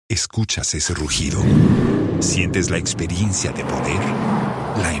¿Escuchas ese rugido? ¿Sientes la experiencia de poder?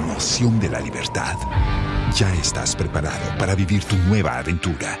 ¿La emoción de la libertad? Ya estás preparado para vivir tu nueva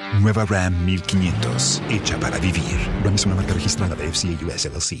aventura. Nueva Ram 1500, hecha para vivir. Ram es una marca registrada de FCA US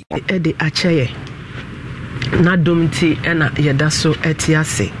LLC. Edi acheye na domti ena yedaso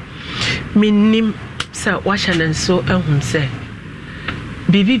etiase. Minim se washanenso ehun se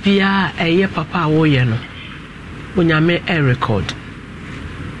bibibia eye papa awoye no. Onyame record.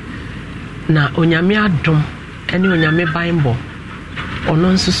 Na onyame adom ene onyame Bible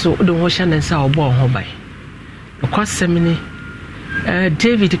ono nso so de ho hye nensa obo ho bai okwasemini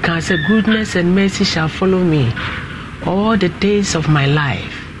David can say goodness and mercy shall follow me all the days of my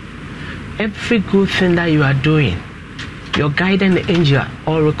life. Every good thing that you are doing, your guiding angel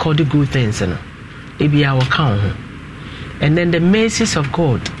all record the good things no ebia wo kan ho. And then the mercies of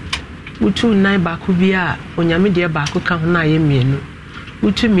God utu nine ba ku bia onyame de ba ku kan ho na ye mienu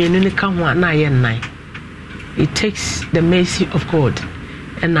utu mienu ne kan ho na ye nine. It takes the mercy of God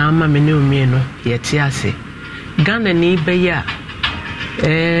and na ama me ne mienu yeti ase Ghana ni be ya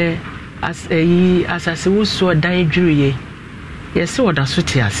as wo so dan dwuye yes oda so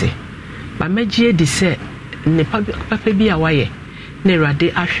ti ase ba magie di se ne papa bi a waye ne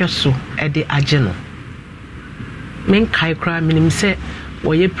rade ahwe so e de age no men kai kra minim se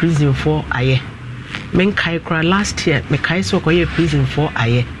wo ye prison for aye men kai kra last year me kai so ko ye prison for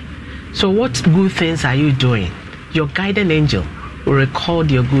aye. So what good things are you doing? Your guiding angel will record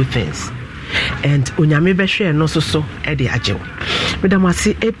your good things. And onyame be hwe no so e de ajew. Madam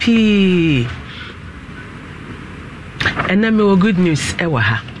asi epi ename wo good news e wa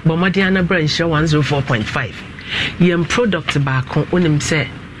ha. Bomadiana branch 104.5. Yem product ba kon onim se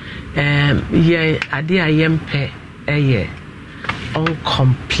ye ade ayempe eye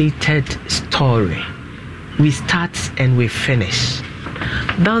uncompleted story. We start and we finish.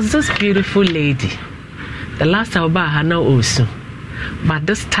 There's this beautiful lady. The last time about her now also. But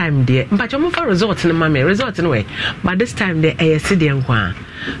this time there, but you for result in mommy, result in way. But this time there, I see the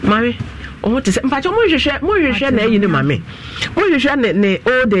mommy. What is it? But you share na you know mommy. You share ne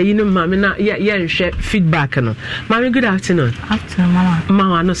all day you know mommy na yeah share feedback no. Mommy, good afternoon. Afternoon, mama.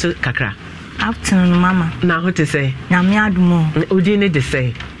 Mama no say kakra. Afternoon, mama. Now what to say? Nyame adumo. Odi ne de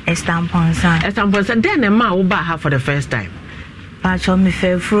say. Estamponsa. Then a ma wo ba her for the first time. Pacho me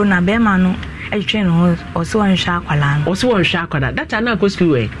fefro na be ma no e twen ho oso won hwa akwala no. Oso won hwa akwala. That na go school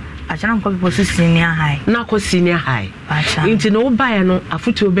we. Achana mko people senior high. Na ko senior high. Pacha. Inti no ba ye no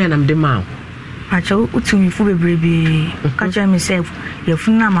afutu obe na mde ma. Pacha utumi fu bebrebe. Kacha me self ye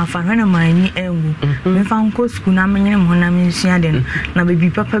fu na ma fa na ma ni enwu. Me fa nko school na menye mo na me nsua den. Na baby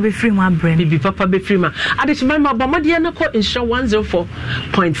papa be free mo abrem. Baby papa be free ma. Ade ma bomade na ko insure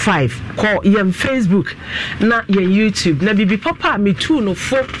 104.5. Call yem Facebook na ye YouTube na baby papa me too no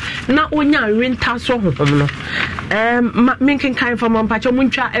fo na onya renta so honhom no. Menken kan fa mo mpacho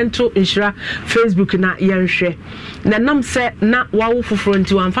muntwa ento insure Facebook na ye nhwe. Na nam se na wawo foforo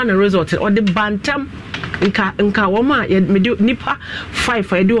nti wan fa na result or the bantam nka woma ye me nipa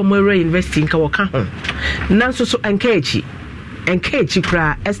 5 I do o mo university nka woka ho. Nanso so enkechi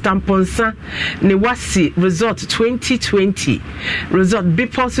kra estamponsa ne wasi result 2020 result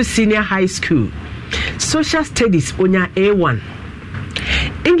Biposo Senior High School. Social Studies onya A1,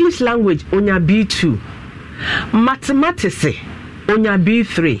 English language onya B2, Mathematics onya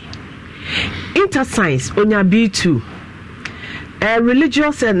B3, Interscience onya B2,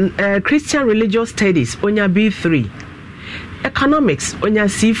 Religious and Christian Religious Studies onya B3, Economics onya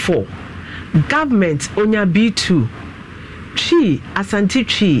C4, Government onya B2, Tree Asante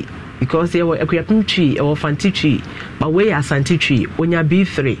Tree because they were Equiapim Tree or Fanti Tree, but we Asante Tree onya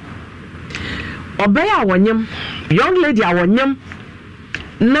B3. Obeya wanyam, young lady awanyam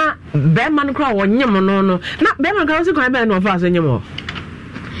na beman kra wanyam no na beman kra so kan be no fa so nyam.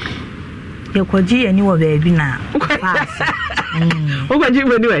 Ye kwaji ani wo baabi na pass. O kwaji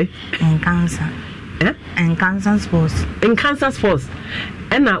we anyway. In Kansas sports. In Kansas sports.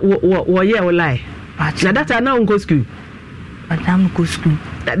 And na wo ye wo lie. Na that na go school. But I'm go school.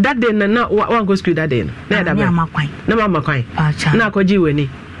 That day na one go school that day. Na da ba. Na mama kwan. Na kwaji we ni.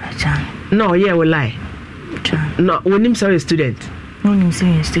 No, yeah, we lie. No, when him sorry student. No, him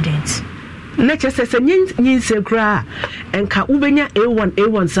sorry students. Nature says a yin se cry and ka ubenya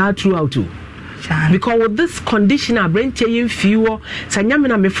A1 sa throughout too. Because with this condition, I bring to you fewer.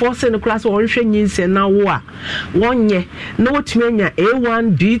 Sanyamina me force in the class or yin se na wa 1 year. No to me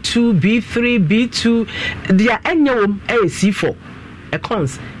A1, B2, B3, B2. They are annual C4. A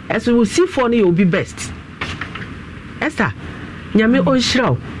cons. As we will C4, you will be best. Esther, Nyame on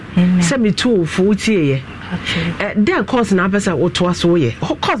shroud. Send me 2 40 ye. actually. Then course na person wo to aso ye.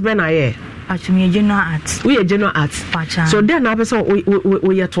 Course be na ye. Actually, general arts. We general arts. So then na person we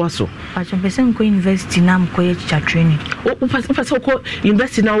ye to aso. Actually, person go university na ko ye teacher training. O person ko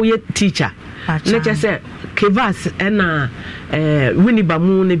university na we teacher. Let's just say Kevas na Winnie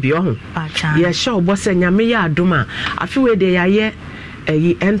Bamu ne bi ohun. Ye sure bo say nyame ya adoma. Afi we de ya ye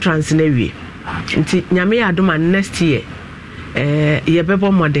entrance na wie. Nti nyame ya adoma next year ye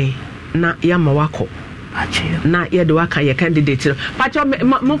bebo modern na ya mawako. Na ye de waka ye candidate. Pacho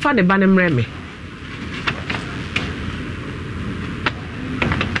mo fa ne ba ne mre me.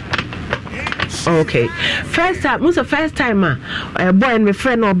 Okay. First time boy and my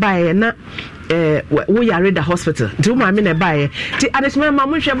friend or buy na we are at the hospital. Do my minute buy. The additional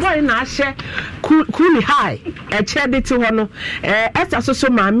mamusha boy na share cool high. A chair to hono. As so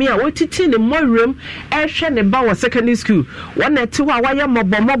mammy, what it in the more room, share the bower secondary school. 1 or 2 hours,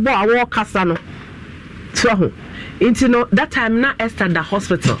 mobo, I walk Casano. So, into no that time na Esther the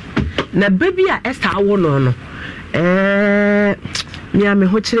hospital. Na baby Esther I won me ame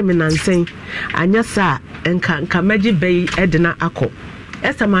ho kire me nansen anya sa enka magi bay edna akọ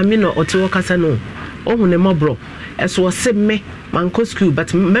Esther mami no otewo kasa no ohun ne mobro eso se me manko school but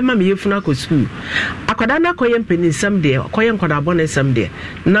mema me yefuna akọ school akoda na koye mpeni sam de koye nkoda abone sam de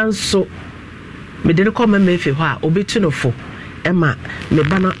nanso me de ko mema efe ho a obetu no fo ema me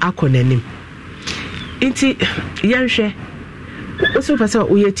ba no akọ nanim inti yanhwe oso pasa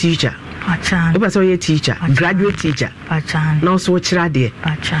oye teacher Pachan. Oba so ye teacher, graduate teacher. Pachan. Now so chira de.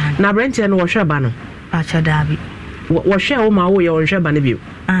 Pachan. Na Brenti and washer bano. Pacha dabi. Washer o ma wo ye washer bano.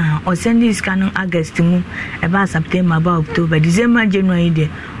 O send this canon August mu about September about October, December, January de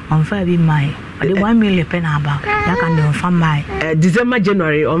on 5 May. The 1 million pen about. That can do from my December,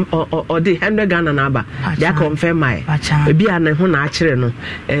 January or the 100 Ghana naba. That confirm my. Pachan. Be an ho na chire no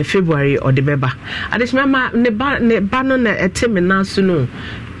February or the beba. Adis mama ne bano na etime na suno.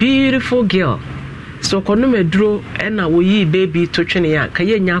 Beautiful girl. So kono medro na wo yi baby to twene ya ka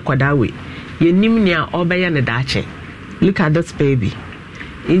ye nya akwada we. Ye nim nia obeye ne daache. Look at this baby.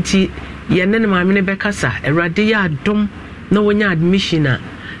 Inti ye ne maame ne bekasa Awurade ya adom na wonya admission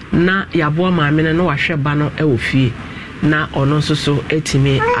na yabo maame ne no wahwe ba no e wo fie. Na ono so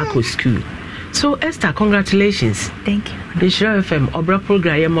etimi akọ school. So Esther, congratulations. Thank you. Ishra FM Obra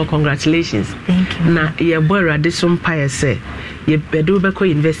program ye more congratulations. Thank you. Na ye boy Awurade so mpaye se ye bedo beko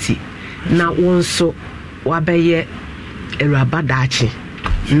university na wonso wabeye Awuraba daachi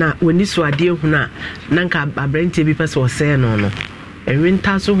na woni so ade ehuna na nka abrante bi pese wo se no no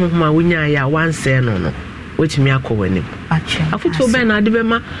ewinta so hohoma wonya ya wan se no no wetimi akọwanim afuto ben na ade be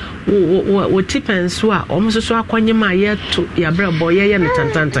ma wo tipenso a omso so akwanyema ye to ya brabo ye ne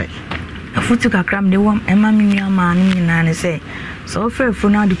tantantan afuto kakram de wom ema minua ma no nyina ne se so fefu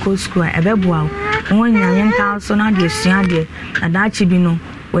na de ko school ebeboa won nyanyen ka so na de sua de na daachi bi no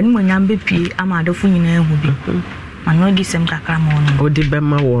woni mo nyambe pie ama adofo nyina ehu bi mano di sem kakram ono odi be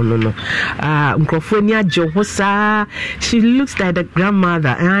ma wono no nkrofo ni ajo ho sa she looks like the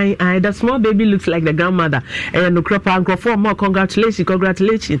grandmother and the small baby looks like the grandmother and nkrofo more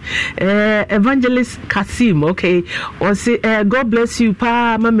congratulations Evangelist Kasim okay or say God bless you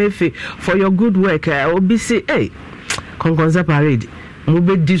pa mamefe for your good work obi say hey konkonza parade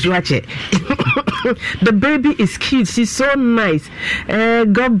mube diswache the baby is cute, she's so nice.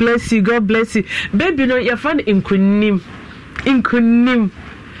 God bless you, baby. No, your friend inkunim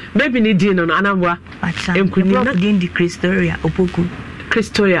baby ni dino no anamwa inkunim na di Christoria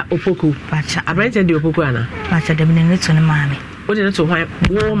opoku pacha abrante di opoku ana pacha de ne to ne mame o de to hwan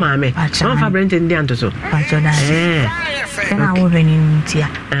wo mame ma fa abrante ndi anto so pacha da kana wo hwani ntia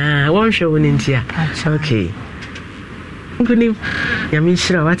wo hwe wo ntia okay inkunim yami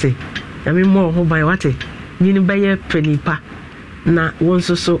shira wate yami mo ho bai wate nyini baye penipa na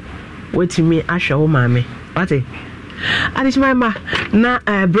wonso so wetimi ahwe wo mame wate adishima ma na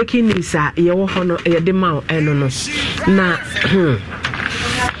breaking news ye wo ho no ye de ma eno no na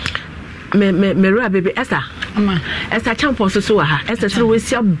me ro baby Esther Esther champo so wa ha Esther so we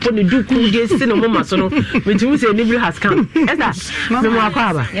sia boni duku de si no mama so no metumi say nibri has come Esther me mo akwa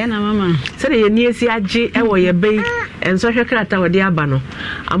aba ye na mama say ye ni esi age e wo ye bei enso hwe krata wo de aba no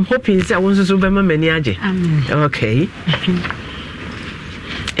I'm hoping say won so be mama ni age okay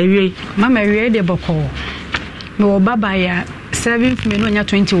ewie mama ewie de boko me wo baba ya 7th me no nya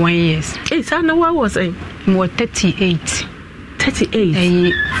 21 years sa na wa was saying mo 38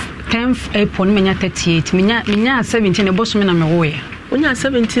 10th April menya 38 menya 17 e bosu me na me wo ye onya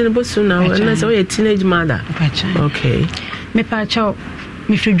 17 bosu na na so ye teenage mother okay me pa cha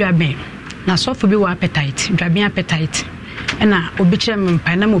me fi dwaben na so fo bi wa appetite dwaben appetite ɛna obi kyerɛ me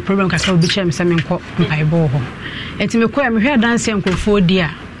mpa na mo problem kakra obi kyerɛ me sɛ menkɔ mpa bɔ ho enti me kɔ me hwɛ dance nkrofo di a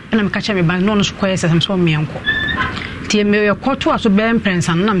ɛna me ka kyerɛ me ban no so kɔ yɛ sɛ so me enko tie me kɔ to aso bɛ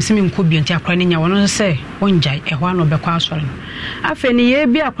imprensa na me sɛ me nkɔ bi enti akora ne nya wɔno sɛ onjai ɛhɔ ano bɛkɔ asɔre afɛ ne ye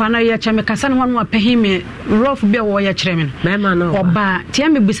bi akora na yɛ kyerɛ me kasa ne wɔn apɛhi me rough bi a wɔyɛ kyerɛ me no ɔba tie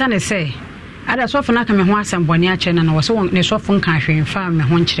me bisa ne sɛ ada sɔfo na ka me ho asɛm bɔne akyerɛ na wɔsɛ ne sɔfo nka hwɛ mfa me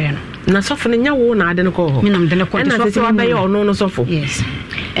ho nkyerɛ no na sɔfo ne nya wo na ade ne kɔ hɔ menam de ne kɔ ɛna sɔfo abɛyɛ ɔno no sɔfo yes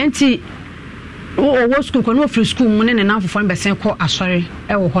enti wo school kɔ no free school mu ne na afofo bɛsen kɔ asɔre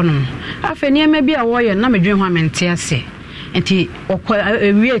ɛwɔ hɔ no afɛ nneɛma bi a wɔyɛ na medwen ho amente ase enti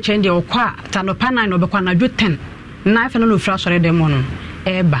ɔkɔ wie kyɛn de ɔkɔ a tanopa 9 ɔbɛkɔ na dwo 10 na afɛ no ofra asɔre dem no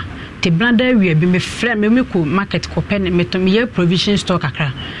ɛba te branda wie bi me frɛ me ko market ko pen me to me provision store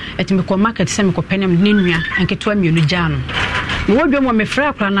kakra eti me ko market se me ko pen ne nua anketo amienu gya no me wodwo mo me frɛ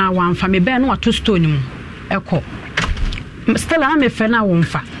akra na wanfa me bɛn no wato store ni mu ɛkɔ still na me frɛ na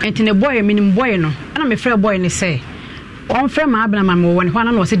wonfa enti ne boy minim boy no ana me frɛ boy ne sɛ on frɛ ma abna ma me wɔ ne hɔ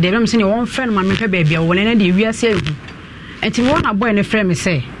na no se de me se ne on frɛ no ma me hwɛ baabi a wɔ ne na de wiase ahu enti me wɔ na boy ne frɛ me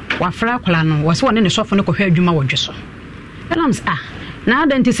sɛ wa frɛ akra no wɔ se wɔ ne sɔfo ne ko hwɛ adwuma wɔ dwe so ɛna me se na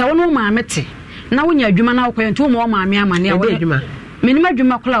adenti sɛ wono maame te na wonya adwuma na wokɔ nti wo ma maame amane a wone adwuma menim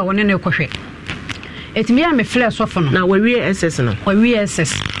adwuma kola wone ne kɔhwɛ etimi ya me flɛ sɔfo no na wawie ss no owie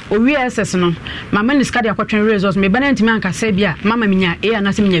ss no mama ni skadi akɔtwen results me bana ntimi ankasa bia mama minya na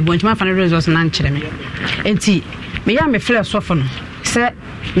sɛ minya bi ntimi afa ne results na nkyerɛ me enti me ya me flɛ sɔfo no sɛ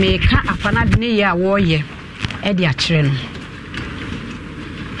me ka afana de ne ya wo ye e de akyerɛ no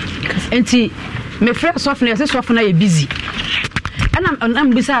enti me flɛ sɔfo no yɛ sɔfo na yɛ busy ana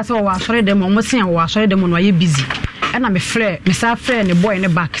mbisa sɛ wɔ asɔre dem mo se wɔ asɔre dem no ayɛ busy ana me sa frɛ ne boy ne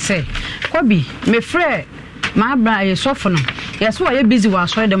back sɛ Kobi me frɛ ma abra yɛ sɔfo no yɛ so ayɛ busy wɔ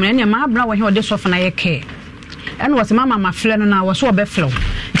asɔre dem na ma abra wɔ he ɔde sɔfo na yɛ kɛ ana wɔ se mama ma frɛ no na wɔ so ɔbɛfrɛ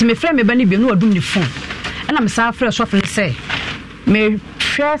nti me frɛ me ba ne bi no ɔdum ne phone ana me sa frɛ sɔfo ne sɛ me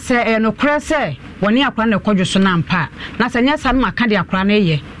hwɛ sɛ no korɛ sɛ wɔne akora ne kɔdwo so na mpa na sɛ nyɛ sa no maka de akora ne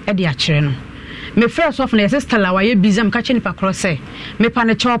yɛ de akyerɛ no me frɛ sɔfo no yɛ sister la wɔ yɛ busy am ka kyɛ nipa korɔ sɛ me pa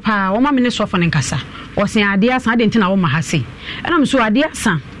ne kyɛw pa wɔn ma me ne sɔfo ne nkasa ɔsen ade asa ade ntina wɔ ma ha sei ɛna me so ade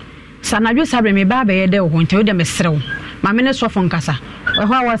asa sanadwo sabre me ba bɛyɛ dɛ wɔ nti wo de me serew ma me ne sɔfo nkasa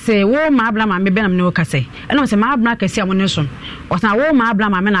ɛhɔ a wɔse wo ma abla ma me bɛ na me ne wo kasa ɛna me sɛ ma abla kɛse a mo ne so ɔsan wo ma abla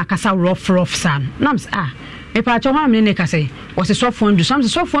ma me na akasa rough san na me sɛ me pa kyɛw ha me ne kasa wɔse sɔfo ndu sam sɛ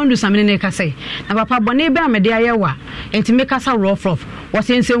sɔfo ndu sam ne kasa na papa bɔne bɛ a me de ayɛ wa enti me kasa rough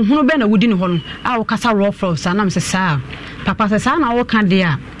wɔse nsɛ hunu bɛ na wudi ne hɔ no a wo kasa rough san na me sɛ saa papa sɛ saa na wo ka de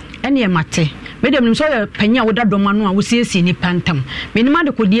a ɛne mate medem nim so yɛ panya wo da dɔma no a wo siesie ni pantam menim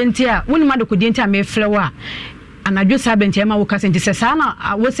ade kodie nti a wonim ade kodie nti a me frɛ wo a anadwo sabenti ma wo kasa nti sɛ saa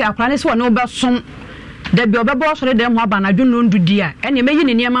na wo se akora ne se wo ne wo bɛsom da bi obɛbɔ so de ho aba anadwo no ndudi a ɛne meyi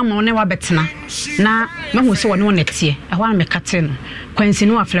ne niema ma wo ne wa betena na mehu se wo ne wo netie ɛhɔ a me kate no kwansi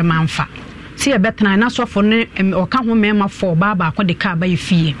no afrɛ manfa se yɛ betena na sɔfo ne ɔka ho mema fo ba akɔ de ka ba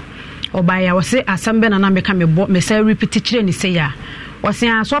yefie ɔba ya wo se asɛm bɛ na me ka me bɔ me sɛ repeat kyerɛ ni se ya wɔse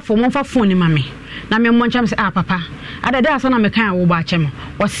asɔfo mo fa phone ni mame na me mo nkyam se papa adade asa na me kan wo ba kyem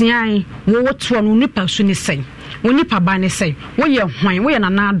wɔse an wo woto no nipa su ni sɛn wo nipa ba ne sɛn wo yɛ hwan wo yɛ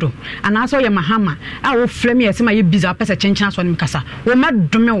nanado anaasɛ wo yɛ mahama a wo frɛ me yɛse ma yɛ biza pɛsɛ kyenkyena so ne kasa wo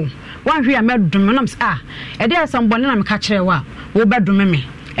madome wo wanhwe ya madome na me se ɛde asam bɔne na me ka kyerɛ wo bɛdome me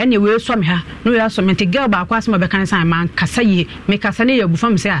ɛne we so me ha no ya so me te girl ba akwa asema bɛka ne san man kasa yi me kasa ne yɛ bufa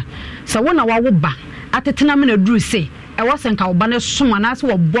me se sɛ wo na wo ba atetena me na duru se ɛwɔ sɛnka wo ba ne soma na sɛ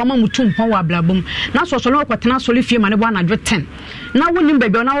wɔboa ma mutu mpɔn wɔ ablabom na so no kɔtena sɔle fie ma ne bo anadwo 10 na wonim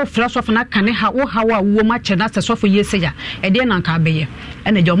baabi na wo frɛ sɔfo na kane ha wo hawa wo ma kyɛ na sɛ sɔfo yese ya ɛde na nka bɛyɛ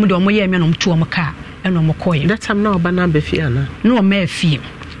ɛna gya ɔmo de ɔmo yɛ me no mtu ɔmo ka ɛna ɔmo kɔyɛ that time na ɔba na ba fie ana na ɔma afie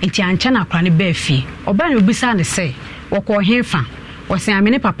nti ankyɛ na akora ne ba afie ɔba ne obisa ne sɛ wɔkɔ hefa wɔsen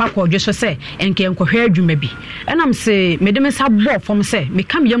amene papa kɔdwo so sɛ enke nkɔhwɛ adwuma bi ɛnam se medem sa bɔ fom sɛ me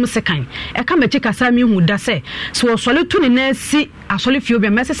kam yam sekan ɛka machi kasa mi hu da sɛ so wɔsɔle tu ne na si asɔle fie obi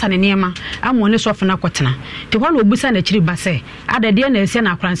mɛsesa ne niema amo ne sɔfo na kɔtena te hɔ na obusa na kyiri ba sɛ adade na ɛsia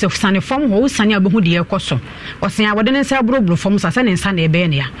na akran sɛ sane fom hɔ usane abehu de ɛkɔ so wɔsen awɔde ne nsa boroboro fom sa sɛ ne nsa na ɛbɛɛ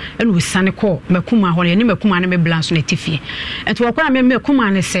ne ya ɛna usane kɔ makuma hɔ ne makuma ne me blanso na tifie ɛnti wɔkɔ na me makuma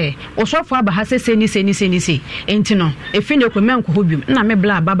ne sɛ wɔsɔfo aba ha sɛ ni enti no efi ne kɔ menkɔ hɔ bi na me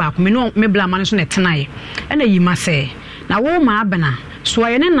bla baba ko me no me bla man so na tenae na yi ma se na wo ma abana so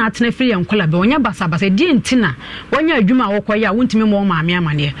aye ne na atena firi yankola be onya basa di ntina wonya adwuma wo koye a wontimi mo maame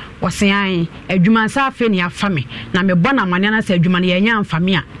amane wo se an adwuma sa afa ne afa me na me bɔ na amane na sa adwuma ne yenya amfa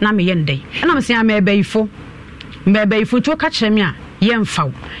me a na me ye ndai na me se am ebeyifo to ka kyerɛ me a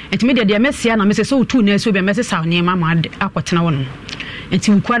yɛmfa enti me de mesia na mese so tu na so be mese sa ne mama akotena wono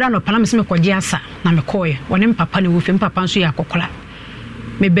enti ukwada no pana mese me kɔgye asa na me kɔye wone papa ne wo fi papa nso yɛ akɔkola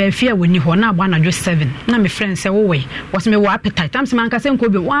me ba fia woni ho na agba na jo 7 na me friend say wo we was me wo appetite am se man ka se nko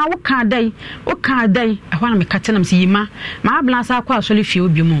bi wa wo ka dai ɛhɔ na me ka tena mse yima ma abla sa akɔ asɔle fie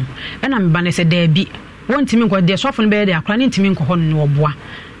obi mu ɛna me ba ne se da bi wontimi nkɔ de sɔfo no be de akora ne ntimi nkɔ hɔ no oboa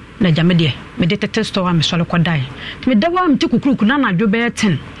na jame de me de tete store me sɔle kɔ dai me da wa me ti kukuruku na na jo be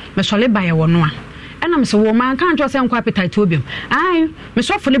 10 me sɔle ba ye wo no a ɛna me se wo man kan twa se nkɔ appetite obi ai me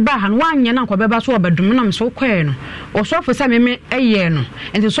sɔfo le ba ha no wanyɛ na nkɔ bɛba so obedum na me so kɔɛ no o sɔfo se me ɛyɛ no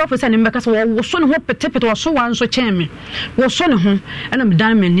enti sɔfo se ne me bɛka se wo so ne ho petepete wo so wan so kyɛn me wo so ne ho ɛna me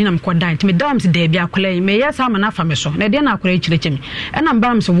dan me ni na me kɔ dan enti me da me se da bi akɔla yi me yɛ sa ma na fa me so na de na akɔla kyerɛkyɛ me ɛna me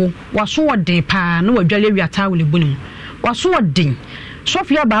ba me se wo so wo de pa na wadwale wi ata wo le bunim wo so wo den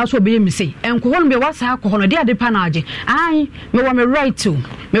Sofia ba so be me say enko hon be wasa akọ hono de ade pa na age ai me wa me right to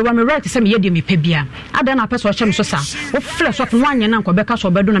say me ye de me pa bia ada na person hye me so sa wo fle so no anya na nko be ka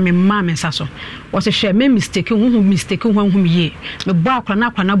so be do na me ma me nsa so wo se hye me mistake hu me ye me ba akọ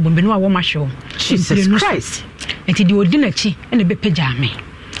na bombe no wa wo ma hye Jesus Christ enti di odi na chi ene be pagya me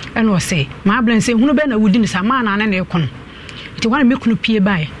ene wo say ma ablan say hunu be na wudi ni sa ma na na ekono enti wan me kunu pie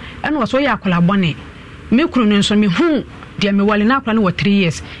bae ene wo so ye akola bone me kunu no so me hu dia me wale na akra no 3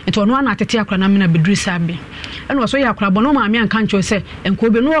 years ento no ana atete akra na me na bedru sabe eno so ya akra bono ma me anka ncho se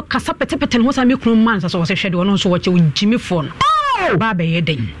enko be no kasa petepete no sa me kunu man sa so se hwede wono so wache ujimi fo no ba be ye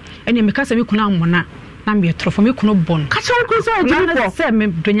den ene me kasa me kunu amona na me trofo me kunu bon ka chere kunu so ujimi fo se me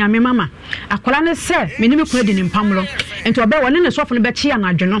donya me mama akola ne se me ni me kunu de ni mpamlo ento be wone ne sofo no be chia na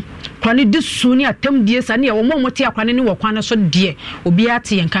adweno kwa ne disu ni atam die sa ne wo mo te akra ne wo kwan so die obi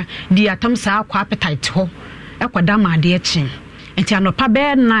ate yenka die atam sa akwa appetite ho ekwada ma de echi enti anopa be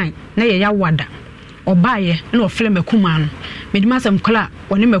 9 na ye ya wada obaye na ofle makuma no medima sam kala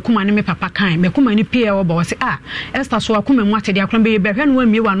woni makuma ne me papa kan makuma ni pie wo bo se Esther so akuma mu atede akran be hwe no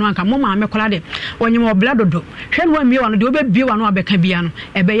amie wa no anka mo ma me kala de wonyem obla dodo hwe no amie wa no de obebie wa no abeka bia no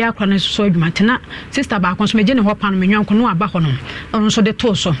ebe ya akran so adwuma tena sister ba kon so me je ne ho pan me nwanko no aba ho no on so de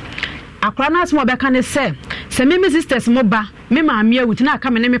to so akra na asmo be kan se me sisters mo ba me ma amia wuti na aka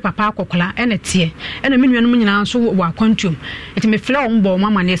me ne me papa akokola ene tie ene me nuanom nyina so wa kwantum enti me fle on bo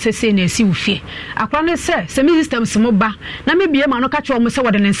mama na sese na esi ufie akra ne se me sisters mo ba na me bie ma no ka che o mo se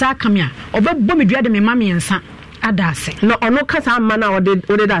wode ne nsa aka me a obebbo me dua de me ma me nsa adase no ono kasa amma na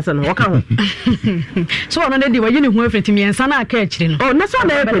ode dase no waka ho so ono ne di wayi ne hu afreti me nsa na aka akire no oh na so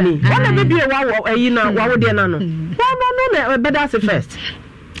na epeni ona be bie wa ayi na wa wode na no no na be dase first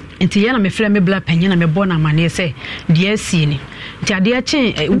enti yana me fle me bla panya na me bona mane se de asie ni nti ade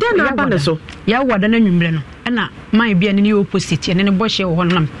ache de na aba ne so ya wada na nwumre no na man bia ne opposite ne bo hye wo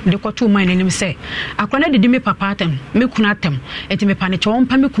honam de kwato man ne nim se akwana de me papa atem me kunu atem enti me pane cho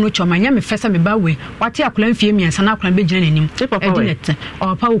mpa me kunu cho manya me fesa me ba we wate akwana mfie miensa na akwana be gina nanim edinet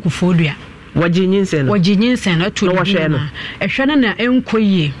o pa wo kufodua wajinyinse no atu no hwe no ehwe no na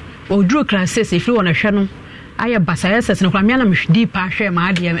enkoyie oduru classes efiri wo na hwe no aye basayes no kwa me na mhwidi pa hwe ma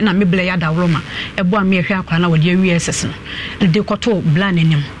ade na me ble ya dawroma ebo a me hwe akora na wode awie ss no de koto bla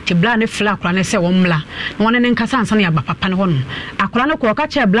nanim ti bla ne fla akora ne se wo mla won ne nkasa ansa na ya ba papa ne ho no akora ne ko ka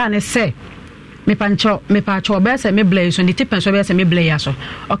che bla ne se me pa cho be se me ble so ndi ti penso be se me ble ya so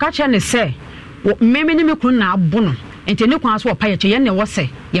o ka che ne se me ni me kun na abo no enti ne kwa so opa ye che ye ne wo se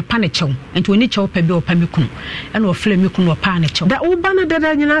ye pa ne chew enti oni chew pa bi opa me kunu ena o fle me kunu opa ne chew da wo ba na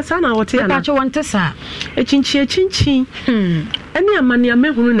dada nyina sa na wote ya na pa che wonte sa echinchi eni amane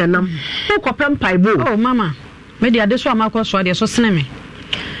amehunu nanam wo kopem paibo oh mama me dia de so amakọ so de so sene me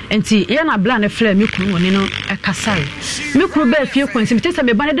enti ye na bla ne fle me kunu woni no ekasai me kunu ba fie kwansi me tesa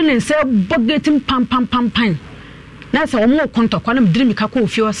me ba ne de ne nse bogetim pam na se omo konto kwa na mdiri mika ko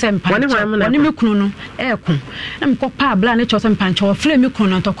ofie o se mpa woni me kunu no eko na mko pa bla ne chose mpa ncho fle me kunu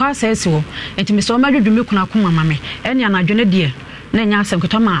no to kwa asese wo enti me so ma dwedwu me kunu akoma mame ene anadwo ne de na nya asem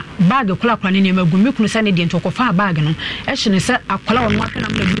kotama bag kula ne ne magu me kunu se ne de nto ko fa bag no e hye ne se akola won aka na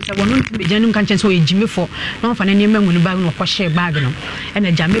mdiri se wono nti be janum kan chense o ejime fo na fa ne ne mangu ne bag no ko hye bag no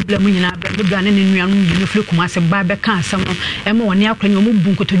ene ja me bla mu nyina be bla ne ne nuanu me fle kuma se ba be kan asem no e mo woni akola ne mo bu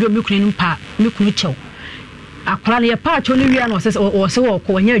nkotodwo me kunu no pa me kunu chew akora ne pa cho ne wia no se wo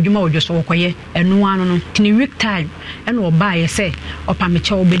ko nya adwuma odwoso wo koye enu anu no tini week time ena oba ye se opa me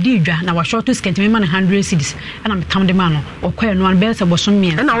che obedi dwa na wa short skent me man 100 cedis ena me tam de man no okoye enu anu be se boso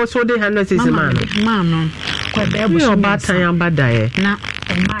mia ena wo so de 100 cedis man no ko be boso oba tan abadae na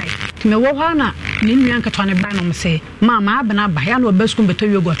omai me wo ha na ne nua nkato ne ba no me se mama abana ba ya no obesku beto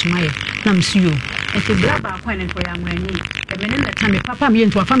yogurt maye na msiyo enti bla ba kwa ne ko ya mwani e me ne na tame papa me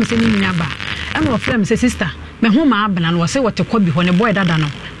nto afa me se ni nya ba ena wo frem se sister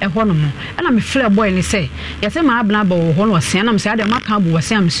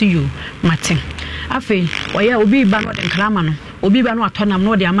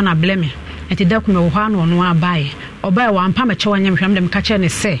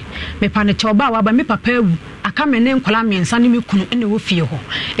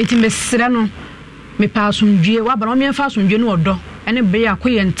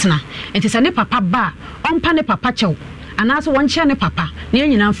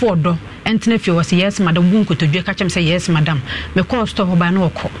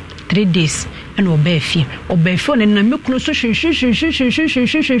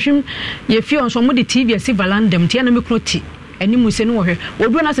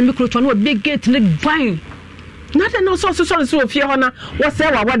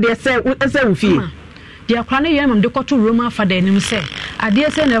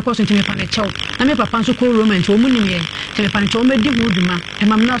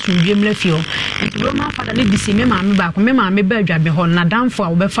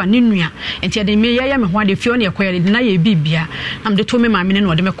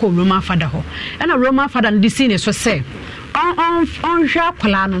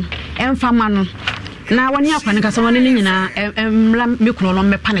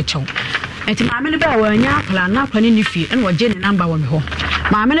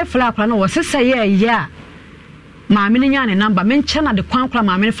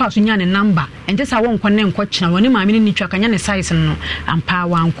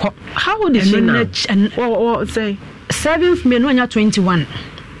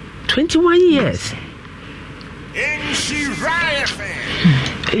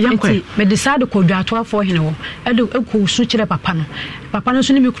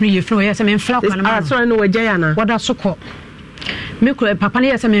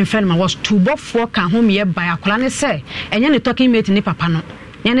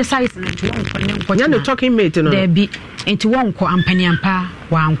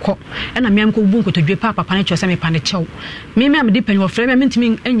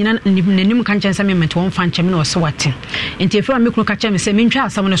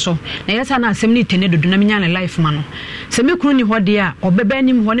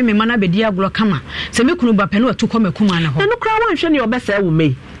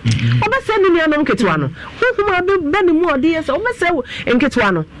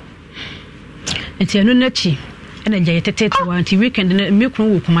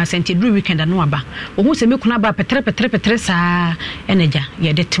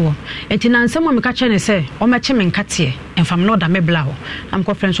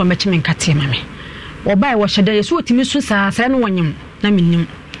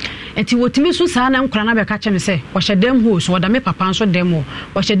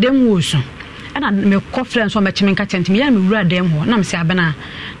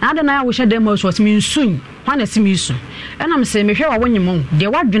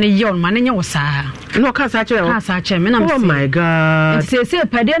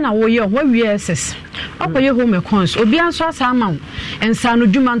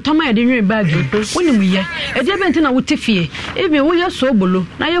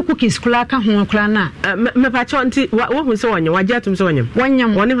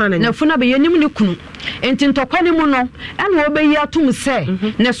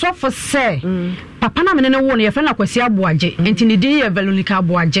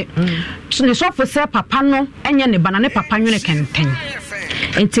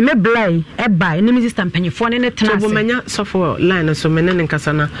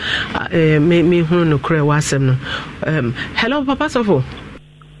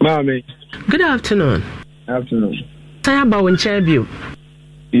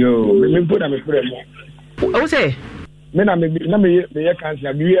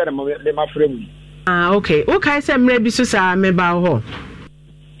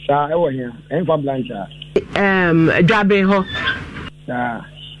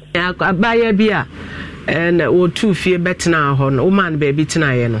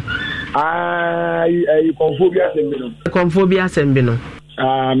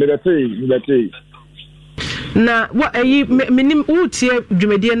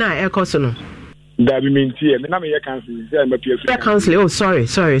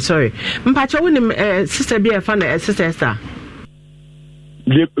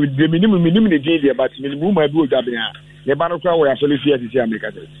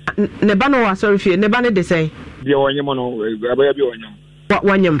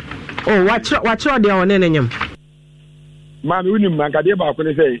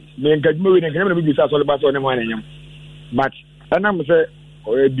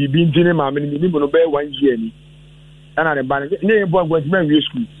ana ne ban ne bo ngwa ntime nwe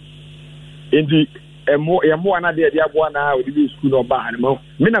school enti emo ana de abo na o di school no ba no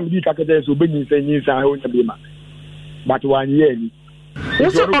me na me di ka kete so benyin se nyinsa ha onya be ma but wan ye ni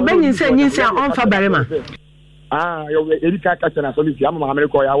so obenyin se nyinsa on fa barema yo erika ka tena so lisi ama ma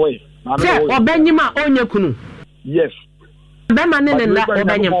ko ya we se obenyima onya kunu yes be ma ne na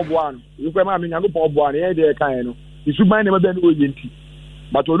obenyim ikwe ma me nyago po bo an ye de kan no isuban ne ma be no oye nti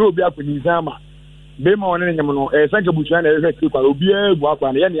but ono obi akoni zama be ma one ne nyam no sanke butua na e hwe kwa obi egu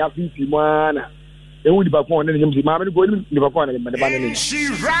akwa na ye ne afisi mu ana ewu di bakon ne nyam si ma me go ni bakon na me ba ne ni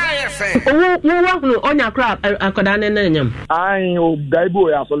wo hunu onya kra akoda ne ne nyam ai o gaibo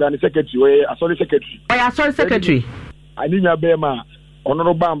ya so la secretary o ya so secretary ani nya be ma ono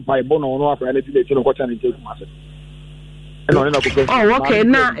ro ba mpa ibo no ono akra ne ti le ti no ko chane ti kuma se oh okay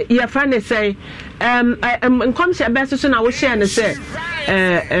na your friend is say come say best so na wo share ne say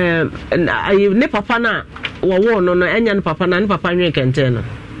ne papa na wo no enya ne papa nwe kente no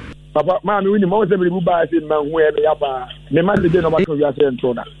papa ma me wini mo se be bu ba se ma hu e be ya ba me ma de no ba ko ya se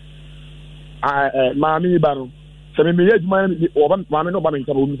ntro da ma mi ba no se me ye juma o ba ma me no ba me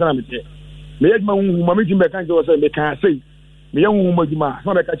nka bo mi sana me te me ye juma hu ma me juma kan je wo se me kan sei me ye hu ma juma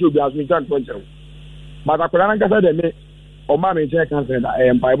so be ka che obi azu mi tan to nche ba ta ko na nka sa de me o ma me che kan se da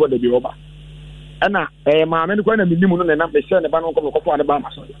mpa ibo de bi oba ana ma me ko na mi limu no na me se ne ba no ko ko ne ba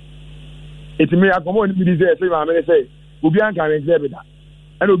ma so etimi akomo ni mi di se ma me se obi an kan me se be da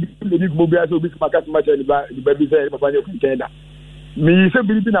ana obi bi ko obi aso obi ka ka ma che ni ba bi se papa ne ko che da mi se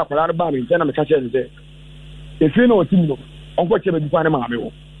bi na ko na ba me che na me ka che ni se efi na o timi no onko che be bi kwa ne ma me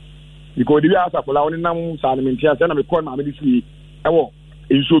wo because di asa ko la oni nam sa ne me tia se na me ko ma me di fi ewo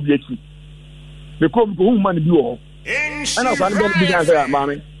enso bi eki me ko hu man bi wo ana kwa ne bi kan se ma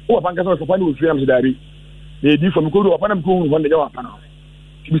me o pa nka so pa ni o fi am se dari e di fo me ko do pa na me ko hu won de wa pa na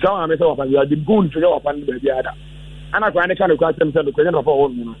bi sa wa me se wa pa ya di go ni fe wa pa ni ba bi ada ana kwa ne kan ko atem se do ko ne papa wo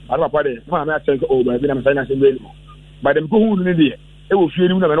no ara papa de ma me aten o ba bi na me sa na se le ba de ko hu ni de e wo fi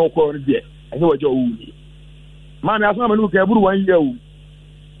ni na me no ko ni de anye wa jo wu ni ma me aso na me no ka buru wan ye wu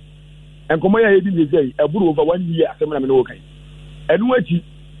enkomo ya edi ni sei e buru over 1 year asem na me no kai enu achi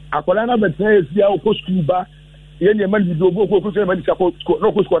akola na betre esia o ko school ba ye ni man di do bo ko se man di ko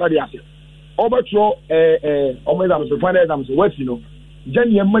no ko school na dia se obetro o me da so fa na exam so wati no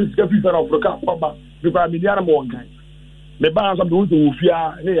jan ye man ska fi fara Africa ko ba bi kwa miliara mo ngan me ba so do wo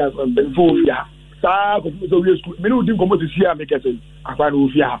fia ne ya ben fo fia sa ko so we school me no di ko mo se sia me kese akwa no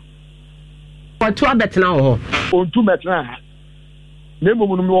fia watu abetna ho ontu metna me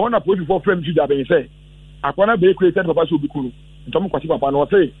mo no ho na podi for frame ju da ben say akwa na be created papa so bi kunu ntom kwati papa no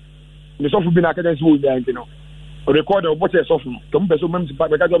say ni so fu bi na kaden so wo ya nti no o record o boche so fu tom be so mem si pa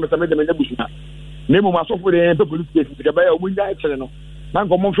be ka jo me sa me de me busuna me mo ma so fu de be police case ke ba ya o mu nya echele no na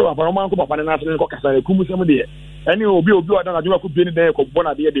nko mo fo papa no ma nko papa na na ko kasa e kumu sem de eni obi wa da na jo ko bi ni de ko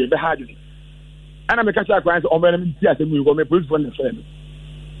bona de be ha de ana me ka cha akwa o be na mi ti asemu ko me police for na say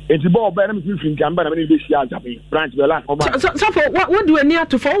enti bo oba na me fi nkamba na me be sia ajabe branch be la oba so for what do we need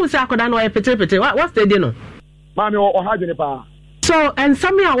to for we say akoda no e pete what's the deal no mami o ha jene pa so and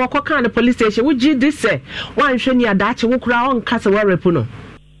some ya wako kan the police station we ji this say wan hwe ni adache wo kura on kasa we repu no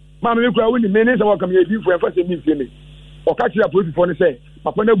mami me kura we ni me ne say wa kam ye bi fu en fa say mi fi me o ka kira police for ni say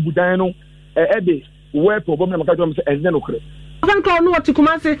papa na budan no e de we problem na maka jo me say enye no kure fan ko no wati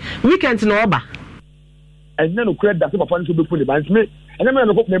kuma say weekend no oba enye no kure da say papa ni so be fu ni ban me ene me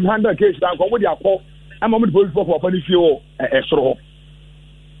no ko me handle case dan ko mo di akọ ama mo di police for papa ni fi o soro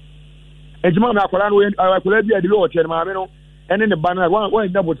ejima me akola no akola bi adi lo tie ma me no ene ne ban na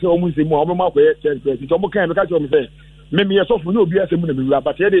wan da bote o mu nse mu o mo ma ko ye church so mo kan me ka cho me say me ye so fu no obi asemu na me wura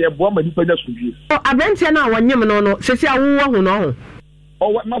but ye de ye bo ma ni pa nya sudie o abentia na wonyem no no sesi awo hu no ho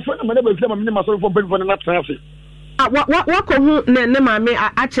o ma fo na me na be fi ma me ma so for na trafi what hu ne maame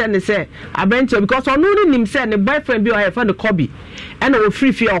a kire ne say abentia because onu ni nim say ne boyfriend bi o he fa ne Kobe ena o free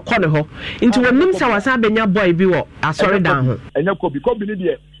o kọ ne ho nti wonim say wasan benya boy bi wo asori dan ho enya Kobe ni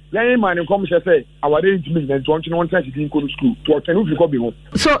de yan man come say aware intimi na nto ncho won try to go to school to attend ufri Kobe ho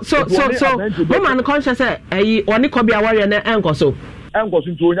so woman conscious say oni Kobe aware na enko so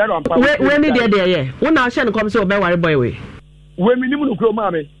nto onya no ampa we ni de ye wo na hye ne come say o be ware boy we mi nimu no kro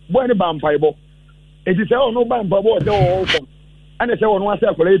maame boy ne ba mpa ibo enti say o no ba mpa bo de o ko ana say won wase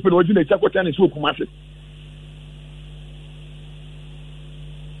akola ipe no oji na chakota ne so kumase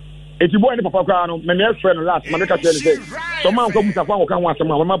eti boy ne papa kwa no me me friend last man ka tell say so man ko muta kwa kan wa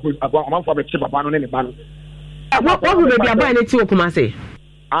sama man fa be papa no ne ba no what would be boy ne ti o kumase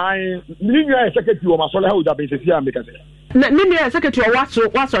ai ni nwa secretary o ma so le ha o da be se sia me ka say na ni nwa secretary wa so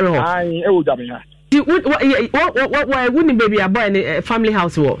re ho ai e o da be ha what wouldn't baby a boy in family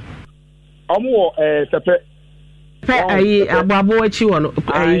house wo omo sepe ayi ababo achi wono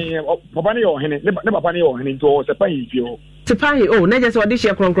ayi papa ne yo hene ne papa ne yo hene to se pan yi o se pan yi o na je se odi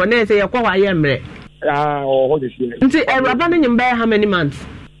hye kronkron na se ye kwa wa ye mre ho de sie nti Ewuraba no nyim how many months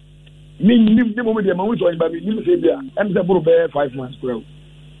nim mo me de ma hu so ba mi nim se bia em se buru be 5 months kura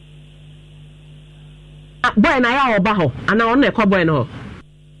boy na ya oba ho ana on na ekwa boy no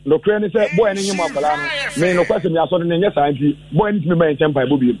no kura ni se boy ni nyim akala no me no kwase mi aso ne nya santi boy ni mi ma enche mpa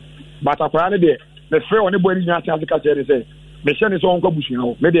bobi but akara ne de the free one boy ni nya chance ka chere say me share ni so onko bushia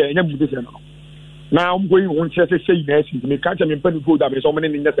ho me de nya bu de no na am going won chere say na esi me ka chere me mpa ni go da me so me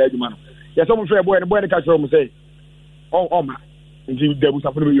ni nya sa aduma no ya so mo free boy ni ka chere mo say oh ma nji de bu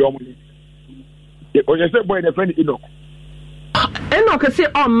sa fo me yo mo ni o je say boy the friend Enoch say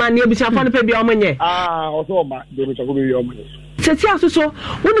man ni ebisa fo no pe bia o menye o so ma de bu sa fo me yo mo ni seti asoso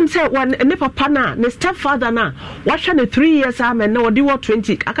wonim say one ne papa na ne stepfather na wahwe ne 3 years amen na odi wo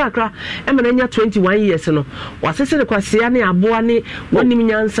 20 akakra e me na nya 21 years no wasese ne kwasia ne aboa ne wonim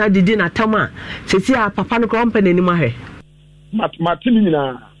nyansa didi na tama seti a papa no kro mpa nanim ahwe matini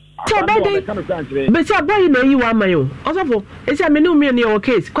nyina but say boy na yi wa mayo osofo esi amene umi ne o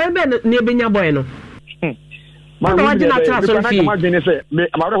case ko be ne benya boy no ma wa jina tra so fi ma jene se me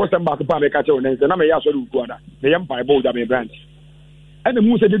amare ko samba ko pa me ka che o nense na me ya so du ku ada me yam pa bo da me branch ene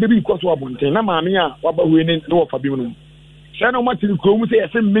mu se de bi ko so abonten na maame a wa ba we ne wo fa bi mu se na ma tiri ko mu se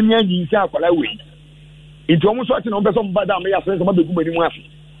yese mmenya yi se akwala we into omu so ati na obeso mba da me ya so ma be gu mani mu afi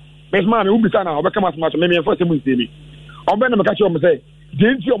me ma me ubisa na obeka ma so me me fo se mu se bi obe na me ka che o mu se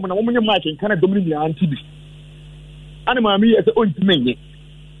denti o mu na mo nye mic nkan na domini ni anti bi ane maame yese o ntimenye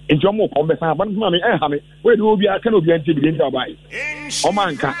into omu ko be sa ba no maame ha me we de obi aka na obi anti bi denti abai o ma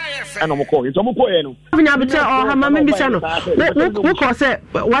nka eno mo ko into omu ko e no nya bita o ha mama bisa no wo ko se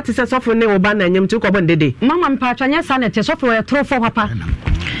what is sofo ne oba na nyem tu ko bon dede mama mpacha nya sa na te sofo we tro fo papa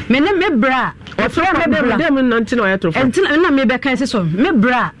me ne me bra o tro me bra dem nanti na o tro fo enti na me be kan se so me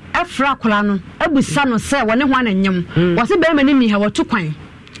bra afra kola no abusa no se wo ne ho na nyem wo se be ma ni mi ha wo tu kwan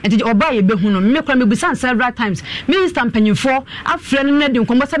enti oba ye be hu no me kora me busa several times minister mpanyimfo afra no na de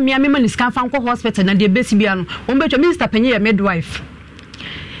nkombo se me ma ni scan fa nko hospital na de besi bia no wo be twa minister panyi ye midwife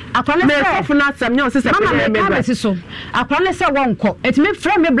akwale se sofo na asam nya o se se me bra so akwale se wo nko eti me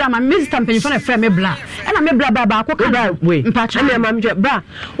frɛ me bra ma minister mpanyimfo na frɛ me bra e na me bra ba ko ka we mpacha na ma mje bra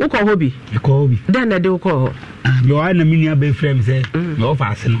wo ko hobi dan na de wo ko me wa na minia be frɛ me se me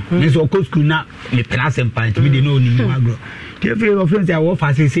ofa ase no me so ko school na me penase mpanti me de no ni mu agro ke frɛ of friends ya wo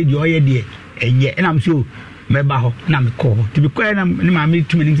fa se de oye de enye na me so me ba ho na me ko ti bi ko na ni ma me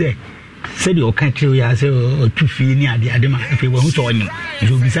tumi ni se said you can't kill ya say to feel near the adema if you want to on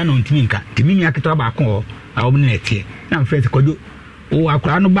you be san on timinka timini akito ba ko a wo na tie na mfrɛ kodo o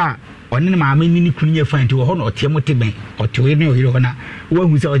akura no ba one ne maame ni kunye fanti wo ho na otie mote ben otie ne oyire ho na wo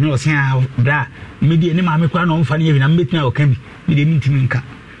hu se o ne osia bra medi ne maame kwa na on fa ne na metina o kan bi medi mi timinka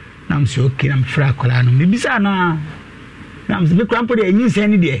na mso okay na mfrɛ akura no me bisa na mso be krampo de enyi se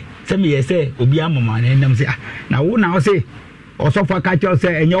ne de se me yese obi amoma ne nam se na wo na o se osofa ka che se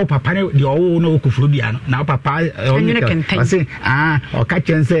enye o papa ne de owo no okufuru bia no na papa o se o ka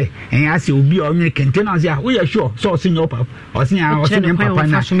che se en ase obi o nwe kente na se wo ya sure so se nye papa o se o se nye papa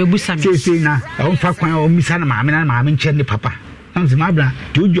na se na o fa kwan o misa na maame nche ne papa na se mabra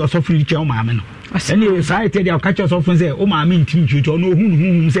de oji osofu ni che o maame no ene sai te de o ka che osofu se o maame ntim chuchu no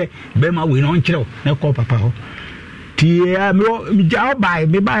hunu se be ma we no nkyerɛ na ko papa ho ti me ja bai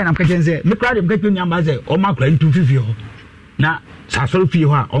me bai na ka che se me kra de me ka twa nyamba se o ma kra ntu fifi ho na sasoro fie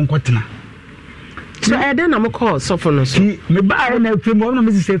ho a onkotena so na mo call sofo no so me ba na fie mo na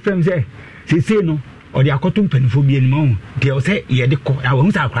me se fem se no o de akoto mpanifo bi anim ho de o se ye de ko a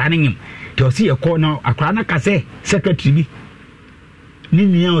wo sa akra na nyim de o se ye ko na akra na ka se secretary bi ni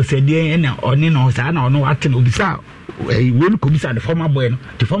nia o se de na oni no sa na ono ate no bisa we ko bisa the former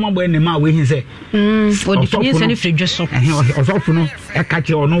boy ne ma we hin se o de fie se ni fridge so o sofo no e ka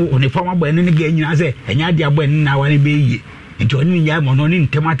che ono o ne former boy ne ga nyina se enya ade abo ne na wa ne be yi nti oni nya mo no ni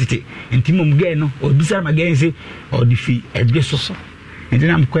ntematete nti mom ge no obisa ma ge se o di fi edwe so nti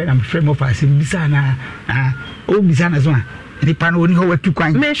na mko na mfrɛ mo fa se bisa na obisa na so ni pa no oni ho watu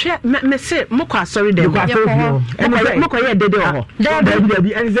kwan me hwɛ me se mo kwa sorry dem mo kwa ye dede ho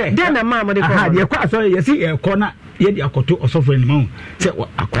dabi enze den na ma mo de ko ha de kwa sorry ye si e ko na ye di akoto osofo ni ma se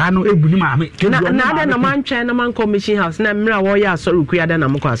akora no ebu ni maame na ada na man twɛn na man commission house na mra wo ya sorry ku ya da na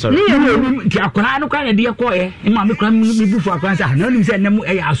mo kwa sorry ni ti akora no kwa de ko ye ni maame kora mi bu fu akora sa na onim se na mu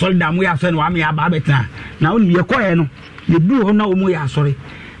e ya sorry da mu ya sorry na wa me ya ba betena na onim ye ko ye no ye bu ho na o mu ya sorry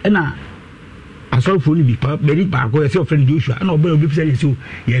na asorfo ni bi pa beri ba ko ye se friend Joshua na oba obi pese ye se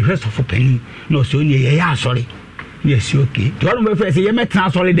ye hwɛ sofo pani na o se oni ye ya sorry yes okay to one be say ye metra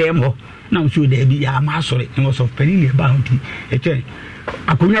asori dem ho na so dey bi ya ma asori e was of penny le ba hunti e che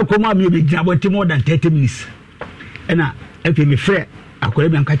akonya koma me be gina bo more than 30 minutes na efe me frɛ akɔre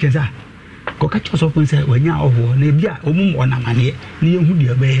bi anka kyesa ko ka kyesa so say wanya oho na bia omum wona mane ne yehu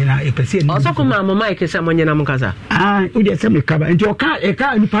de be na e pese ni osofo ma mo mic se mo nyina mo kasa u de se me kaba nti o ka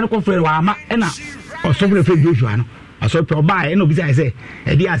nipa no ko frɛ wa ama na osofo le frɛ Joshua no aso pe oba e no bi say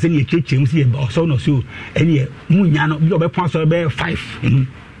e di ase ne kyekye si e oso no so ene mu nya no bi obepon so be 5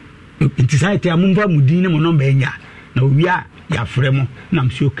 nti sai te amumva mudin ne mo no be nya na owia ya fremo na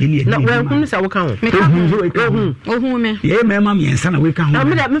msi okeni e na we hunu sa wo ka ho ohun me ye mema me ensa na we ka ho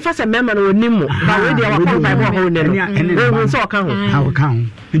na me fa se mema na onimu ba we dia wa ko ba ho ne no we so ka ho ha wo ka ho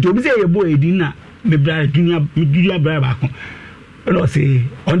nti obi se ye bo edin na me bra dunia bra ba ko no se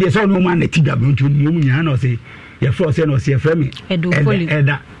on the so no man na tiga be nti mo nya na se ye fro se no se fre me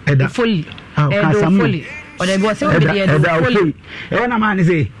eda foli o de bo se o be eda foli e na man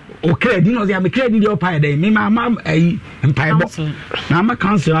se o credit no say am credit your pie dey me mama ai empire bo na ma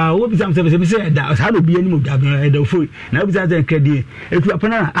council o bi sam say da how do be any mo da da fo na bi say credit e tu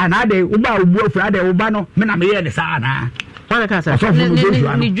apana na dey wo ba wo bu afra dey wo ba no me na me ye ne sa na wana ka sa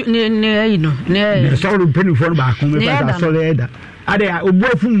ne ai no ne so ru penny for ba ko me pa so le da ade o bu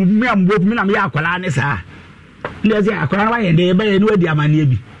afu me am bu me na me akwala ne sa ne say akwala wa ye dey ba ye no adi amane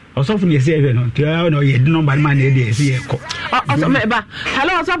bi osofu ne se ehwe no ti no ye di number man e dey se ye ko oso me ba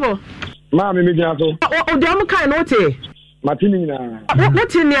hello osofu ma me gina so o de am kai no te matini na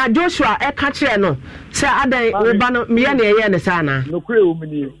what ni Joshua e ka kire no se adan wo ba no me ye na ye ne sa na no kure o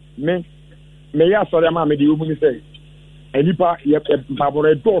me ya sori ma me di o mu ni se enipa ye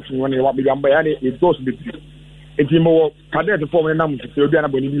babore dos woni wa be yamba ya ne e dos be bi enti mo cadet form na mu se obi ana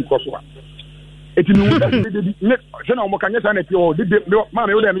boni bi ko so a eti mi wuda de ne se na o mo kanya sa na ti o de ma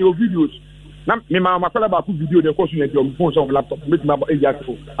me wuda me o videos na me ma kwala ba ku video de ko so na ti o phone so laptop me ti ma ba e ya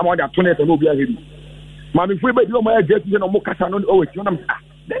so ama o da to net no obi a hedi ma me fu be di o ma ya get se na mo kasa no o we ti na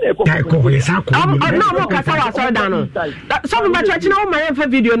den ko sa ko no mo kasa wa so da no so me ba church na o ma ya fa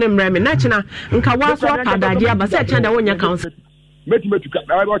video ne mra me na china nka wa so ta da dia ba se china da wonya council metu ka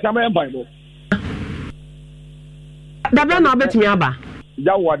ba o cha ma en bai mo da ba na betumi aba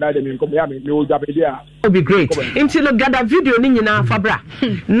ya wa da de me ko ya me o ja be dia will be great until gada video ni nyina fabra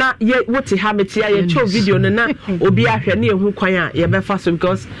na ye wote ha metia ye show video no na obi ahwe na ehu kwan a ye be fa so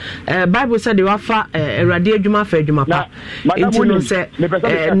because Bible said they wafa erade adwuma fa adwuma pa until no say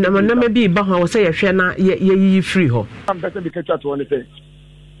na me bi ba ho wo say ye hwe na ye yi free ho am pese bi ketwa to ne say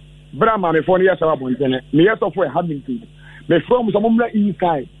bra ma me phone ya sawa bontene me yes of we having to me from some mla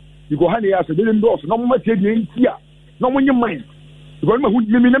inside you go hand ya so dey ndo so no mo tie die ntia no mo nyi mind because me hu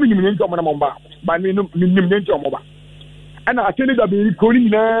me na me nyim ntia mo na mo ba ba me no me nyim ntia mo ba ana atene da be ko ni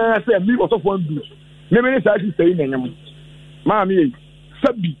na say me was of one do me me say say na nyam ma me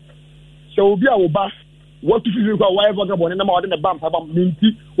sabi so obi a wo ba what to feel kwa why vagabond na ma wode na bam pa bam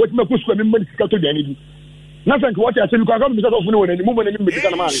minti what me kusko me me sika to dia ni bi na thank what I say because God because of no ni mo mo na me sika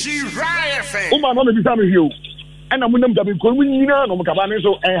na ma o ma no me bi sa me hiu ana mo nam da be ko mo nyina no mo ka ba me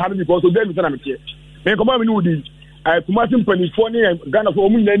so ha me because so dey me sana me tie me ko ba me ni odi I kumatin panifo ni Ghana for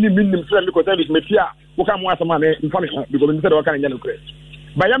omun nani minnim sra me ko service me tia wo ka mo asama me mfa me because me say wo ka nyane kure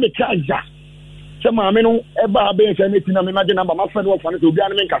ba ya me ka ja se ma me no e ba be se me tina me mage number ma fa no fa no obi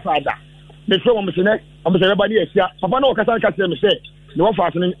an me nkasa ada me fro mo se ne am se ba ni esia papa no kasa ka se me se ne wo fa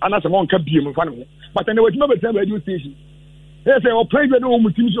so ni anase mo nka bie mo fa no but ne we tuma be tell radio station e say o pray no mo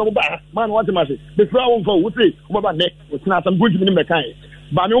timi so ba man what ma say me fro wo fa wo say wo ba ne wo tina sam go timi ni me kan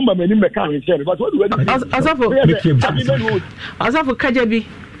ba me umba meni meka hin share but what do we asafo kajabi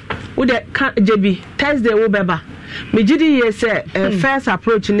wo de kajabi Thursday wo beba me gidi ye say first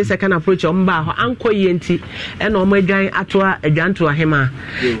approach ni second approach o mba ho anko ye nti e na o ma adwan atoa adwanto ahema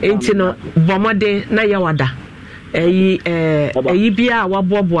enti no bomode na yawada eyi bia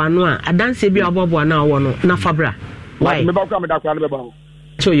wabobo ano a adanse bia wabobo ano a wo no na fabra why me ba kwa me da kwa le beba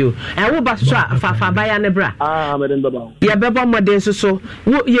to you and wo ba so fa ba ya ne bra me den beba ye beba modern so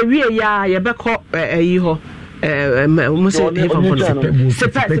ye wie ya ye be ko yi ho mo se he fa ko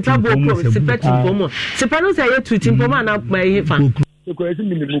sepa bo sepa timpomo sepa no say ye tu timpomo na he fa ko esi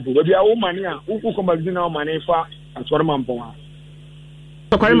mi ni bubu bia wo mane a wo ko magazine na wo mane fa asore mampo a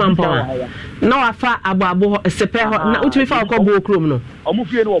sokore mampo na wa fa abo sepa ho na utumi fa ko bo krom no omu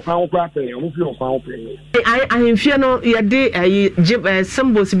fie no kwan wo kwa pe omu fie no kwan wo pe ahemfie no ye de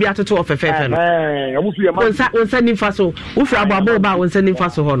symbols bi atoto ofefefe no omu fie ma wonsa ni fa so wo fi abo ba wonsa ni fa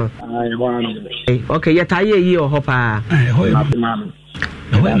so ho no okay ye taye yi o ho pa hoye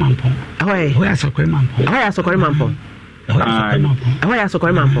mampo hoye asokore mampo ɛhɔ yɛ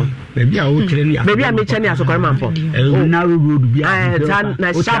asɔkɔre mampɔ baabi a wokyerɛ no baabi a mekyɛ ne asɔkɔre mampɔ narrow road bi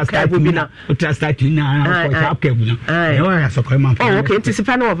na sharp curve bi na wotra start na sharp curve na ɛhɔ yɛ asɔkɔre mampɔ okay nti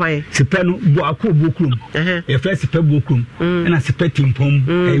sipɛ no wɔfa sipɛ no akɔ bokurom yɛfrɛ sipɛ bokurom ɛna sipɛ timpɔm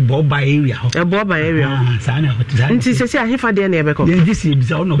bɔɔba area hɔ bɔɔba area saa na ɛhɔ nti sɛsi ahefa deɛ na yɛbɛkɔ yɛgye si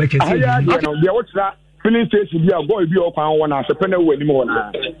ebisa wo na ɔbɛkyɛ sɛ deɛ wotra filling station bi a boy bi ɔkwan wɔ na sipɛ na wɔ anim wɔ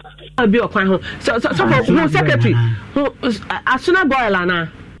na bi ɔkwan ho so who secretary who asuna goil ana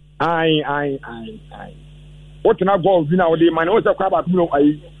ai wotena goil bi na wode man wo sɛ kwa ba bi no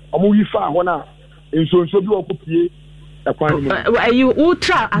ai ɔmo wi fa hɔ na nsonso bi ɔkɔ pie ɛkwan mu ayi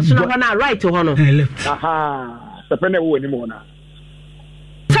ultra asuna hɔ na right hɔ no aha sipɛ na wɔ anim wɔ na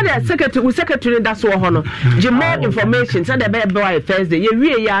sɛdeɛ secretary da so wɔ hɔ no gye more information sɛdeɛ ɛbɛyɛ Thursday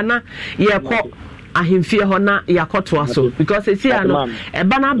yɛwie yɛ ana yɛkɔ ahemfie hɔ na yɛakɔtoa so because ɛsi a no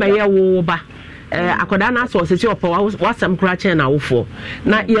ɛba no abɛyɛ wo ba akwadaa no asɔ ɔsɛsi ɔpɛ wasɛm koraa kyɛn na awofoɔ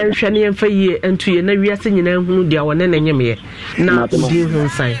na yɛnhwɛ ne yɛmfa yie ntoyɛ na wiase nyinaa hunu deɛ wɔne ne nyemyɛ na odi ho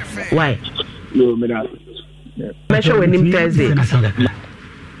nsan why mɛhwɛ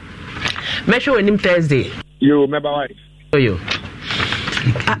w'anim Thursday yo mɛba why yo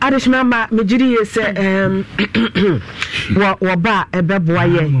adesmama mejiri ye sɛ wɔba ɛbɛboa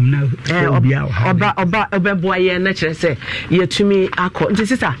yɛ ɔba ɛbɛboa yɛ na kyerɛ sɛ yɛtumi akɔ nti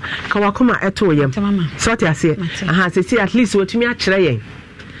sisa ka wakoma ɛto yɛm sɛ ɔte aseɛ aha sɛsi at least wɔtumi akyerɛ yɛn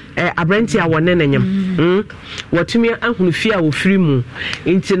aberɛnti a wɔne ne nyam wɔtumi ahunu fie a wɔfiri mu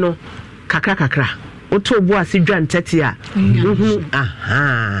nti no kakra woto bo ase dwa ntɛte a wohunu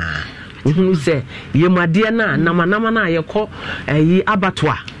uhunu sɛ yɛmadeɛ no a namanama no a yɛkɔ yi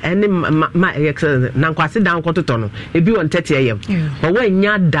abatoa ɛne nankwase dan kɔtotɔ no ebi wɔ ntɛteɛ yɛm ma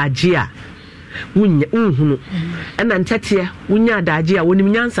woanya adagye a wohunu ɛna ntɛteɛ wonya adagye a wonim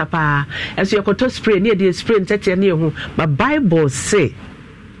nyansa paa ɛso yɛkɔtɔ spray ne yɛde spray ntɛteɛ ne yɛho ma Bible say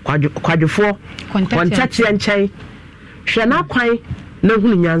kwadwofoɔ kɔntɛteɛ nkyɛn hwɛ n'akwan na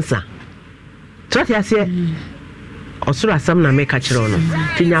hunu nyansa tɔte aseɛ ɔsoro asɛm na meka kyerɛ no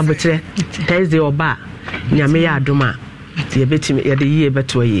nti nya abokyerɛ Thursday ɔba nyame yɛ adom a yɛbɛtumi yɛde yie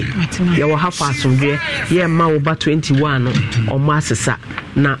bɛtoa yie yɛwɔ ha fa asomdwoɛ yɛmma wo ba 21 no ɔmo asesa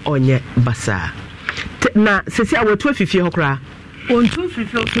na ɔnyɛ basaa na sɛsi a wɔtu afifie hɔ koraa ontu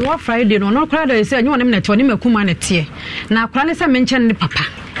fifie wɔ Friday no ɔno koraa dɛ sɛ nyɛ ɔnem nɛte ɔne makuma ne teɛ na koraa ne sɛ menkyɛn ne papa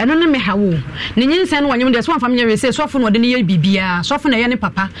ɛno ne me ha wo ne nyinsa no wɔnyem deɛ so amfa menyɛ sɛ sɔfo no ɔde ne yɛ bibia sɔfo na ɛyɛ ne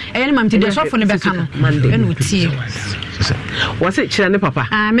papa ɛyɛ ne mamti deɛ sɔfo ne bɛka no ɛna ɔtie wɔse kyerɛ ne papa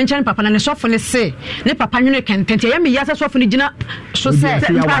menkyɛn ne papa na ne sɔfo ne se ne papa nwene kɛntɛnti ɛyɛ meya sɛ sɔfo no gyina so sɛ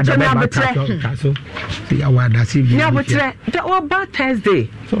mpakyɛ ne abokyerɛ ɔba Thursday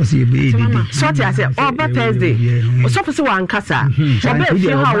sɔte asɛ ɔba Thursday sɔfo sɛ wankasa ɔbɛ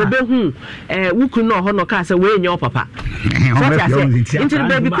fie hɔ a wɔbɛhu wukuru no ɔhɔ no kaa sɛ wɔɛnyɛ wo papa sɔte asɛ nti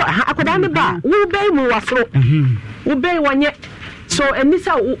baabi akwadaa ne ba wobɛyi mu wasoro wobɛyi wɔnyɛ so ɛni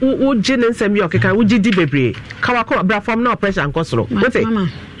sɛ wogye ne nsɛm yɛ ɔkeka wogye di bebree ka wakɔ brafam na pressure ankɔ soro wote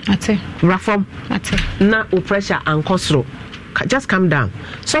brafam na wo pressure ankɔ soro just calm down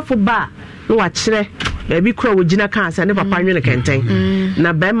sɔfo ba na wakyerɛ baabi kura wogyina kaa sɛ ne papa nwene kɛntɛn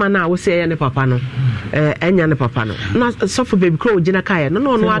na bɛrima no a wo sɛ ɛyɛ ne papa no ɛnya ne papa no na sɔfo baabi kura wogyina kaa yɛ no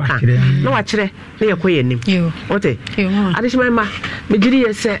ɔno aka na wakyerɛ na yɛkɔ yɛ anim wote adehyema ma megyiri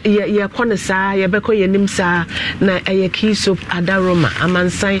yɛ sɛ yɛkɔ no saa yɛbɛkɔ yɛ anim saa na ɛyɛ Keysop Adaroma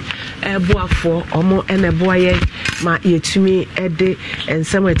amansan boafoɔ ɔmo ɛna boa yɛn ma yɛtumi ɛde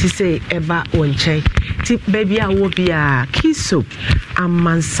nsɛm a ɛte sɛ ɛba wɔ nkyɛn ti baabi a wɔ bi a Keysop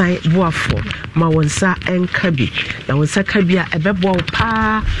amansan boafoɔ ma wɔn nsa ɛnka bi na wɔn nsa ka bi a ɛbɛboa wo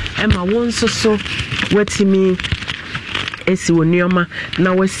paa ɛma wɔn nso so watimi esi wɔ nneɛma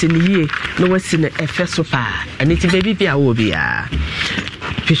na wasi ne yie na wasi ne ɛfɛ so paa ɛne ti baabi bi a wɔ bi a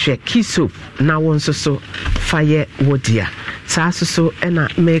hwehwɛ Keysop na wɔn nso so fayɛ wɔdia saa so ɛna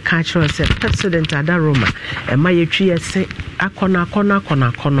meka kyerɛ sɛ President Adaroma ɛma yɛtwi yɛse akɔnɔ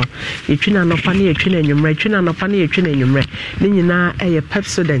yɛtwi na anɔpa ne yɛtwi na anwummerɛ yɛtwi na anɔpa ne yɛtwi na anwummerɛ ne nyinaa ɛyɛ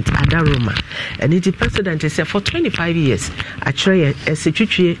President Adaroma ɛne ti President sɛ for 25 years akyerɛ yɛn ɛsɛ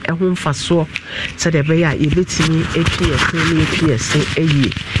twitwie ɛho mfasoɔ sɛdeɛ ɛbɛyɛ a yɛbɛtumi ɛtwi yɛse ne yɛtwi yɛse ɛyie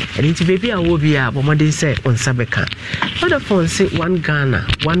ɛne ti baabi a wɔ bi a bɔmmɔden sɛ ɔnsa bɛka vodafone sɛ one Ghana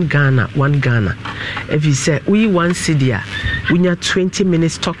ɛfiri sɛ woyi one cedi a wonya 20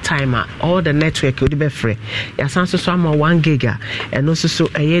 minutes talk time all the network wode bɛfrɛ yɛasan so ama 1 gig ɛno nso so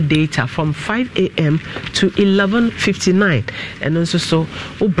ɛyɛ data from 5 a.m. to 11:59 ɛno nso so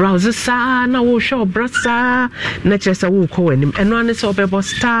wo browse saa na wohwɛ ɔbra saa na kyerɛ sɛ wokɔ w'anim ɛno ane sɛ wobɛbɔ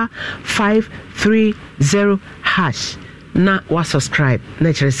star 530 hash na wa subscribe na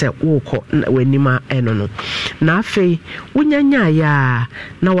kyerɛ sɛ wokɔ w'anima ɛno no na afei wonyanya ya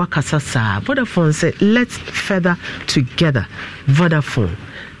na wakasa saa Vodafone say let's further together Vodafone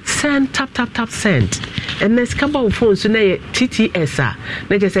send tap send and let's come about phone so na TTS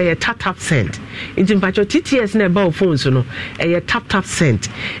na just say tap send into mpacho TTS na about phone so no tap send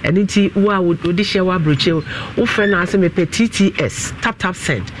and into wa would share wa broche wo friend na say me pe TTS tap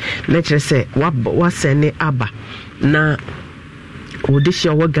send na just say wa send ne aba na wode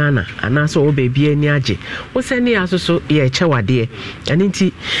share wa Ghana anaso wo baby ani age wo send ne aso so ye chewade and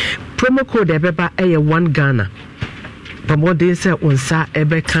into promo code ebeba 1 Ghana Pamodin say unsa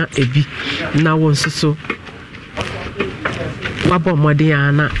ebeka ebi na won so wabo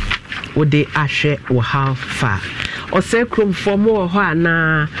modiana wode ahwe wo how far ose krom form wo ho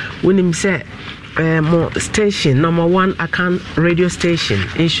ana wonim say mo station number 1 account radio station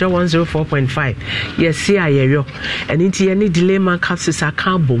insure 104.5 yes see ayeyo and it any delay man capsules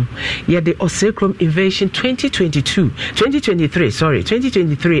account boom yeah the Osecrom invasion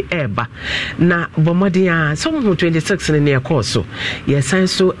 2023 eba na bomodia some 26 in the course so yes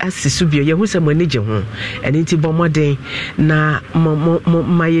science so as subio ye hu se manage ho and it bomodin na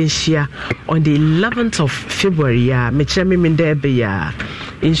mayenshia on the 11th of February ya me cheme me there ya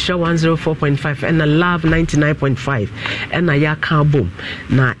insure 104.5 and a love 99.5 and a ya can boom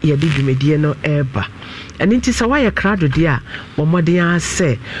na ye di dwumedie no eba and it is a wire crowd dia bomodia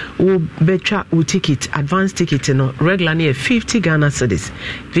say wo betwa wo ticket advance ticket no regular near 50 Ghana cedis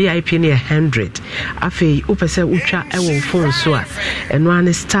VIP near 100 afei wo pese utwa ewo phone so a eno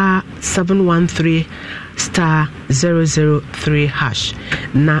an star 713 star 003 hash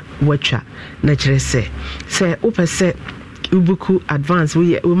na watcha na kire say wo pese ubuku advance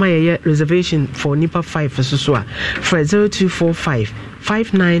we my reservation for nipa 5 so for 0245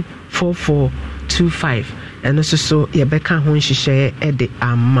 594425 and also so yebeka ho nhihye e de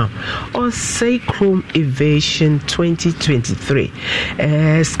ama Osecrom Evasion 2023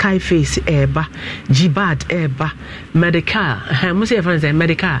 Skyface eba Gbad eba medical mo say friends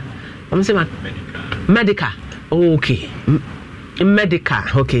medical mo say medical okay medical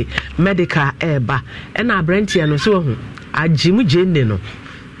eba and abrantia no so hu ajimu jende no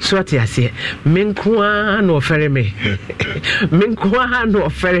so ati ase menkoa no ofere me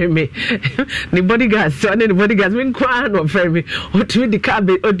the bodyguards so the bodyguards menkoa no ofere me otumi di car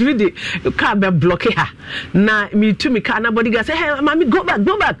be block her na me to me car na bodyguards say hey mami go back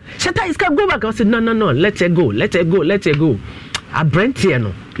shatter his car go back I said no let her go abrantie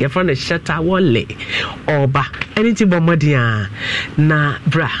no your friend shatter wole oba anything bomodia na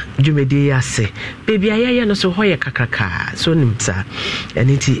bra dwumedi ase baby ayaya no so hoye kakaka so nimsa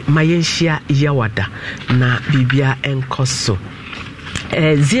anything mayenhia yawada na bibia enkoso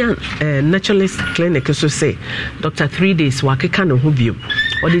Zian naturalist clinic so say Dr. 3 days wakeka no ho bio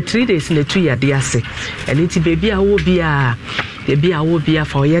or the 3 days na 2 year dey ase anything baby awo bia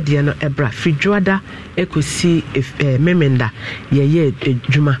for ye de no ebra fridwada ekosi memenda ye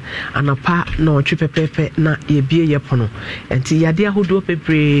dwuma anapa na otwe pepepe na ye bie ye pono enti yade ahodo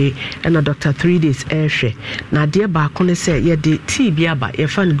pepre na Dr. 3 days ehwe na de ba ko ne se ye de tea bia ba ye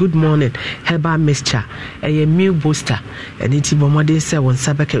fan good morning herbal mixture ye meal booster enti bomode se won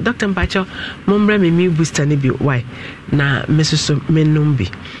sabeke Dr. Mpacho mombre me meal booster ne bi why na mesoso menumbi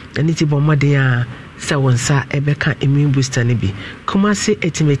enti bomode a se wonsa ebeka immune booster ne bi Kumasi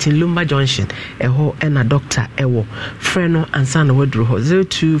etimating Lumba Junction eho ena doctor ewo freno ansa na wadru ho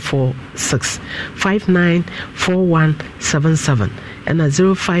 0246 594177 ena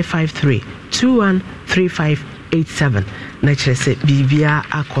 0553 213587 na chese bibia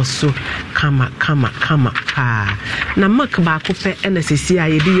akoso kama pa na mak ba ko pe ena sesi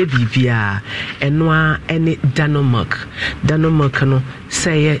ayede ye bibia eno ene Danomilk no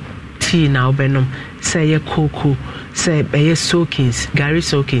say tea na obenom say cocoa say be soakings Gary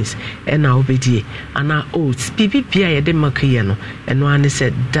soakings and now obedie ana oats bibi bia ye de makaye no eno ane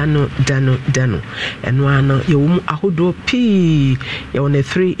said dano eno ano ye wo ahodo pii ye won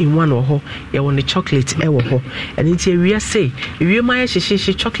 3-in-1 wo ho ye won chocolate e wo ho eni tie wi say wi ma ye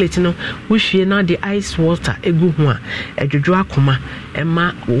hyehyehye chocolate no wo hwie na the ice water egu ho a edwodwo akoma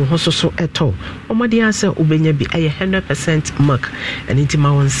ema wo ho soso eto omode ase obenya bi 100% milk eni ti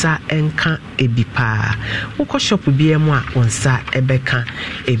ma wonsa enka ebi pa wo ko shop bi emu a wonsa ebeka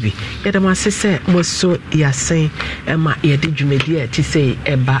ebi yedama sese moso yasen ema yede dwumedi a ti sei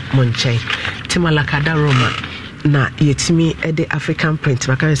eba monchen timalakada Roma na yetimi ede African print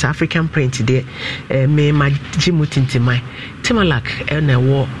makasa African print de me majimutintimai timalak ene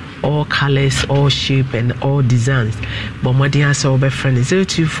wo all colors, all shape and all designs but my dear so be friend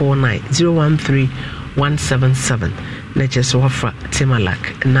 0249 013 177 na kyerɛ sɛ wɔfra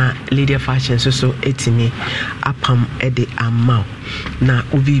Timalak na Lydia Fashion so etimi apam de ama na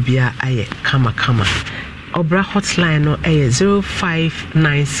obibia ayɛ kama obra hotline no ɛyɛ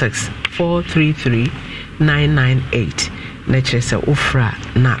 0596 433 998 na kyerɛ sɛ ofra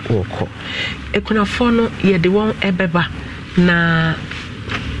na wɔkɔ ekunafo no yɛde wɔn ɛbɛba na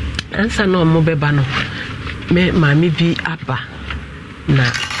ansa no mo bɛba no me maame bi aba na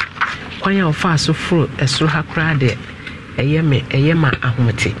kwanya ofa so fro esoro ha kra de ɛyɛ ma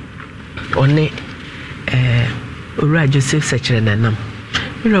ahote ɔne owura Joseph Sechere nanam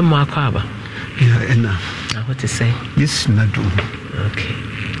mira mo akɔ aba ena ahote sɛ yes na do okay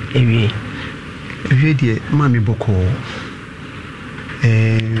ewie de maame bɔkɔ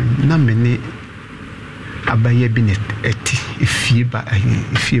na mene abaya bi ne eti efie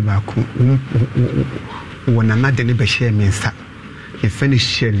ba ko wona na de ne be share me nsa ye finish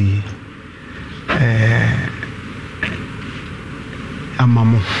Shirley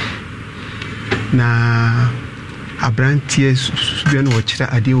amamo na abrantie subia no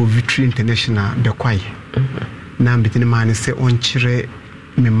wɔkyerɛ ade o Victory International bekwai na mbetene ma ne sɛ onkyerɛ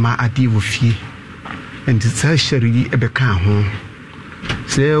me ma ade wo fie and sa Shirley ebeka ho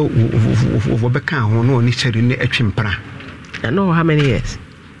sɛ wo beka ho no ni Shirley ne atwempra. I know how many years?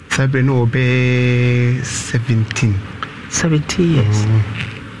 Sabre no be 17 years.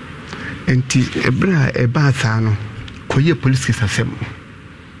 Enti ebra sa no koye police case asem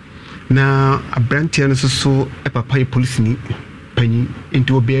na abrantia no so papa ye police ni panyi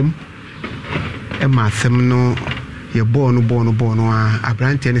enti obem ma asem no ye bo no a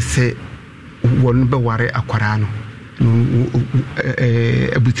abrantia ne se won be ware akwara no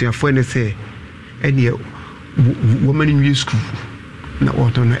abutiafo ne se ene woman in school na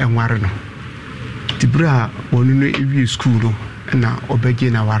oto no enware no tibra wonu no ewie school no na obege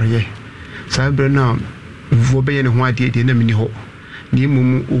na wareye sabre na wo beye ne ho ade na mini ho ni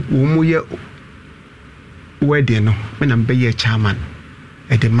mum wo mu ye wedding no na beye chairman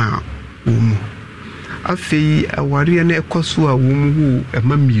edema wo mu afei aware na ekoso a wo mu hu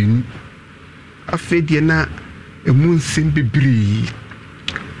emamienu afei de na emu nsem bibiri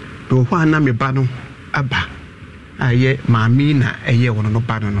do ho ana me ba no aba aye maami na eye wono no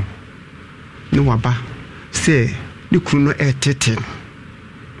ba no ne waba se ne kunu no etete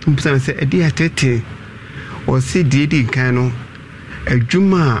mpusan se edi etete o se di kan no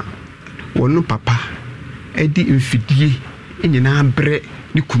adwuma wono papa edi mfidie enyina bre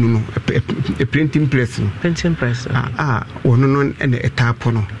ne kunu no printing press wono no ene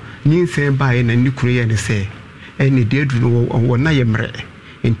etapo no ni nsen baaye na ne kunu ye ne se ene de edu no wona ye mre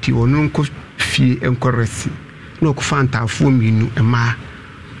enti wono nko fie enkoresi no ko fantafo minu ema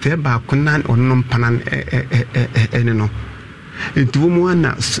te ba kunan onnom panan ene no enti wo mu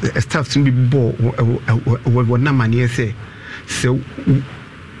ana staff sun bi bo wona mane se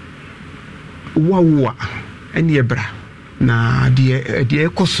wawa ene ebra na de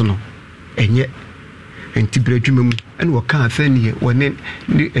ekoso no enye enti bradwuma mu ene wo ka afa ne wone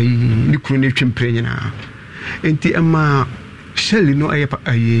ni kunu ne twempre nyina enti ama Shirley no aye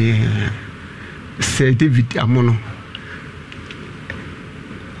Sir David Amono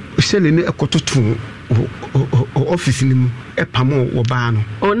Shirley ne ekototo office ni mu epamo wo ba no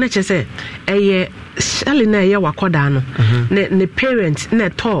o na che se eye Shirley na eye wakoda no ne parent na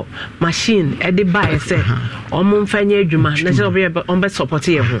to machine e de buy se omo mfanya adwuma na se obe on be support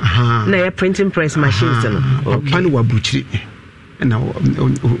ye ho na ye printing press machines no pan wa buchiri na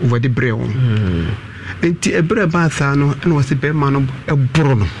wo de brew enti ebra ba sa no na wo se be ma no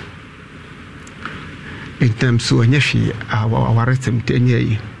eboro no in terms so anyahwe awaresem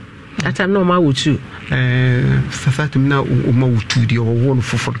tenye ata no ma wutu sasatum na o ma wutu di o wo no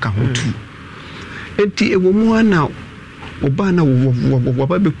fofo ka ho tu enti ewo mu ana oba na wo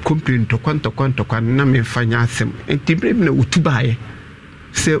ba be complain to kwanto na me fanya asem enti bre na wutu baaye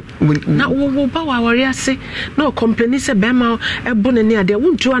se na wo ba wa wari ase na o complain se be ma ebo ne ne ade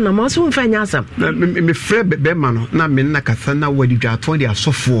wontu ana ma so mfanya asem me frɛ be ma no na me na kasa na wadi dwato de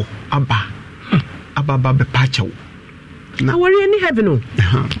asofo ababa be pacho na awari ni heaven no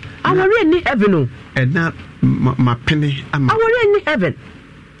awari ni heaven no na mapene ama awari ni heaven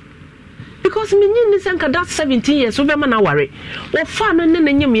because me nyi ni senka that 17 years so be ma na awari wo fa no ne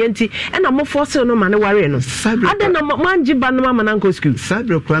na nyim yanti e na mo force no ma na awari no ade na manji ba no ma na nko school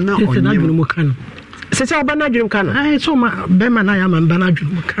sabre kwa na onyim mo kan se oba na dwum kan ai so ma be ma na ya ma ba na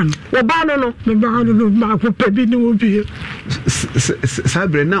dwum kan wo ba no me ba no ma ko pe bi ni wo bi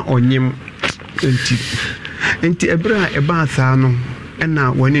sabre na onyim enti ebra eba asa no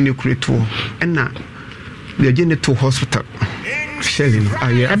ena woni ne kureto ena ye gene to hospital Shelly no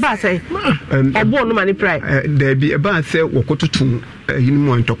aye eba say obo no mani pray there be eba say wokototu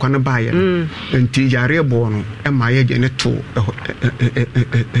yinimu ntokwa na baaye nti yare bo no e ma ye je ne to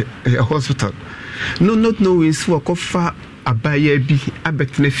hospital no not knowing so kofa abaaye bi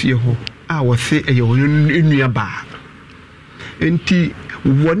abetena fie ho a wo se eye wo nua ba nti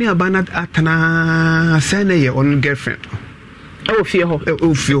woni abana atana say na ye on girlfriend oh fie ho one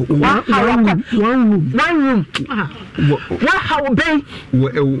room what how be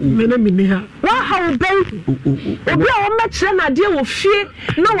me ha what how be obi a wo mekire na de wo fie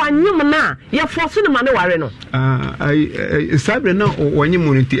na wanyem na ye force ne ma ne ware no ai sabre na wanyem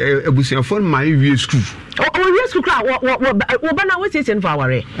no ti abusuafo ma wie school we school kra wo bana we say for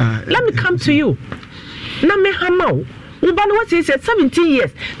ware let me come to you na me hamao wo bana we say 17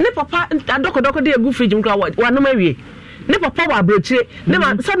 years ne papa adokodoko de egu fridge mkra wa no ma wie ne papa wa abrochire ne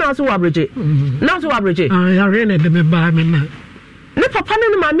ma sana so wa abrochire na so wa abrochire ya rene de me ba me na ne papa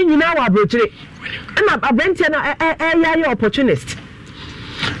ne ma me nyina wa abrochire na abrantia na ya opportunist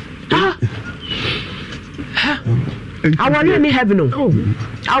awari any heaven no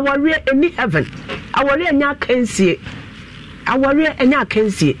awari any heaven awari anya kansie awari anya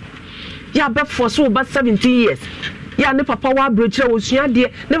kansie ya be for so about 17 years ya ne papa wa abrochire wo sua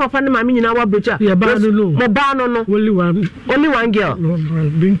de ne papa ne ma me nyina wa abrochire ya ba no mo ba no only one girl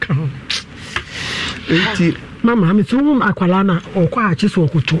binka enti mama me so akwala na okwa achi so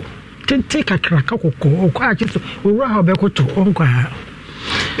okoto tente kakra kakoko okwa achi so owura ha be koto onkwa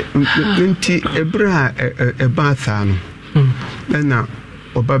enti ebra eba sa no na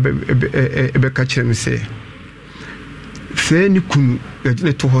oba be ka kire me se ni kunu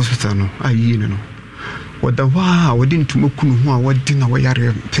yadine to hospital no ayi ne no wada wa wadi ntuma kunu ho a wadi na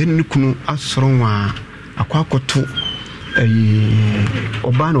wayare ni kunu asoronwa akwakoto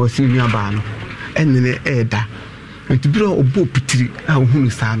oba na wasi nua ba no enene eda ntibira obo pitiri a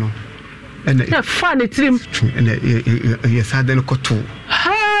ohunu sa no ene na fa ne trim ene ye sa den koto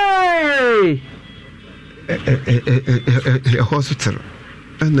hey hospital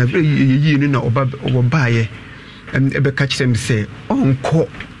na be yi ni na oba ye ebe ka kire me say onko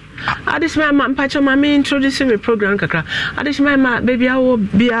adishma ma mpacho ma me introduce me program kakra adishma ma baby awo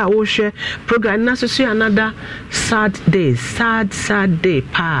bia wo hwe program na so another sad day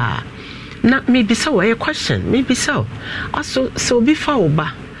pa na maybe so a question maybe so also so before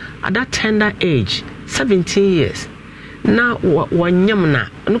oba at that tender age 17 years na wanyam na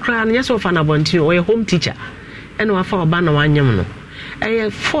no kra na yeso fa na bonti o home teacher ene wa fa oba na wanyam no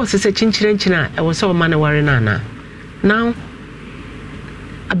force se chinchirenchina e wo so ma na ware na now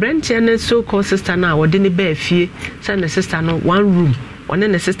abrantia ne so called sister na wode ne ba fie say na sister no one room one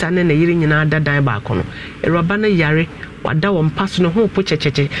ne sister ne na yiri nyina dadan ba kono eroba na yare wada wo mpaso no ho po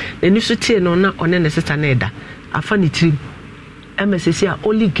checheche na ni so tie no na one ne sister na eda afa ni trim MSC a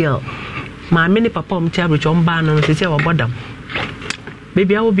only girl ma me ne papa om tia brocho mba no se wa bodam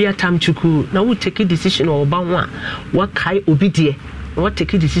baby I will be a time chuku na wo take decision o ba ho a wa kai obidie na wo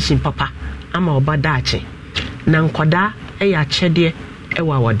take decision papa ama oba daache na nkoda ya chede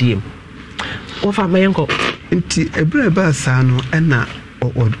ewa wadiem wo fa mayenko nti ebra ba sa no na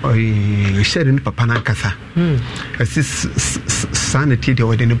shere ni papa na nkasa asi sanity de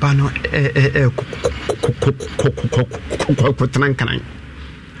wode ne ba no kotrankan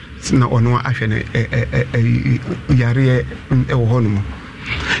na ono ahwe ne yare ewo hono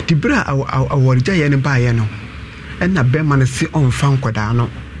di bra aworja ye ne ba ye no na be man si on fa nkoda no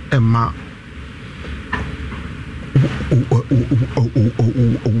emma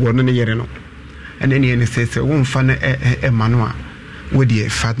wono ne yere no ene ne sese won fa na emma no a wodi e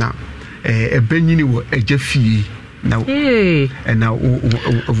fa na ebenyini wo agafie na na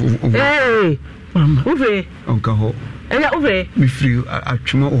mama uve onka ho eya uve mi free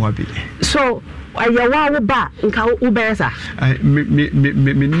atwemo o abi so ayawa wo ba nka wo be yesa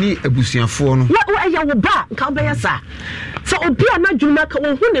me ni abusuafo no wo ayawo ba nka wo be yesa so obi ana dwuma ka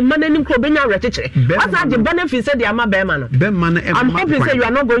wo hu ne mananim kro benya retechere what are the benefits say the ama be man no be man I'm hoping say you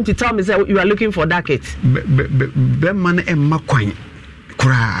are not going to tell me say you are looking for that kit be man emma kwan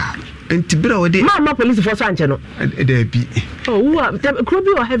kura entibira wode mama police force anche no dey bi oh wo kro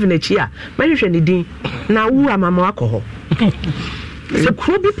bi o heaven echi a mahwehwe ne din na wo amama akoho so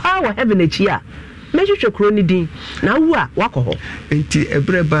kro bi power heaven echi a mahwehwe kro ne din na wo a wakoho enti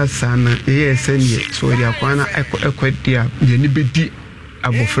ebre ba sana senie so ri akwana ekwedi a ye ni bedi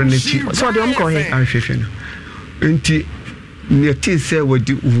abofra na chi so de omko he ahwehwe no enti ne ti se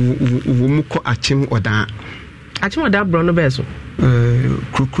wodi wo muko achim odan odan bro no beso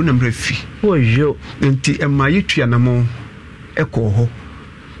kruku na mrefi ojo enti ema yitua na mo eko ho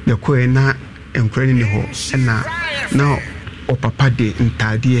na ko na enkwani ne ho na papa de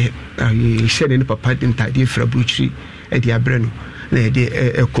ntadeɛ hyɛne ne papa de ntadeɛ fra burukyiri de abrɛ no na yɛde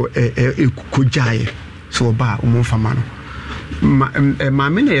ɛkɔgyaeɛ sɛ ɔba a ɔmomfama no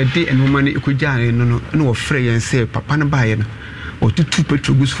maame na yɛde ɛnoma no ɛkɔgyaeɛ no na wɔfrɛ yɛn sɛ papa no baeɛ no ɔtutu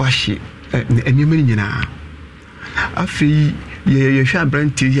petro gu so ahye nneɛma no nyinaa afei yɛhwɛ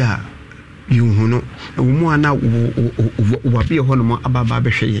aberanteɛ yi a yɛhu no ɛwɔ mu a na wabeɛ hɔ nom ababa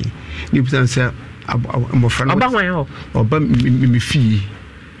bɛhwɛ yɛn ne busan sɛ mmɔfra no ɔba me fie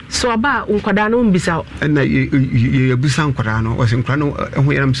so ɔba nkwadaa no mbisa ɛna yɛbusa nkwadaa no wɔsɛ nkwadaa no ɛho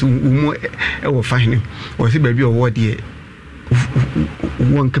yɛnam sɛ wo mu ɛwɔ fa hene wɔsɛ baabi a ɔwɔ deɛ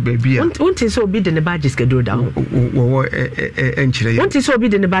wɔnka baabi a wonte sɛ obi de ne badges kaduro da ho wɔwɔ ɛnkyerɛ yɛ wonte sɛ obi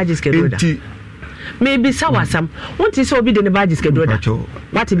de ne badges kaduro da maybe sawasam wonte sɛ obi de ne badges kaduro da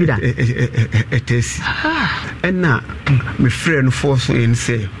wate bi da ɛtɛsi ɛna mefrɛ no fɔ so yɛn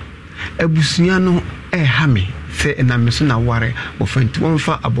sɛ abusua no ɛha me sɛ ɛnam me so na ware bɔfra nti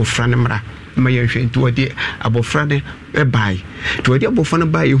wɔmfa abɔfra no mmra ma yɛnhwɛ nti wɔde abɔfra no ɛbae nti wɔde abɔfra no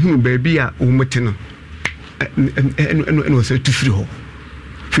bae yɛhunu baabi a wɔmte no ɛne wɔ sɛ tu firi hɔ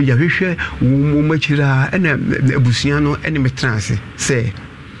firi yɛhwehwɛ wɔm akyiri a ɛna abusua no ɛne metena ase sɛ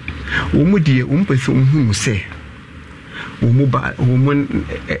wɔn mu deɛ wɔn pɛ sɛ wɔhunu sɛ wɔn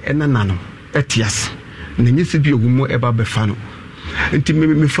ɛnana no ɛte ase na nyɛ sɛ bi a wɔn mu ɛba bɛfa no nti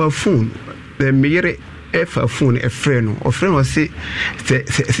mefa phone meyere ɛfa phone ɛfrɛ no ɔfrɛ no ɔse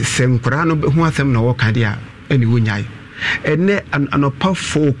sɛ nkoraa no ho asɛm na wɔka deɛ a ɛne wɔnyae ɛnɛ anɔpa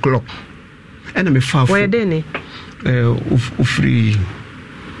 4 o'clock ɛna mefa phone wɔyɛ dɛn ne ofiri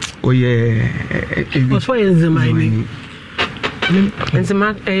ɔyɛ ɔsɔ yɛ nzemani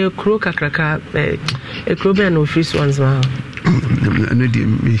nzema kuro kakraka kuro bɛn na ofiri so nzema ano deɛ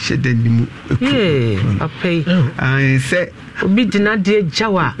mehyɛ da nnimu apɛi sɛ obi dina deɛ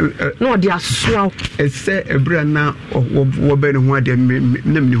gyawa na ɔde asoa ɛsɛ ɛberɛ na wɔbɛ ne ho adeɛ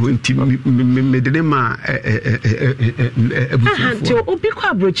na mene hɔ nti mede ne ma nti obi kɔ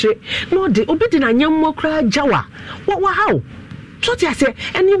aborɔkyire na ɔde obi de nanyɛmmɔ koraa gyawa wahaw so te asɛ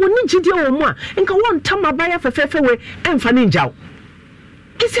ɛne wɔ ne gyidie wɔ mu a nka wɔntam abayɛ fɛfɛɛfɛ we ɛmfa ne ngyaw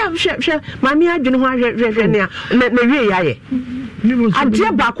kisi hwɛ maame adwene ho ahwɛ ne na wie yɛayɛ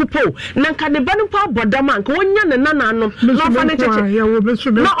adeɛ baako po na nka ne ba no po abɔdam a nka wɔnya ne nananom na ɔfa ne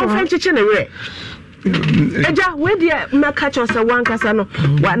kyekye na ɔfa nkyekye ne werɛ agya wedeɛ mɛka kyɛw sɛ wankasa no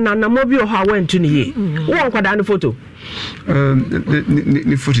nanamɔ bi wɔ hɔ a wantu ne yie wowɔ nkwadaa no foto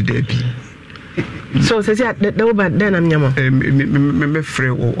ne foto daa bi so sɛ sɛ woba dɛn nam nyama mɛfrɛ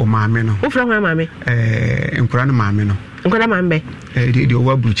wɔ maame no wofrɛ ho maame nkwadaa no maame no nkwadaa maame bɛ deɛ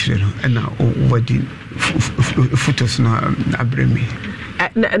ɔwɔ aburukyerɛ no ɛna wɔde photos no abrɛ me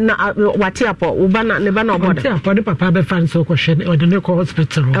na wate apɔ wo ba na ne ba na ɔbɔda wate apɔ ne papa bɛfa nso kɔhwɛ ɔde ne kɔ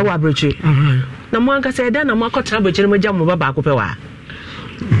hospital ɛwɔ aburukyerɛ na mo ankasa ɛdɛn na mo akɔtena aburukyerɛ mo gya mo ba baako pɛ wɔ ha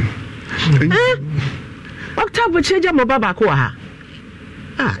ɔkta aburukyerɛ gya mo ba baako wɔ ha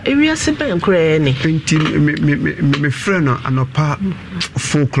ewiase bɛn koraa ne nti mefrɛ no anɔpa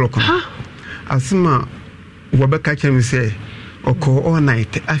 4 o'clock no asɛm a wɔbɛka kyerɛ me sɛ ɔkɔɔ all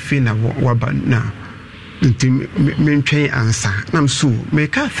night afei na waba na nti mentwɛn ansa nam so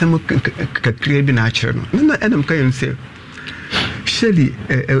meka asɛm kakraa bi na akyerɛ no na ɛnam ka yɛm sɛ hyɛli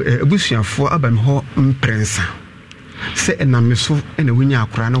abusuafoɔ aba me hɔ mprɛnsa sɛ ɛnam me so ɛna wonya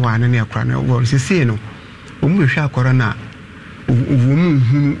akora no waane ne akora no wɔ sesei no ɔmu hwɛ akora no a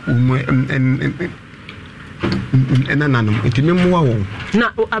ɛnananom nti memmoa wɔn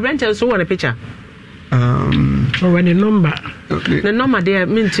na aberɛntɛ so wɔ ne picture ɔwɔ ne number deɛ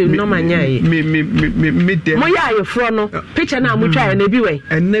mente number nyae moyɛ ayɛforɔ no picture no a motwaeɛ na bi wɛ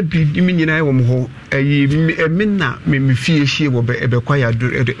ɛna bi me nyinaa wɔ m hɔ me na mefie hyie wɔ ɛbɛkwa yɛ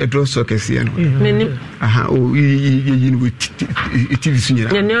ɛdorɔ sɔ kɛseɛ no yɛyi no wɔ tv so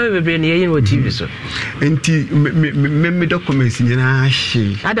nyinaa nyɛneɛ bebree ne yɛyi no wɔ tv so nti me documents nyinaa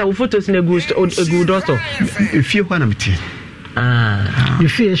hye ada wo photos no egu dɔ so efie hɔ na mete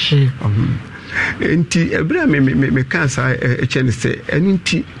efie hye nti ɛberɛ a meka saa ɛkyɛ ne sɛ ɛno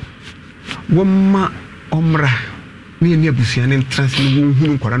nti wɔma ɔmmra ne yɛne abusua ne ntra sɛ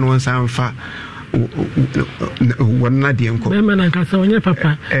wɔhunu nkɔra no wɔnsa mfa wɔnna deɛ nkɔ bɛma na nkasa ɔnyɛ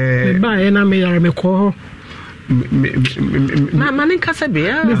papa mebaeɛ na meyare mekɔɔ hɔ ma ne nkasa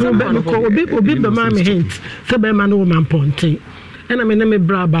bia obi bɛma me hint sɛ bɛma no wɔ mampɔnten ɛna me ne me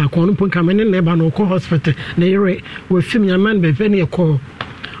bra baako no mpo nka me ne ne ba no ɔkɔ hospital na yere wɔfim nyama no bɛfɛ ne yɛkɔɔ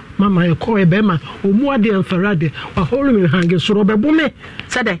mama yɛkɔɔ bɛma ɔmu adeɛ mfara de wahɔre me hange soro ɔbɛbo me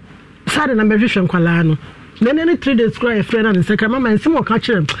sɛde na mɛhwehwɛ nkwalaa no nene 3 days kora yɛfrɛ no ne sɛ ka mama nsɛm ɔka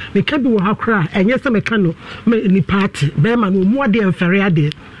kyerɛ meka bi wɔ ha koraa ɛnyɛ sɛ meka no nipa ate bɛma no ɔmu adeɛ mfare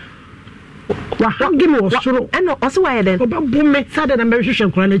adeɛ wahagi me wɔ soro ɛna ɔse wayɛ dɛn ɔbɛbo me saa dɛ na mɛhwehwɛ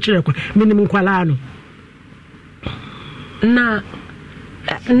nkora no akyirɛ kɔ menim nkwalaa no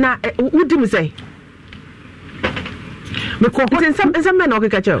na wodi mu sɛ mekɔ nsɛm bɛ na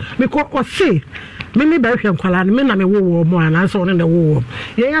ɔkeka kyɛw mekɔ ɔse meme bɛhwɛ nkwalaa no me na mewowɔ mu anaasɛ ɔne na ɛwowɔ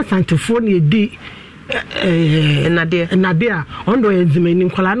yɛyɛ asantefoɔ ne yɛdi nnadeɛ a ɔno dɛ ɔyɛ dzimani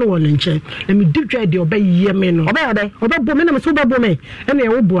nkwalaa no wɔ ne nkyɛn na medi dwa deɛ ɔbɛyɛ me no ɔbɛbɔ me na mesɛ wobɛbɔ me ɛne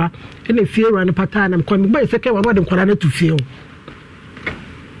ɛwo boa ɛna fie wura no pataa na mekɔ megbɛyɛ sɛ kɛ wɔ no wɔde nkwalaa no to fie o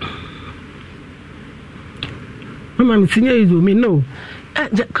mama mesinya yi zo me no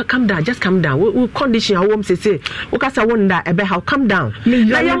calm down, just calm down. We condition our home say. We can say one that ebe how calm down.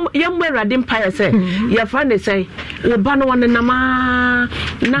 Na yam we ready empire say. Your friend say, "We ban one na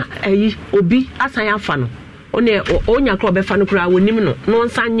obi asan ya fa no." One onya kro be fa no kura wonim no. No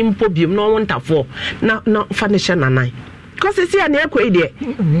nsan nyim po biem no wontafo. Na fa ne hye nanan. Cause see na ekɔ ide.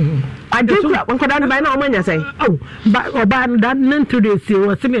 Adekura nkoda no bai na omanya say. Oh, ba oba no that none to dey see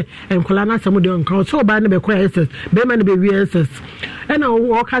was me enkola na samu de onka. So oba no be kwa SS. Be man be SS. And I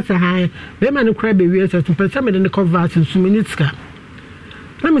walk as a high, women who cry baby as a person in the converse in 2 minutes.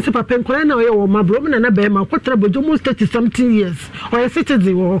 Let me say, Papa, and I or my brother and a bear, my quarter, but almost 30-something years, or a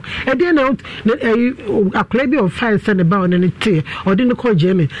citizen, or a day out a crabby of 5 cents about and a tear, or didn't call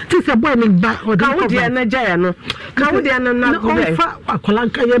Jamie. Tis a boy back or down the Jayano. Caudiana, a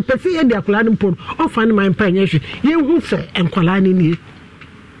colanca, and Percy and the Aqualan port, or find my empanation. You who say, and Colani.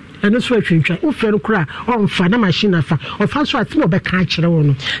 And that's why you try. Ufenu kura on fana machine afa. Ofanso atimo be ka kire wo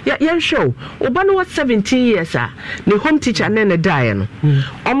no. Ya show. Oba no 17 years ah. Ne home teacher na ne die no.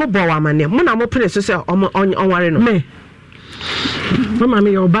 Omo bo wa mane. Mo na mo pene so se omo onware no. Me. Mama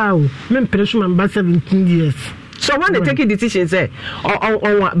me oba o. Me pene so man ba 17 years. So when they take a decision say on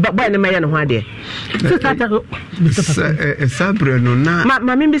boy na me no ho ade. Sabre no na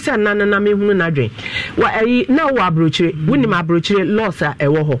ma me bi say na me hunu na dwen. Wa na wo abrochire, woni ma abrochire loss a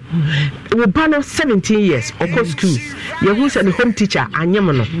ewo ho. Wo ba no 17 years okọ school. Ye hu say the home teacher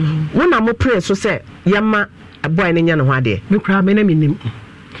anyem no. Wo na mo pray so say yema boy na nya no ho ade. Me kra me na minim.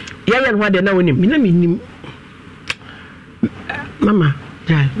 Ya no ho ade na wonim. Me na minim. Mama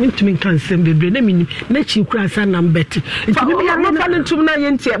yeah, me can send the brain. I mean, let you cry, son, and Betty. It's me, I'm not falling to my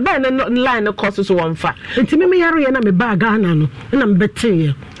yentia, but no line of courses one fat. It's me, Harry, and I'm a bag, and I'm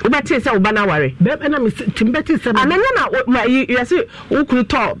Betty. Betty is a banawari. And I'm Betty. And then you see, who could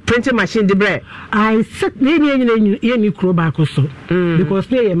talk printing machine the bread. I said, any crow back also.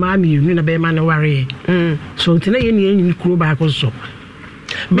 Because near mammy, you know, be man worry. So today, any crow back also.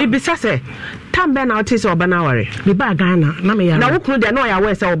 Maybe say tam be na otis obanaware me ba Ghana na me ya na wukru de no ya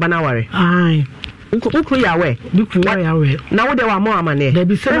we say obanaware ai wukru ya we na wo de wa mo amane da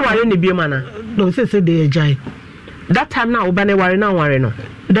bi say ware ne bi mana no say de ejai that time na obanaware na ware no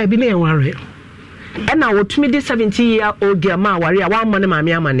da bi na ware e na wo tumi de 17-year-old girl ma ware a wa mo ne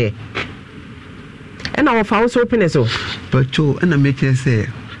maame amane e na wo fa wo so open so but e na make say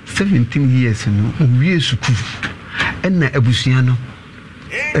 17 years no wie suku e na abusua no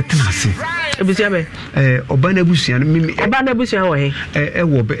etenase ebusia be oba na ebusia no mimi oba na ebusia wo he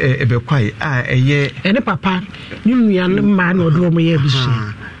wo be kwai a eye ene papa ni nua no ma na odo mo ye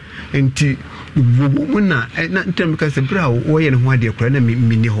ebusia enti wo na ntem ka se bra wo ye ne ho ade kora na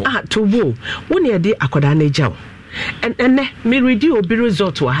mini ho tobo wo ne de akoda na ejaw enne me ready obi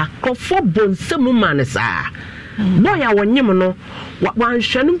result wa ha kofo bonsam man saa boy a wonyem no wan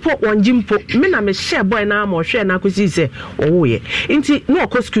hwanu mpo wonjimpo me na me share boy na ma hwe na akosi se owo ye nti no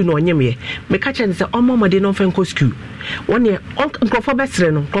okọ school no onyem ye me ka chen se omomode no fen ko school woni nkofo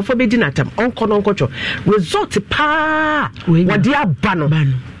besre no nkofo be di natam onko no nkocho result pa wodi aba no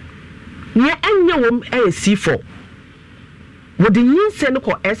nye anya wom C4 wodi nyinse no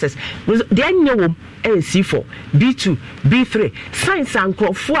ko SS de anya wom C4 B2 B3 science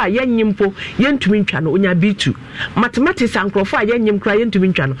ankrofo a yanyimpo yentumi ntwa no onya B2 mathematics ankrofo a yanyim kra yentumi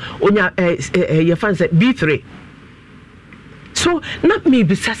ntwa no onya ye fanse B3 so not me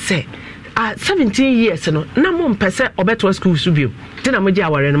be say 17 years no na mo mpese obeto school su bio de na mo gi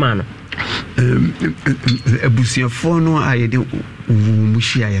aware no ma no abusiafo no ayede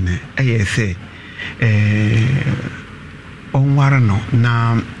muhia ye ne ayese onware no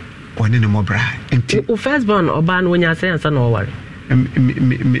na one ne mobra enti o first born oba no nya say ansa na oware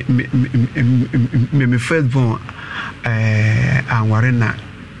me first born anware na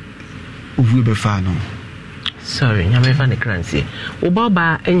ovu be fa no sorry nya me fa ne kransie oba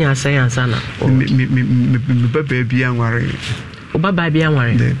ba nya say ansa na me baba bi anware oba ba bi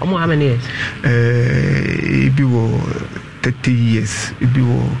anware omo how many years ibi wo 30 years ibi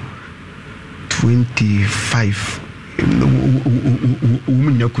wo 25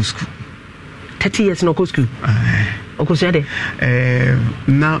 woman yakusku 30 years no school oko so de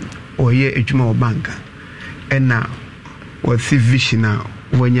na oye adwuma o bank na o see vision na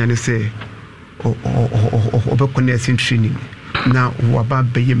wanya ne say obekọ nursing training na waba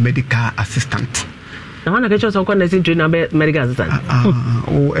be medical assistant na wana kecho so nursing training na medical assistant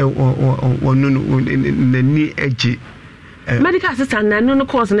nani eji medical assistant na no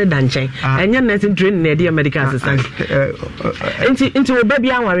course ne danchen enya nursing training na dey medical assistant into we baby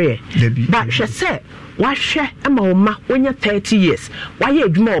anware but she say wa hwe ama wo ma wonya 30 years wa ye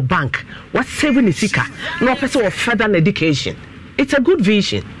adwuma o bank wa save ni sika no person of further education. It's a good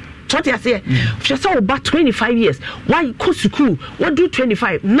vision. What you say? She saw about 25 years. Why go to school? What do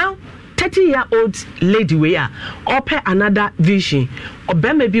 25 now? 30-year-old lady we are open another vision or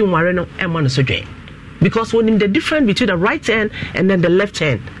be maybe no no so because when in the difference between the right hand and then the left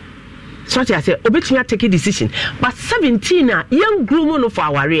hand. So what you say? Obetumi take a decision. But 17 young groom no for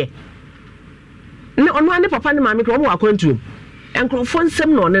our rear. No ono ane papa ne mama kro mo akwantu. Enkrofo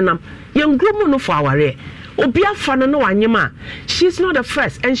nsem no nenam. Young groom no for our rear. Obia fano no anyema. She's not the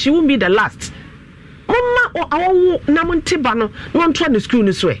first and she won't be the last. Mama o awu na montiba no nto na school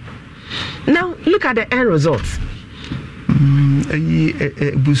ni so e. Now look at the end results.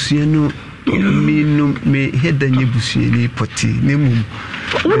 Busiano me hedanye busiani poti nemum.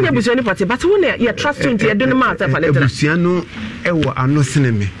 Won ya busiani poti but won ya trust into ya do ma ta fa letter. Busiano ewo ano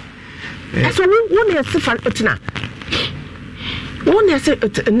sineme. So won ya sifa otina. Won ya se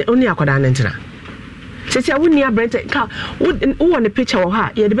oni akoda nantina. Sisi awuni abrente ka wo ne picture wo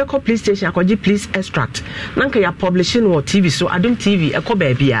ha ye de be call police station akoji police extract nanka ya publishing wo TV so Adom TV e ko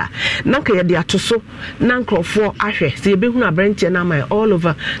ba bia nanka ye de atoso nankrofo ahwe se ye be hunu abrente na my all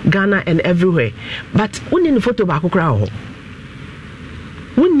over Ghana and everywhere but woni ni photo ba kokora ho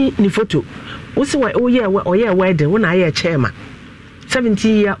woni ni photo wo se wo ye wedding wo na ye chairman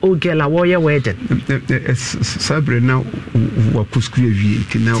 17-year-old girl a warrior wedding. Sabre now wa kusku ewie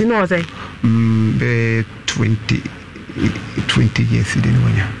now. Ti no say 20 years in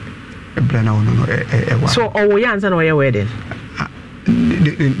wanya. Ebra na no so o we answer no warrior wedding.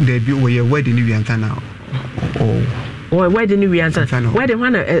 There be warrior wedding we answer now. Oh wedding we answer. Wedding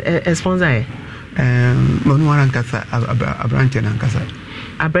one a sponsor Monu arankasa abranche nankasa.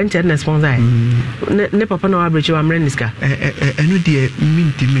 Abrante na sponsor ne papa no abrechi wa mreniska enu de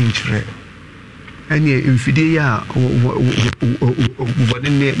minti menchre ani mfide ya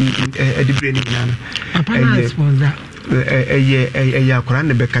wone edibre ni na papa na sponsor ya akora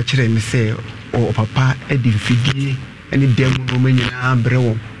ne beka kire me se o papa edi mfide ani dem no manyina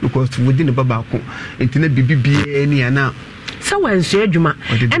brewo because within the baba ko entina bibibie ni ana so when she adwuma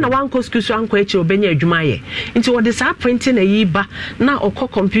and one co school so anko eche obenya adwuma ye nti wo de sa printing na yiba na okọ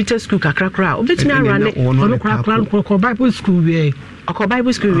computer school kakrakra obetumi arane ono krakra ko Bible school we akọ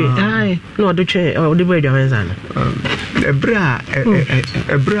Bible school we ai no odo twe odo bo adwuma zana ebra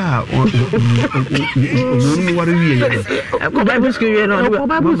onu wari we akọ Bible school we no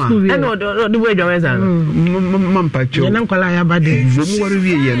Bible school we and odo bo adwuma zana mampa cho na nkwala ya bade onu wari we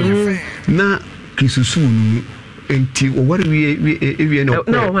ye no na krisusu nu enti o wari we no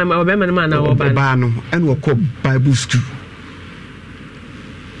my obema na na oba no and we call Bible school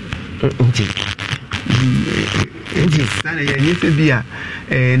enti sana ya nyefe bia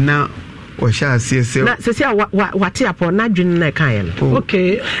na o sha asese na sese wate apo na dwun na kan no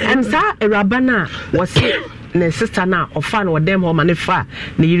okay and sa eraba na was ne sister na ofa na odem ho ma ne fa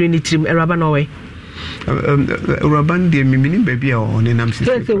ne yire ni trim eraba na we Raban de mimini baby o ne nam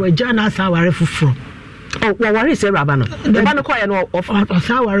sisi so we jana sa ware fufuro. Oh, what is a rabano? The bano koya no of our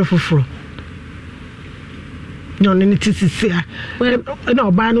fufuro. No, any tisia. Well,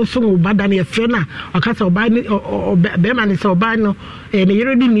 no, bano so bad than a friend, or cast or bani or beman is or bano, and you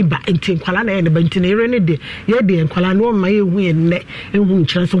already need back in Tinqualana and the Bentinary day. Yet, the Enqualano may win and whom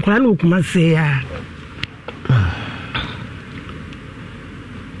chance on Qualano must say,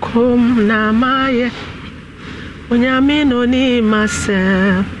 come na my when you mean only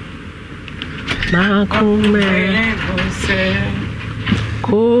myself. Makume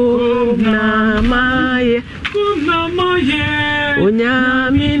kuna maye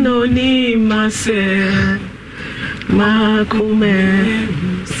unyami no ni mase makume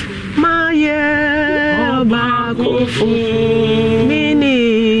maye bakufu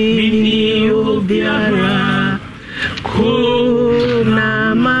mini obiara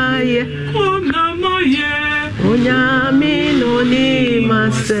kuna maye unyami no ni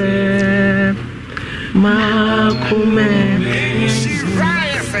mase Makume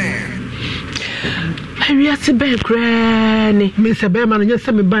Ariasi be granny Mr. Beman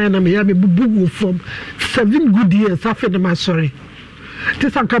just me buy na me ya me bubu from 7 good years after my sorry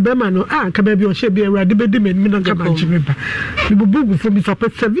Tisanka Bema no Kababi or Shebi Radi Bedim and Minaka Chimiba. The Bubu for me for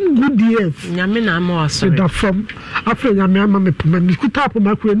 7 good years. Yamina more so from after Yamama Mikuta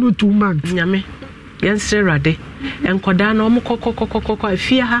Makwe 2 months. Yame. Yes, Rade. And Kodano Moko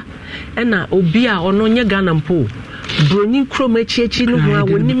fear her and Obia or no Yagan po. Bruni Chromachi no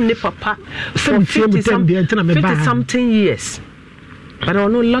winning the papa for 50 something years. But I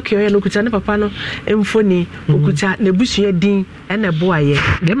no lucky or look at papa no emphony, Ukuta, Nebusia Dean, and a boy.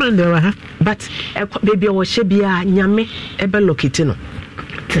 The man there, but baby or Shebia, Yame, Ebelokitino.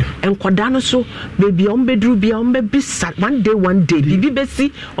 And Quadano so baby on bedroom beyond baby sat one day, Bibi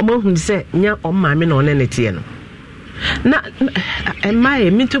Bessie, or Mohun said, Nya on my men on any tiano. Na and my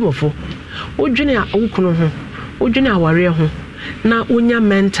mintomofo, O Junior Okuno, O Junior warrior home, na unya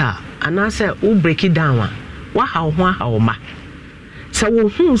mental, and I said, O break it down. Wow, ma. So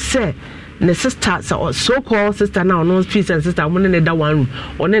who say the sister or so-called sister now no peace and sister one in that one room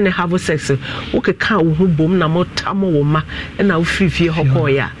or then have sex okay can who boom na mo tamo ma and now free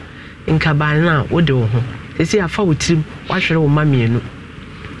hokoya in cabana what do they say I found with him why should I mammy no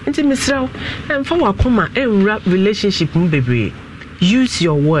into Mr. and for a comma and rap relationship baby use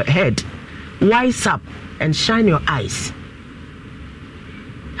your word head wise up and shine your eyes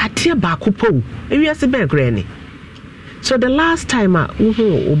atia bakupo maybe as a bear granny. So the last time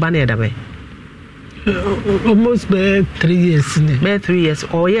Ubaneda almost 3 years. 3 years.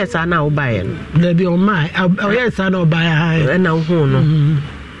 Oh yes, I now buy it. There be on my. Oh yes, I know buy a and now no.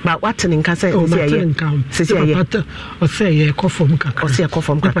 But what in Casa? Oh, say or say a cough from Kaka. Or say a cough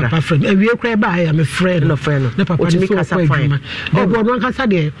from Papa friend. And we cry by. I'm a friend. No friend. The Papa is so fine. Oh, one Casa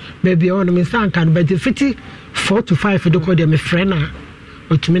there. Baby on me son can bet 54 to 5 for the code. I'm a friend.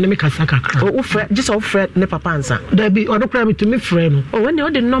 To me, make a sack. Oh, just all Fred, ne papa answer. There be other crime to me, friend. Oh, when you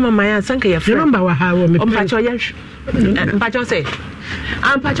didn't know my answer, you remember how I'm Pacho. Pacho say,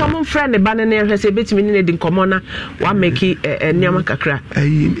 I'm Pacho, friend, the banana has a bit meaning in common. One make it a Yamakakra.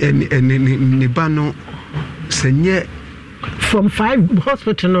 And Nibano, Senye. From 5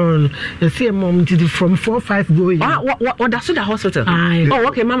 hospital on the same mom did from 4-5 going. What that's the hospital? Oh,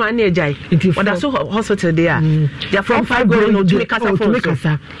 okay, Mama and Jai. What that's the hospital there. They're from 5 going to make us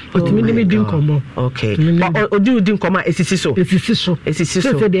or to me didn't come. Okay. Or do you didn't come as it is so? It is so. It is so.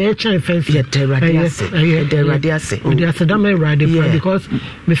 The HIV yet the radiasi. There's a damn radical because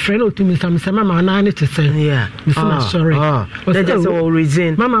my friend to me some Mama and I need to say, yeah, I'm sorry. That's all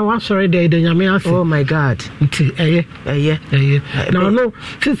reason. Mama was sorry there, the Yamia. Oh my God. Now no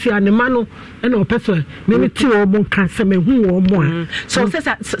since you are the man and no person maybe 2 or more cancer me who or more so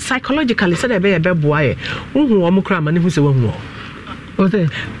psychologically said be boy who or more crime and who say one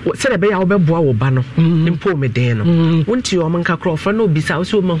said be our beboa wo ba no impo me den no wonti o manka crofo no bisa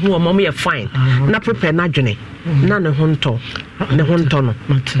so ma hu o mom ye fine na prepare na dwene na ne honto no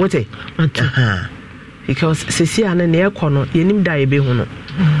wote because sisi ana ne ekono yenim da ye be hu no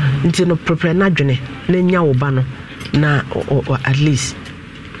nti no prepare na dwene na nya wo ba no na at least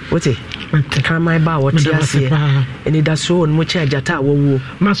what can my ba what yase and it does so much ajata wo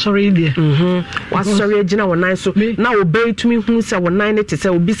ma sorry there what sorry gina won so na obey to me hu say won 90 say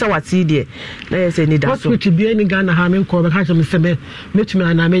obi say what there na yes any that so what be any Ghana ha me ko be ka me say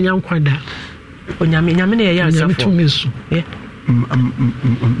metumi na me nya nkwada onyame nyame na ye ansafo to me so yeah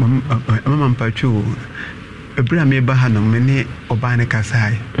mama mpacho ebra me ba ha na me ne oba ne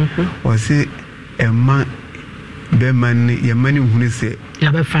kasai o say emma be man ya mani hunu se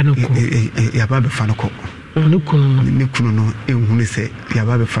ya be fa no ko ya ba be fa no ko no kunu no ehunu se ya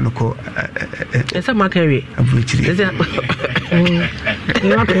ba be fa no ko esa makari abuchiri esa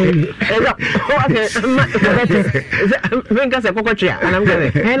venga se kokotria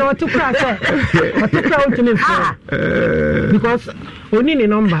anamgere and what to crack to me because only the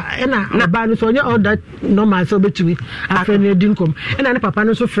number and ba no so all that normal so betumi after ne dinkom and na papa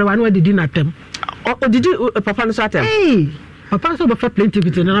no so frɛ wa no did in atem. Oh, did you papa no sat? Hey, papa so for plenty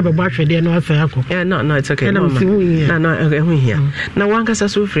bit na be batch there no afa yakọ. Yeah, no, it's okay. No, okay, here. Na wan kasa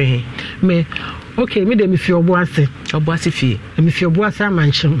so free. Me okay, me dem fi oboase. Oboase fi. Me fi oboase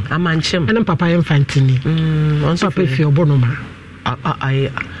amanchem. And papa infantini. On so papa fi obonoma.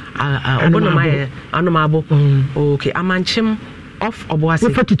 Obonoma anomabo. Okay, amanchem off oboase.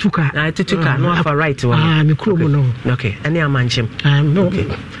 We 42 car. 42 car no afa right one. Me kuro no. Okay, any amanchem. Okay.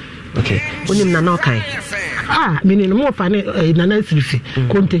 Okay. Onim na no kan. Meaning more fa na na sirifi.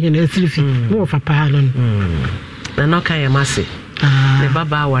 Contain na sirifi. More fa pa no. Na no kan ya mase. Me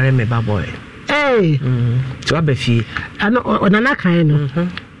baba ware me baboy. Hey. To abefie. Ano na kan no.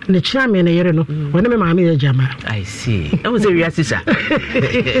 ne chairman ne yere no wona me maame ye jama I see I was a real sister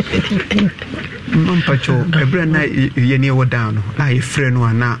mampacho ebra na ye ne wo down no na ye frɛ no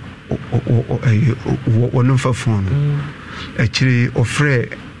ana wo no fa phone actually ofre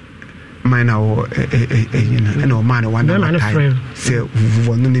mine or no man one time say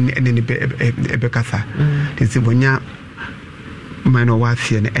one ne be kasa this wonya mine wa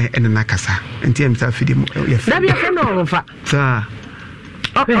fie ne na kasa enti am sa fidi ye da bi afɛ no fa sa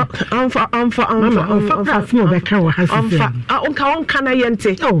onka na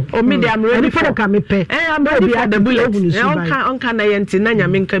yente o me dey am ready for ka me pe am ready for the bullet onka na yente na nya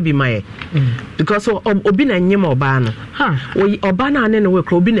me nka bi maye because obi na nyem oba no oba na ne we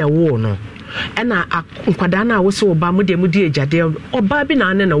kro obi na wo no ɛna nkwada na wo se oba mu de ejade oba bi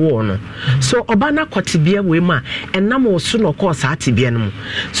na ne na wo no so oba na kotibia we ma ɛnam wo so no course atibia no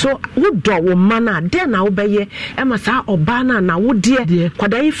so wo do wo ma na de na wo bɛye ɛma sa oba na wo de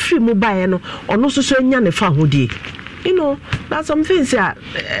kwada yi free mu bae no ɔno so nya ne fa hodie you know that's some things ya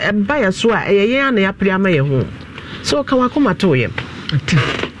buy so a ye na ya pri ama ye ho so ka wakoma to ye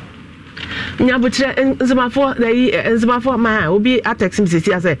nyabutre nzimafo ma obi atext me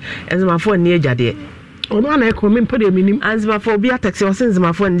sisi ase nzimafo ni ejade ono na ekọ me mpede minim nzimafo obi atext o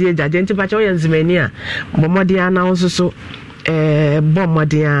nzimafo ni ejade nti pa cha o ye nzimani a bomode ana wo so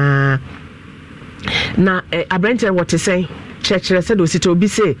bomode na abrante what is saying church said osito obi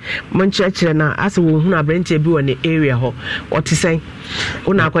say mon church na ase wo hu abrante bi wɔ ne area ho what is saying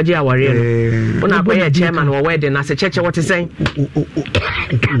una akwaje aware no una akwaje chairman wo wedding na se church what is saying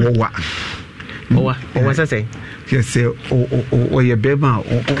Owa say yes o ye bema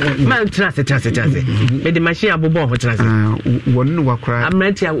man trust me the machine abobo ho trust won no wakra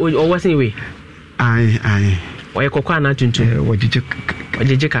amrati o wasen we ai o ye kokwa na tuntum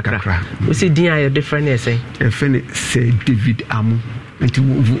wajije kakra we see din are different say say David Amu and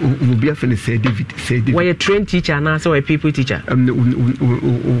will be after say David we a trained teacher na so a people teacher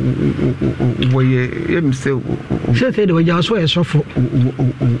we say we just so for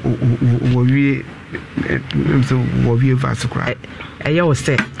we vasukra I was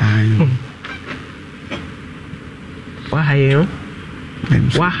say what are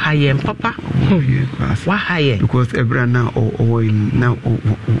Wahayem papa Wahayem because every now or now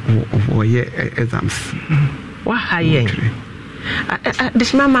or exams Wahayem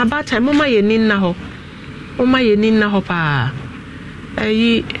this mama about time mama ye ninna ho pa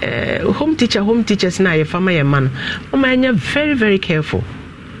home teachers na ye fama ye man mama anya very very careful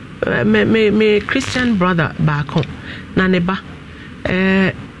me Christian brother back home na ne ba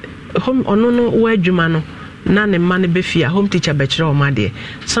home ono no wo adwuma no na ne man be fia home teacher be kire o ma de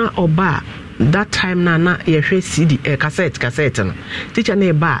san oba that time na ye hwe CD cassette no teacher na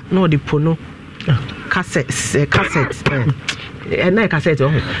e ba na o de pono cassette na cassette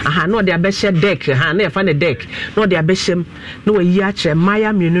aha na o de abehye deck aha na e fa ne deck na o de abehye na we yi a kire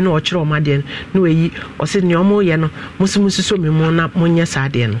maya mienu na o kire o ma de na we yi o se ne o mo ye no musu so me mo na monye sa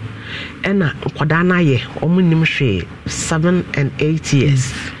de no e na nkoda na ye o mo nim hwe 7 and 8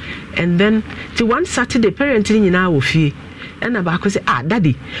 years. And then to one Saturday parenting in our fee and about say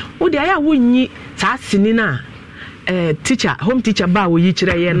daddy wo de aya wo nyi sa sini na teacher home teacher ba wo yi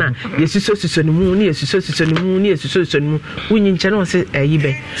kire ye na yesuso ni mu ni yesuso ni mu wo nyi nche na say yi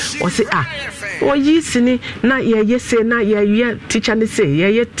be o say wo yi sini na ye say na ye teacher ni say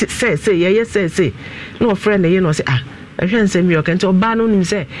ye say no friend ye no say ehwe nsem yo kan to ba no nim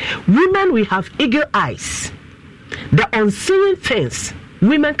say women we have eagle eyes, the unseen things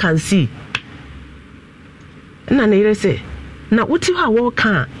women can see. Na ne say na uti ha wo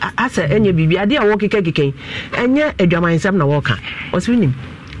kan asa enye bibi ade a wo kekeken enye adwamansam na wo kan oswinim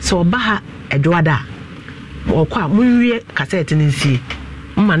so ba ha adwada wo kwa munwie cassette ni nsie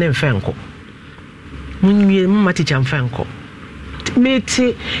mma ne mfenko munwie mma teacher mfenko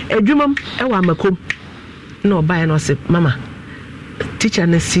meti adwumam e wa makom na oba no se mama teacher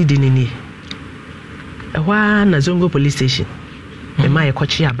na CD ni ehwa na Zongo police station me my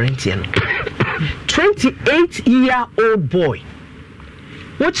kochi abrentie no 28-year-old boy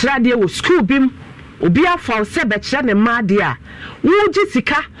which radio was school bim obi afa se be kire ne ma de a wo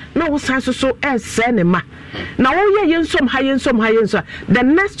jisika na wo san so ese ne ma na wo ye yensom ha the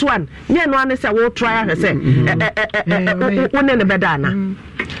next one nye no ane se wo try ha se wo ne beda na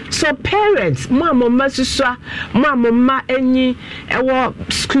so parents mama susua mama enyi ewo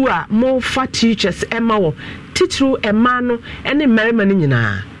school a mo fa teachers ema wo titru ema no ene mmarima ni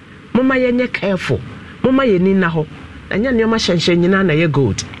nyina mama ye nye careful mama ye ni na ho anya ne ma hyenhyen nyina na ye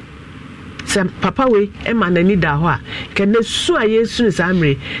gold sem papa we ema na ni da ho a kene su a yesu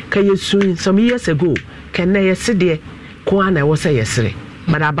samre ka yesu some years ago kene ye sede ko ana wo say yesre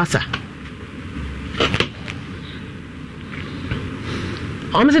Madabasa.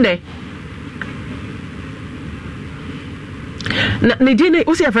 Almost day. Nidine,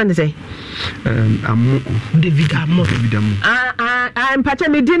 what's your friend say? David Amo. I'm Pacha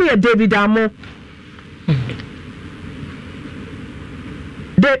Nidine, David Amo.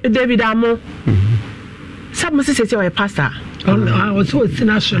 David Amo. Some say you're a pastor. I was so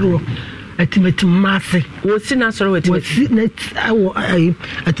national. Ultimate mass was natural at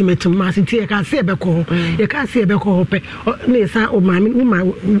ultimate mass. You can't say about you can't say about hope. Nessa or my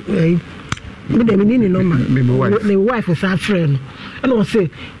wife was our friend. And I'll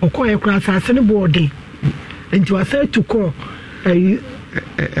say, or call a class as any boarding. And you are said to call a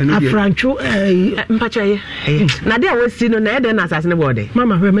Franco Pacha. Nadia was seen on Eden as anybody.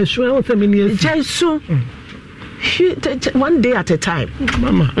 Mamma, I'm sure what's a minute. Just so one day at a time,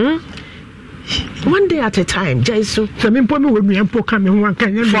 Mamma. One day at a time, Jason. Some important would be ample coming one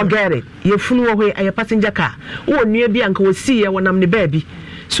can forget it. You flew away a passenger car. Oh, near Bianca will see you when I'm the baby.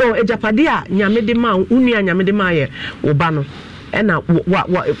 So, a Japadia, Yamedima, Unia Yamedimaya, Obano, and what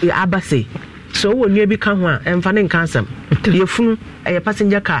Abasi. So, when you become one and finding cancer, you flew a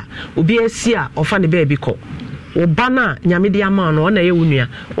passenger car will be a seer or funny baby call. Obana, Yamidia man, one a unia,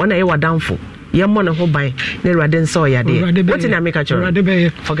 one a downfall. Yamona who by never then saw ya dear. What in America?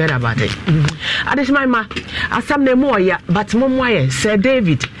 Forget about it. I just my ma, as some name more ya, but Momoye, Sir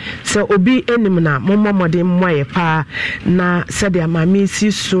David, so Obi Enimna, Momo de Moye pa, na said ya mammy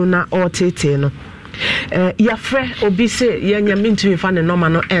see sooner or teteno. Ya friend Obi say, Yanya mean to me find a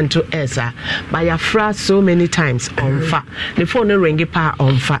normal end to Esa, by your fra so many times on fa, the phone ringy pa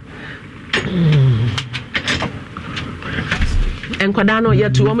on fa. And Quadano,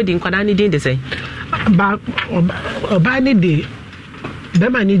 yet to women in Quadani did say. But Obani de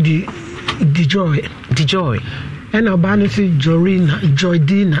Bemani de joy. The joy. And Obani Jorina,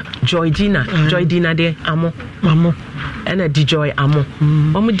 Joydina de Amo, Mamo, and a de joy Amo.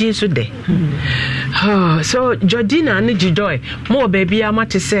 Omudin so de. So Joydina and the joy. More baby, I'm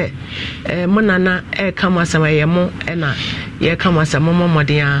to say, Monana, come as a mo, and ye come as a momo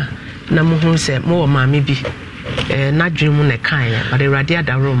modia, Namuhun said, more mammy be. Not dream ne kind, but a radia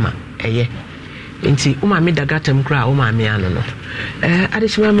da Roma, eh? Inti umami da gatem gra umami ano.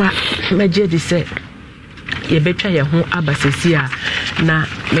 Adishima majedi se ye betwa ye ho abasesia na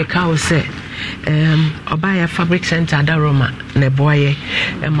meka se obaya fabric center da Roma ne boye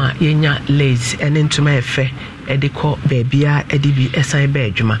ma yenya lace ene ntuma efe ediko bebia edibi esan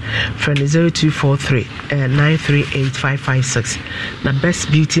be adwuma friend 0243 938556 na Best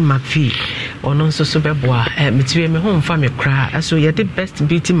Beauty McVie ono nso so beboa metiwe me ho mfa me kra so ye the Best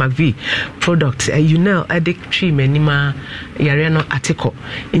Beauty McVie product you know addict tree manima yare no article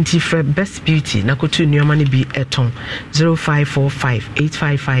inti for Best Beauty na kotu nneoma ne bi eton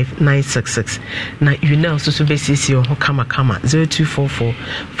 0545855966 na you know so be sisi ho kama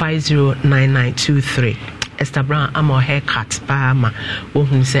 0244509923 Esther Brown am a haircut pa ma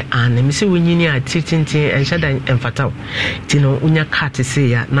ohun say an me say wonyini a titintin enhyada emfataw tino unya cut say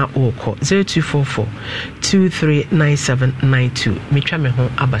ya na okọ 0244239792 metwa me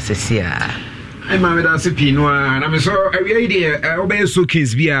ho abasesia I'm a pino, and I'm so a idea. Obey so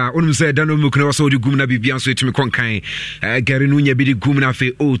kids be a said, Dano Mukno also the Gumna Bibian so to me conkai. Garinunya be the Gumna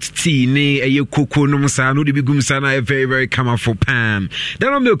fe oat tea, nay, a cocoa no sano, the Bigumsana, a very common for Pam.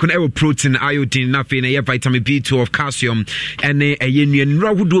 Dano milk on protein, iodine, nothing, a vitamin B2 of calcium, and a union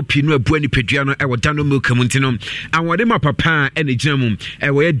Rahudo Pino, Bueni Pedriano, our Dano milk Montino, and whatever papa and a germ,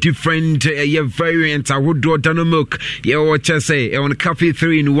 a way different, a variant, I would draw Dano milk, your just say, on coffee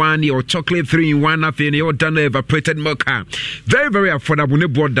 3-in-1, or chocolate 3-in-1. Nothing, you're done evaporated milk. Very, very affordable. Ne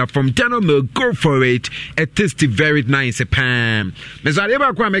border from Dano Milk. Go for it. It tastes very nice. Pam. Mesa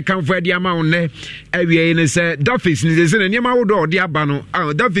eba kwa me come for the amount ne. Ewie ne se Duffy's ne se ne nyama wo do dia ba no.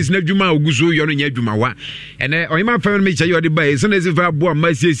 Duffy's ne dwuma oguso yo no nya dwuma wa. Ene oyima fa me cha yo de ba se ne se fa bo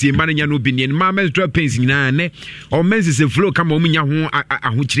masiesie ma nya no bi ne ma menstrual pains nyina ne. O menses se flow kama omunya ho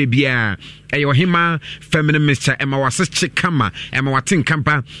ahokyere bia. Eyo hima feminine mixture ema wase chikama ema watin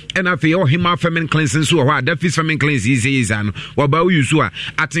kampa ena fe yo hima feminine cleansing so wa that is feminine cleansing is an wa ba usu a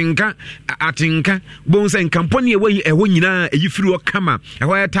atinka bonsa nkamponi ewe eho nyina eyifiri kama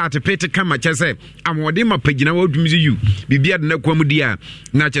eho ya tate pete kama chese amode mapagina wa dwumzi yu bibia de nakwamu dia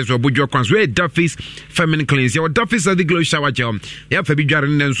na chese obodwo kwanso we that is feminine cleansing your that is the glow shower gel ya fa bidware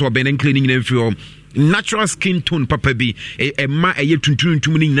nen so be nen cleaning nen firi natural skin tone papa bi ma eye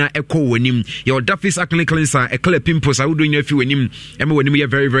tuntuntum ni na ekɔ w'anim your Duffy's acne cleanser a clear pimples a wodo nya fi w'anim ema w'anim yɛ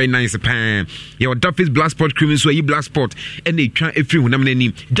very very nice pa your Duffy's black spot cream so yi black spot ɛna etwa efiri honam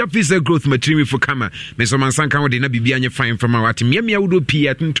n'anim Duffy's growth material for kama me so man sanka wo de na bibia nya fine from our team yamia wodo pii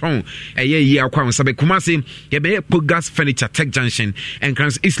atonton ɛyɛ yi akwa wo sabe kumase yɛ be Pogas Furniture Tech Junction and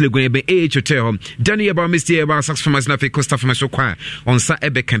Crans East Legon yɛ be AH Hotel Danny about Mr. about Sax Farmers na fe Costa Farmers so kwa on sa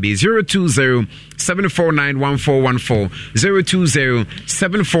ebe can be 020-749-1414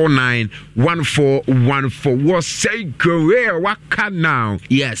 020-749-1414 was say career waka now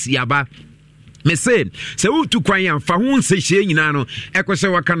yes yaba me say who to kwan yan fa ho nse hye nyina no ekose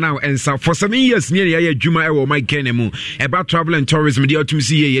waka now and for 7 years near ya adwuma e wo my kenemu about travel and tourism dey otum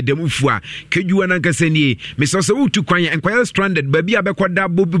si ye dem fu a kedwua na nkase nie me say who to kwan yan enkwaya stranded ba bia bekoda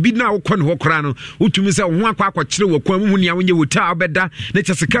bi na wokɔ ne ho kora no utum se ho akwa kyere wo kwan mu nia wonye wota obeda na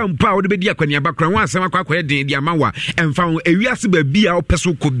kyeseka mpa wo de bedi akwani abakra ho asɛm akwa den dia ma wa emfa ho ewiase ba bia wo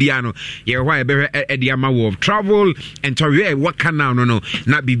peso kɔ bia no ye hwa e be dia ma wo travel and tourism waka now no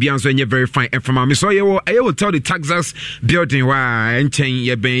na bibia so nye very fine from me so I will tell the Texas building why and chain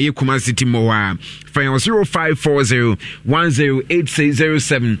ye ben ye Kuma City Moa for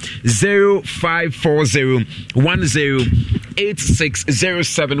 0540-108607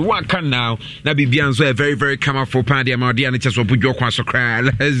 0540-108607 what can now be beyond so very very come for party amadi and just put your kwaso cry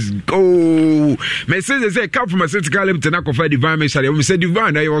let's go message say come from a city galem to nako for divine message we say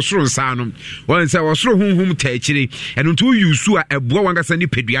divine I was through sanum one say was through hum techiri and unto you su a eboa wanga sani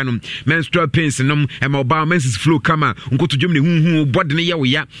peduanum menstrual pains nom e mobile menses flow kama nkoto dwom ne hu body ne ye wo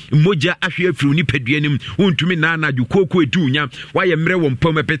ya moja ahwe afiri ni peduanim untumi na na dwukoko edunya waye mre wo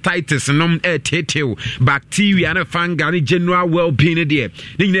mpom hepatitis nom tetew bacteria na fungal ne general well-being there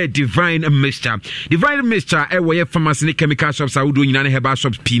ne divine mixture e wo ye pharmacy ne chemical shops awudo nyina ne herbal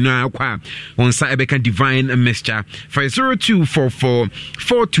shops pina akwa onsa ebe kan divine mixture for 0244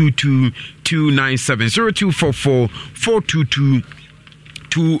 422 297 0244 422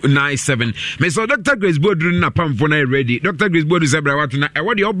 297 me so Dr. Grace Bodru na pamfo na ready Dr. Grace Bodru zebra wat na e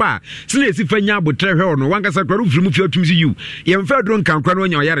wode oba sene esi fanya abotre hwe no wanka sakwaru firim fi otumsi you ye mfa dron kankwa no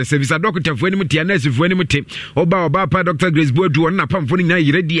nya oyare service doctor fo anim tie nurse fo anim te oba pa Dr. Grace Bodru na pamfo ni na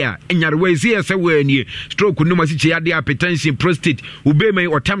ready a enyare we esi ese we ani stroke no masiche yade hypertension prostate ubemai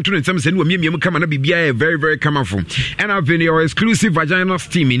otam to nsem se ne wamiemiem kama na bibia very very kamafo and I've been your exclusive vaginal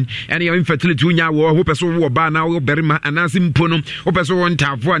steaming and your infertility unya wo ho person wo ba na wo berima anase mpono wo person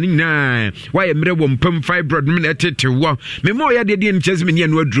tafo ani na why mre wo mpam fibroid me na tete wo me mo ya de de nchese me ne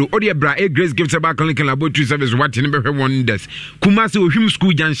anu aduro o de bra a Grace Gift Herbal Clinical Laboratory Service what ne behwe wonders Kumasi Ohwim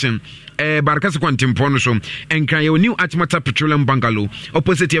School Junction Barkasi Kwantimpo no so enkran your new Achimata Petroleum Bungalow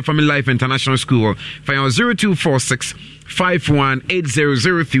opposite your Family Life International School for 0246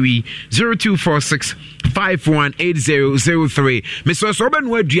 518003 0246 518003 Mr. Soben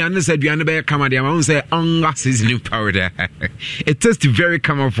word Diana said Diana be come there I say onga seasoning powder it tastes very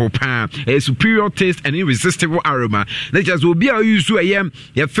colorful pan a superior taste and irresistible aroma that just will be a use to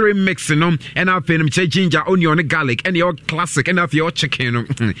your three mixing and I feel ginger onion garlic and your classic and of your chicken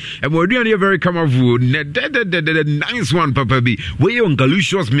and we're doing a very colorful nice one papa b we on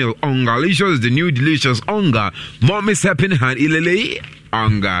delicious meal on delicious the new delicious onga more miss happening ilele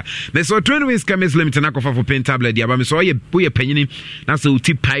anga me so train wins kames limit na kofa for pain tablet ya ba me so ye panyini na so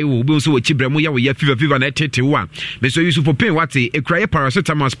uti pai wo be so wachi bramo ya wo ya fever na tete wa me so use for pain what e kraye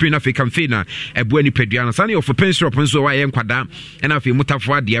paracetamol aspirin afi camphena ebo ni pedua na sane for pain syrup nso wa ye nkwada na afi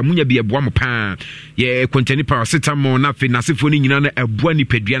mutafo ade munya bi ebo mo pa ye contain paracetamol na afi nasefo ni nyina na ebo ni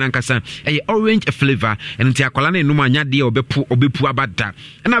pedua na nkasa e orange flavor enti akwala na enum anya de obepu abada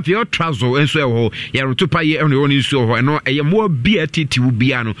na afi o trouser enso e ho ye roto pa ye eno ni nso ho eno e mo bi atiti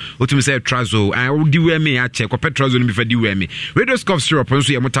ubiano otumi say trazo I would do me a check or petrozo no be we me Radioscope syrup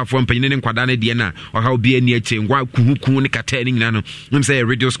nso ye motafo mpanyine ne nkwada na de na o ha obi ani ache ngwa kuhuku ne kata ni nyina no nim say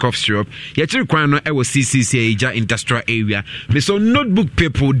Radioscope syrup ye chiri kwan no e wo CCC Eja industrial area me so notebook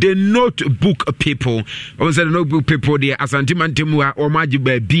people the notebook people o say the notebook people there asantimantemu a o maji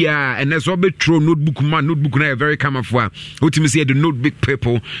ba bia and so be throw notebook man notebook na very kamafo a otumi say the notebook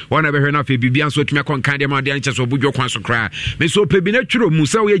people one be hwe na fe bibia nso otumi akon kan de ma de anche so bodwo kwan so kra me so pe bi na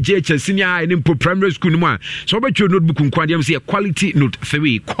Musa we GH senior in primary school no so be your notebook nkwade say quality note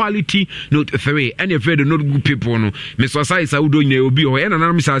 3 and if the notebook people no me so sai sa udo nyina obi ho na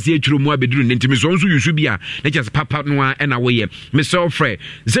na me sa se atwuro mu abeduru nti me so nso yusu bia na just papa no a na we me so frɛ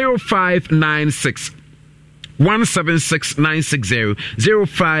 0596 176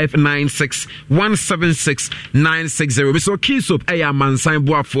 0596 176 960. Mr. Keysop Aya Mansan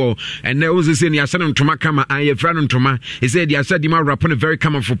Boafo, and there was a senior son Toma Kama, I have run Toma. He said, Yes, Dima Rapon, a very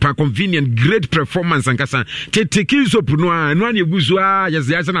common for convenient, great performance and Casa. Take Keysop Noir, and one you Guzua, yes,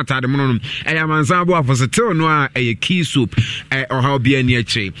 the Asana Tadamonum, Aya Mansan Boafo, a Tel Noir, a Keysop, or how be any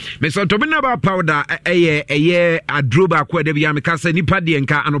che. Mr. Tobinaba powder, a year, a droba, Quadebiamicasa,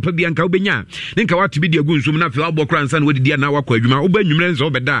 Nipadianka, and Opabianka Ubenya. Think I want to be the good zoom. Albo Cranson with the Anawa Quaduma, Ubenumens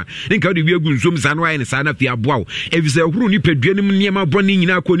over there. Think how do we go zoom Sanway and Sana Fiabo? If it's a Runi Pedrenum Niama Bonning in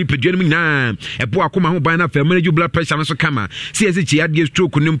our Coni Pedrenum, a Poacoma Bana family blood pressure and so come. See as she had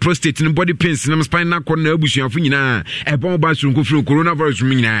stroke on prostate and body pains and spinal corner bush of Fina, a bomb bathroom go through coronavirus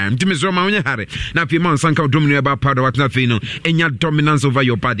mina. Timisoma Harry. Now, if you man sank out dominant about powder what nothing, and your dominance over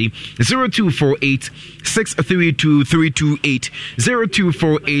your body. 0248 632 328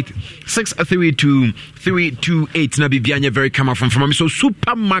 0248 632 328 na bibianya very come from so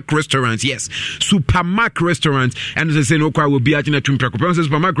Supermark restaurants, yes, Supermark restaurants, and as I say no kwa will be at na tumprako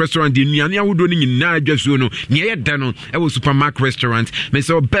Supermark restaurant di nia wo do ni na adwaso no nia yeda no e wo Supermark restaurant me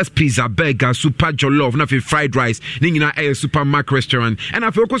so best pizza, burger, super jollof na fried rice ni nyina e Supermark restaurant and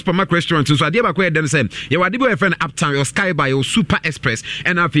I focus Supermark restaurant so ade ba kwa yeda say ye wade bo friend Uptown, your Sky by your Super Express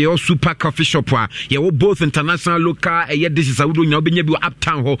and I your Super Coffee Shop wa ye wo both international local e dishes a wo do nya obenya bi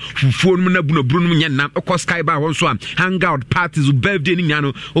Uptown ho fufuo no na buno brunu nya na of course Sky by one so hangout parties birthday ni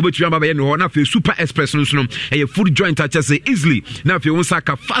nyano obetu amba be no na fe Super Express no no e food joint a say easily na fe won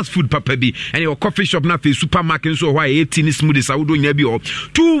saka fast food papa bi and your coffee shop na fe supermarket so why 18 smoothies a wo do nya bi o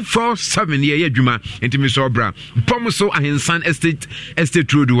 247 ye adwuma enti so bra Bomoso Ahensan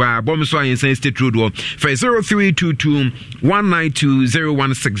Estate Road wa Bomoso Ahensan Estate Road wa for 0322 192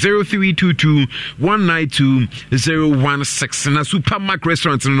 016 0322 192 016 na Supermark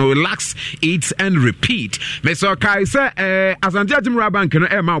restaurant no relax eat and repeat. Meso kai say Asante Atimra Bank no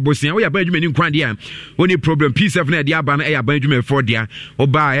e ma obosia we aban adwuma ni kwan dia oni problem P7 na dia aba na e aban adwuma for dia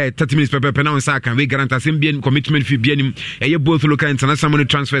oba 30 minutes pepe na on sa kan we guarantee sem bien commitment fee bianim e both local international money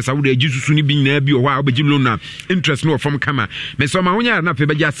transfers a wo de jisusu ni bi na bi o wa obeji loan na interest no from kama meso ma wonya na fe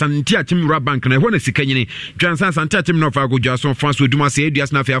beja Asante Atimra Bank na ho na sikanyini dwansa Asante Atimra fa go jaso France oduma se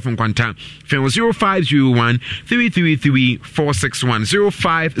eduas na fe afon kwanta fe 0501 333 461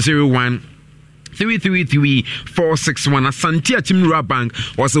 0501 333-461. Asante Atimra Bank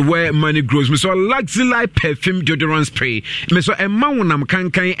was where money grows. Me so Luxury perfume deodorant spray. Me so emanam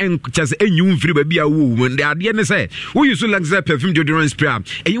kankan en chase enyum free baby a wo. When they are there say, we use Luxury perfume deodorant spray.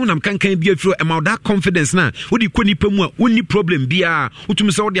 Enyum kankan bi afro emau that confidence na. Wo di ko nipa mu a woni problem bia.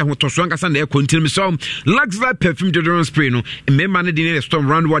 Utumi so wo de ahotoso ankasa na e continue. Me so Luxury perfume deodorant spray no. Member na dey storm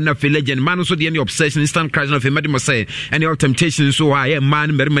round one na fe legend. Man so dey any obsession instant crash na fe madam say. Any temptation so why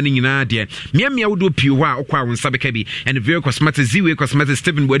man merima ni nyina dey. Me would pure okwa won sabeka bi and very cosmetic Ziwe cosmetic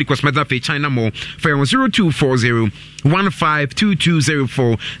Stephen Body cosmetic for China Mall for 0240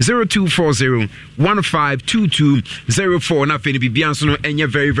 152204 0240 152204 na fe ni bibianso no enye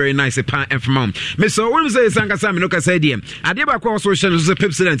very very nice pa and from mom me so won say sanka sam no ka say dem ade ba kwa social so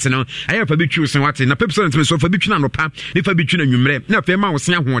pepsodent no aye fa bi twu sen wate na pepsodent me so fa bi twu na no pa ni fa bi twu na nwumre na fa ma wo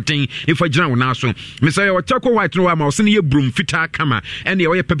sen ahoten ni fa gina wo na so me so ye wo chako white no wa ma wo sen ye brum fita kama and ye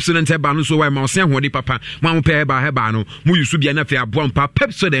wo ye pepsodent e ba no so wa ma wo sen hodi papa mo am pe ba he ba no mo yusu bia na fe abon pa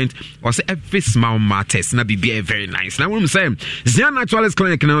pepsodent or say every small matters na be very nice na we say Zion Naturalist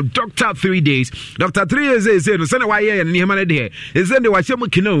Clinic now doctor 3 days doctor 3 days say no say na why ye ni hema na de is then the washemu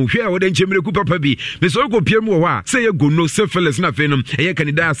kino hwe wo de nchemire ku papa bi me so go piem wo ha say ye go no syphilis na fe no ye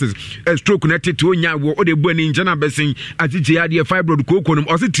candidiasis stroke connected to onya wo o de bu ani njana besin atiti ya de fibroid koko no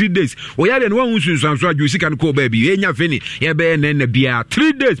or say 3 days wo ya de no wan sunsun so adwo sika no ko ba bi ye nya fe ni ye be na bia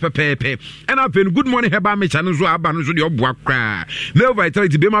 3 days pepepe and I feel good morning heba me channel so aba no so de oboa kra male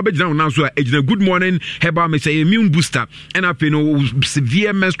vitality be ma be gina na so ejina good morning heba me say immune booster and I feel no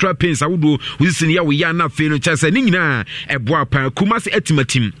severe menstrual pains awodo usini ya we ya na feel no chase ni nyina eboa pa Kumasi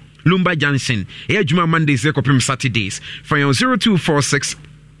etimatim Lumba Junction ejuma Mondays ekopim Saturdays for 0246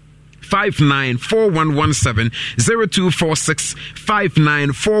 594117 0246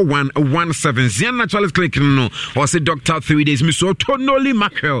 594117 Zion Naturalist Clinic no or say doctor 3 days me so tonoli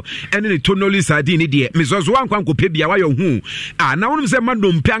mackerel and the tonoli sardine dey me so so ankwan ko pebia wa yo hu na wonu say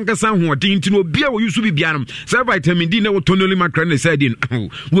mandom pianka san ho din tino bia wo yusu bibia no say vitamin D na wo tonoli mackerel na sardine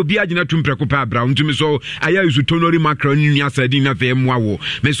wo bia gina tumpreko pa bra ntumi so aya yusu tonoli mackerel ni sardine na fe moa wo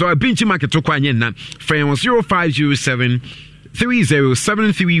me so binchi market ko anye na for 0507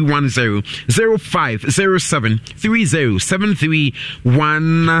 307310 0507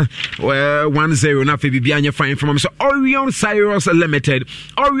 307310 na fe bibia anya fine from so Orion Cyrus Limited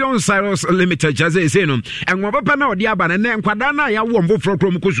just say no enwo papa na odi aba na nkwada na ya wo mbofro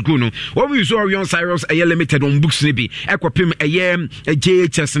krom ko suku no wo mi so Orion Cyrus Limited on books ne bi ekopim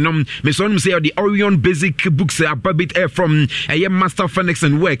JHS no me so no say the Orion basic books ababit from Master Phoenix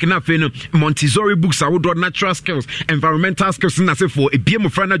and work na fe no Montessori books awodo natural skills environmental skills na say for ebiem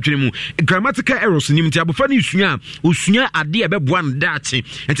frana dwene mu grammatical errors nim ti abofa ni usua ade ebeboa ndachi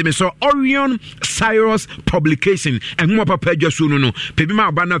enti me so Orion Cyrus publication enmo papa adwaso no pebi ma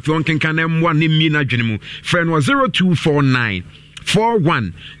aba na fe onkenkan na mwa ne mi na dwene mu friend was 0249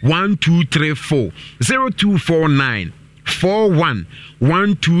 411234 0249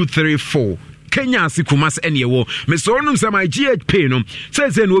 411234 Kenya Sikumas Enyewo, Mesonum Sama GH Penum,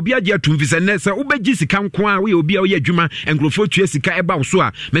 says an Obia Tumvis and Nessa, Ubeji Sikamqua, we Obia Juma, and Grofo Chesica about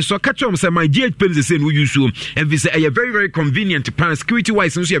Swa, Meso Kachom Sama GH Pens the same we use to, and this a very, very convenient plan, security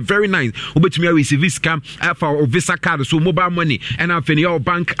wise, and she very nice, Ubetmia Visca, Alpha or Visa card, so mobile money, and our your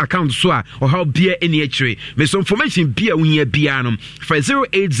bank account Swa, or how beer any entry. Meso information beer when ye pianum for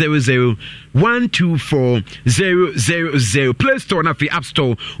 0800 124000 Play Store na fi App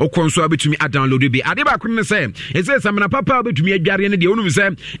Store or console between download bi adeba kun say it says amana papa betumi adware ne de onum say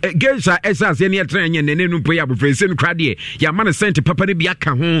geisha esas ye ne tren ye ne nu po ya bofrese nu krade ya man sent papa ne bi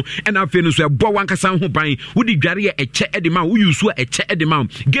aka ho and afi no so ebo wankasa ho ban wodi dware ye eche edema wo yusu eche edema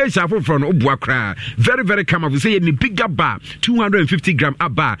geisha foforo no obo akra very very come say ni bigger bar 250 gram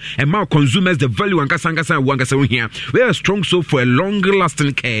aba and now consumers the value wankasa ho here we are strong so for a long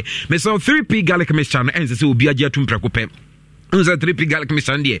lasting care me so 3p garlic mixture no ense say obi agye atum prekope Unza 3p garlic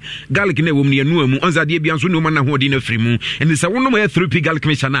mixture garlic ne wom ne anu amu unza de bia nso no man na ho de na frimu and say wonom e 3p garlic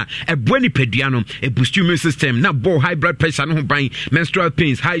mixture na e boani padua no e boost immune system na bo high blood pressure no ho ban menstrual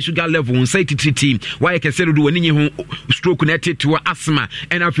pains high sugar level anxiety why can say do oni ho stroke na to asthma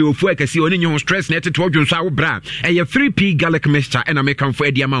and afi ofu e kase oni ho stress na to dwonso awo bra e 3p garlic mixture and American for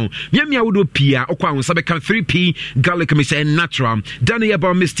edi amount miamia wodo pia okwa won sabe kan 3p garlic mixture natural dane e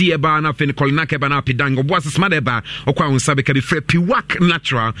ba misty e ba na fin kolnaka ba na pidango bo asma de ba okwa won sabe ka Piwak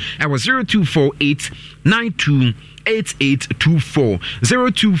Natural. I was 0248 928824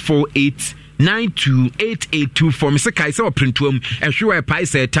 0248 928824 Mr. Kaisa printuam ehwe pai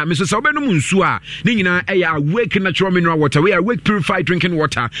say time so obenum nsu a ne nyina awake natural mineral water we awake purified drinking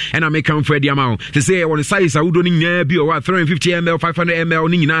water and I make come for the amount to say on size awudo ni nyina bi o 350 ml 500 ml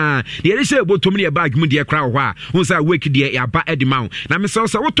ni nyina de dey say botom ne bag mu de kra ho a won say awake de ya ba edimount na me so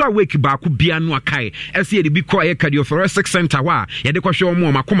woto awake ba ko bia no akai ese de bi ko e cardiothoracic center wa ye de ko hwe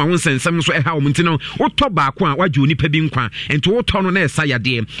omo makoma won sensem so e ha omo ntino woto ba ko a waje oni pa bi nkwa ento woto no na esa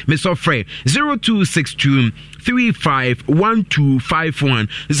yade me so frɛ 0262 351251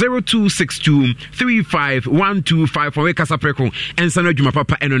 0262 351251 we kasa preko ensana djuma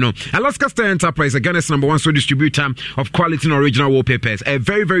papa enono Alaska Star Enterprise, Ghana's #1 so distributor of quality and original wallpapers, a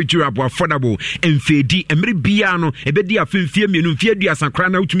very very durable, affordable and fedi emre biano ebedi afimfie mienu mfie duasa kra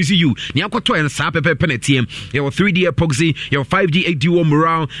na utumi si you ni akoto en sa pepe penetiem your 3D epoxy your 5D 8D wall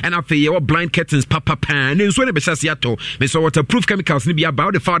mural and afi your blind curtains papa pan nso ne besase ato me so waterproof chemicals ni bia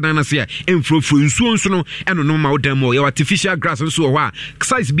about the father na se enfrofro nso no eno no ma odamo your artificial grass nso ho a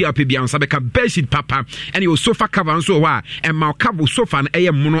size bia pe bia nsa beka bedsheet papa and your sofa cover nso ho a and ma cover sofa na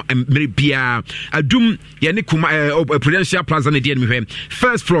eye mono emre bia adum ye ne kuma Prudential Plaza ne die me hwem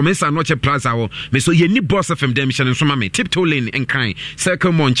first floor me sa noche plaza ho me so ye ni boss fm dem hye nso ma me tiptoe lane en kan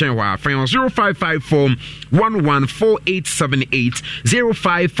circle monchen wa friend 0554 114878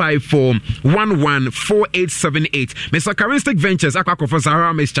 0554 114878 me so Charistic Ventures akwakofa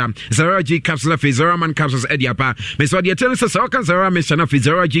Zara Mixture Zara G capsule for Zara man capsules ediapa me so the tell say kan Zara Mixture na for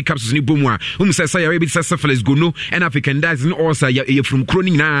Zara G capsules ni bomwa say say ya be say syphilis go no and African dancing also ya from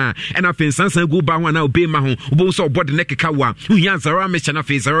croning na and African sansan go ba wana obe ma ho obo so body neck kawa unya Zara Mixture na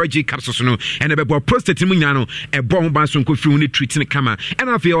for Zara G capsules no and be prostate mu nya no e bo ho ba so nko fi hu ni treat ni kama and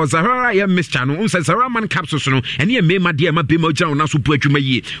African Zara ya Mixture no say Zara man capsules no and ye mema de ma be ma gya na so pu adwuma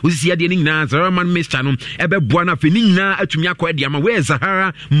yi usisi ya de ni na Zara man Mixture no e be bo na fe ni na atumi akwa de ma we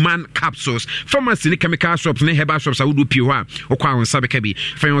Zara man capsules pharmacy ni chemical shops ni herbal shops awudu pio ha okwa won sabe ka bi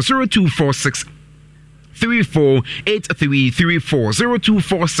fa 0246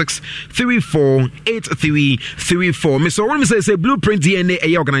 348334 0246348334. Mr. One say Blueprint DNA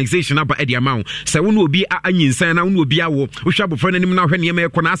a organization about Eddie amount. So one will be a yinsan na one will be a wo shabo for any na hwene me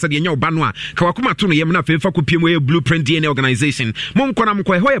kona asa de nya obanwa ka wakoma to no yem na fefa ko piem we Blueprint DNA organization. Mom kona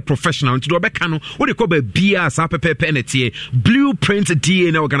mko ho professional to do beka no wo de ko ba bia sa pepepe na tie Blueprint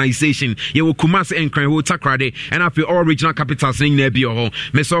DNA organization. Ye wo Kumasi enkran ho takrade and after all regional capitals ning na bi ho.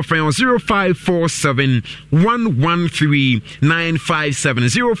 Mr. friend 0547 113 957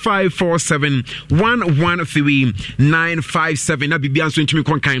 0547 113 957 na bibia so ntimi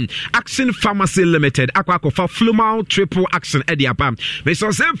konkan Action Pharmacy Limited akwa Flumal triple action ediapa me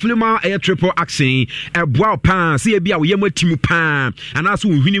so say Flumal air triple action e boa pa se bia wo yem atimu pa anaso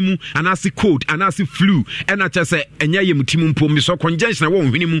nhwinimu anaso cold anaso flu ena cha say enya yem timu mpo me so congestion wo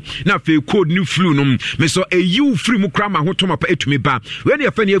nhwinimu na fe cold ni flu no me so eyu free mu kra ma hotoma pa etumi ba we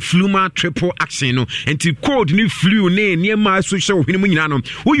na fa ne Flumal triple action no enti cold ni flu ne niema so hye wo nhwinimu nyina no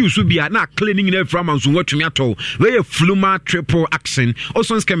wo yusu bia na cleaning na fra manzo watumi ato we Flumal triple action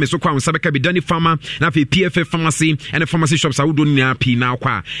also skeme so kwa sabeka bi dani farmer na fe PFF pharmacy and the pharmacy shops I would do na p now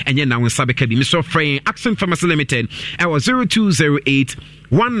kwa enye na won sabeka bi Mr. Frame Action Pharmacy Limited our 0208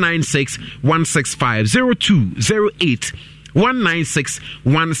 196 165 0208 196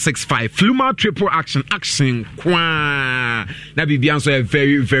 165 Flumal triple action kwa na bibia so a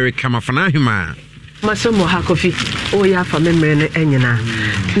very very kamafana hima masomo hakofi o ya fa memre no enyina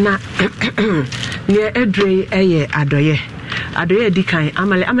na ne edre eye adoye dikan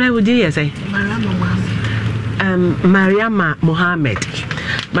amale wodi yesai Mariama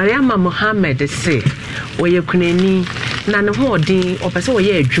Mohammed say oye kunani na ne ho odin opese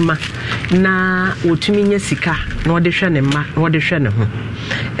oye adwuma na wotumi nya sika na ode hwe ne ma na ode hwe ne ho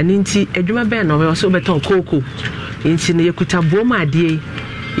eni nti adwuma be na we so beton koko nti ne yekuta bom ade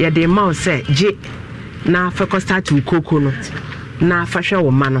ye de ma o say je na fa start with koko no na fa hwe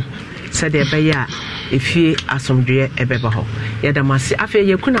wo ma no se de be ya efie asomdwe ebeba ho yadamase afa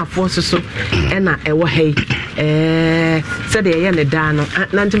yekunafo so ena ewo hei se de ye ne da no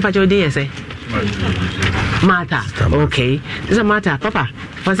na ntimpa je odin yese Mata okay is a Mata papa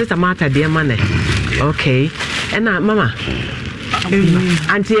was it a Mata dear man okay ena mama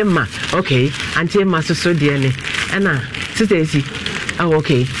Auntie Emma okay Auntie Emma so dear ne ena sister esi oh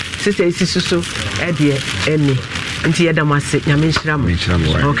okay sister esi so e dear eni nti yadamase nyame nshiramu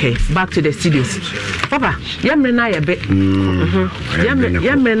okay back to the studios papa yamre na yabe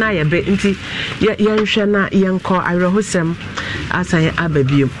yamre na yabe nti yanhwe na yanko awerehosem asan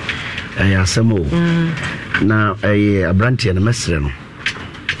ababiem ayasemo na abrantie na mesre no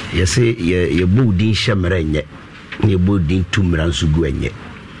yese ye bodin hemre nye ye bodin tumra nso gu enye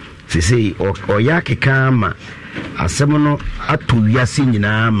sese oyakeka ma asem no ato wiase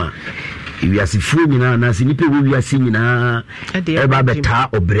nyina ma wiase fu nyina na se nipa wo wiase nyina eba beta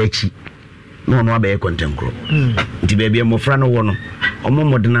obrechi no no abaye kontenkro nti bebia mofra no wo no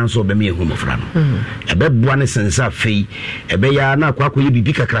omomodena nso obeme ehu mofra no ebeboa ne sensa fei ebeya na akwakoye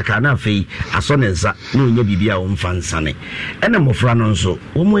bibi kakraka na fei aso ne nsa na onya bibia o mfa nsane ene mofra no nso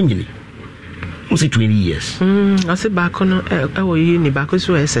omonyini almost 20 years. I said back on uni back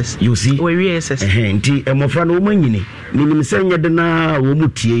so SS. You see, we SS. Nti emofra no manyini. Minim senya de na wo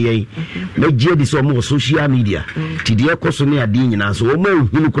mutie yen. Na gie di so mo social media. Ti de ekoso ne ade nyina so wo ma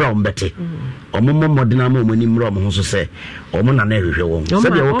hunu kura ombete. Omo modena ma omani mro mo ho so se omo na na hwehwe won. Se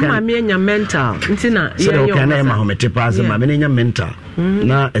de wo kan ma me nya mental. Nti na ye yo. Se de kan na ma ho mete pass ma me nya mental.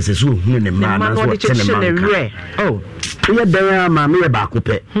 Na esesu hunu ne ma na so che ne ma. Oh. Ye dan ma me ba ko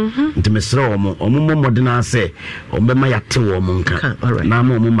pe. Nti mesre omo modena se ombema yate wo mo nka na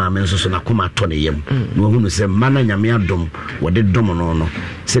ma omo ma me nso so na koma to ne yam na ohunu se mana nyame adom wode dom no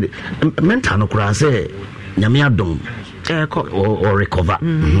se mental no kura se nyame adom or recover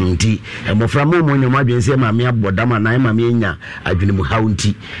nti emofra mo nyam adwense ma me abodam na ma me nya adwene mu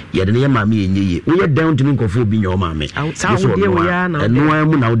haunti ye de ne ma me enyeye wo ye down to nkofo bi nyom ma me so de wo ya na eno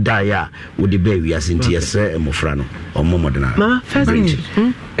amu na uda ya wo de ba wi asinti ese emofra no omo modena ma first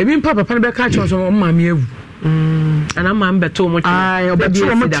ebi papa be ka cho so ma me awu ana ma mbeto mo ai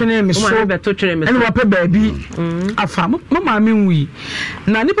obeto mo twene me so beto twene me ene wa pe baabi afa mo ma me nwi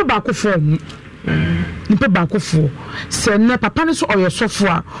na nipa ba ko fo nipa ba ko fo se ne papa ne so oyesofo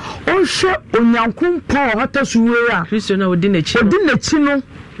a onhwe onyankunpon hata suwe a Kristo na odi na chi no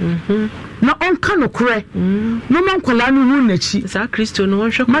na onka no kure no man kwala no hu na chi sa Kristo no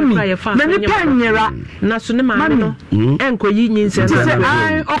onhwe kwala ye fa na nipa nyera na so ne ma no enkoyi nyinse na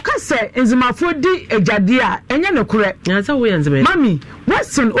ai okase enzimafo di ejade a enye ne kure na sa wo yanzeme mami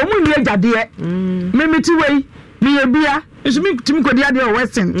wasin omunye ejade memiti wei me bia nso me timi kodi ade o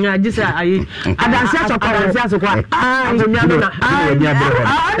western nya gisa ayi adansi asokwa angonya no na I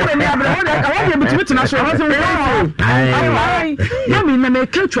want to na so na me na me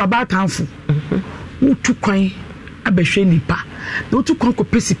ketu abatanfo utu kwan abehwe nipa na utu kwan ko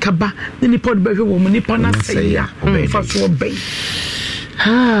pesika ba na nipa de behwe wo mu nipa na se ya fa so obey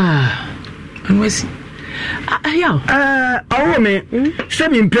anwesi me se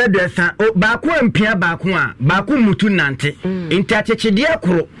mi mpredesa baako ampia baako mutu nante nti achechede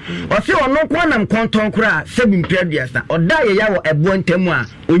akoro o se ono ko nam konton koro a se mi mpredesa oda ye ya wo ebo ntamu a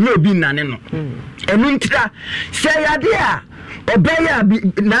onye obi nane no enu ntira se yade a obeya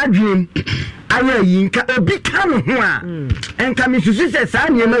na adwem aya yinka obi ka no ho a enka misusu se sa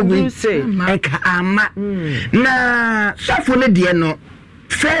nyema wi enka ama na safo ne de no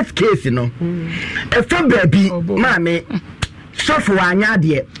first case no e fa baby maame sofo anya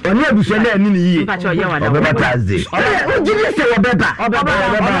de oni abuso na ani ni yi obeba taze o jidi se obeba o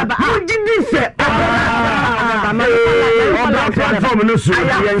jidi se obeba platform no so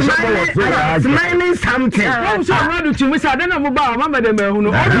smiling something so amadu tumi sa de na mo ba mama de mehu no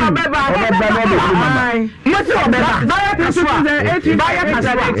obeba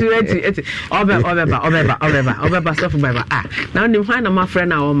obeba sofo beba na ni hwan na ma friend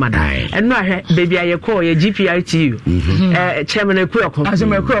na o mada eno ahwe baby ayeko ye GPRTU chairman Ekuyoko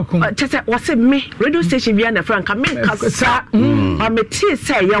asema Ekuyoko chese wase me radio station bia na franka me kasa ameti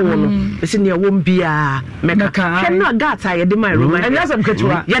say ya wo no ese ne wo mbia meka no gata ye de my room and yes am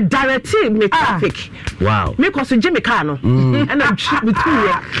ketua ye direct me traffic wow me ko so je me car no and am between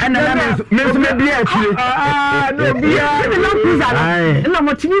ye and me bia akire no bia me no pizza no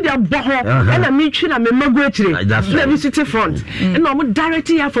mo timi dia bo ho and am twi na me magu akire na me city front and no mo direct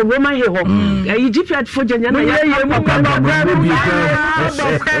here from Roman Hill ho ye GP for jenya na ye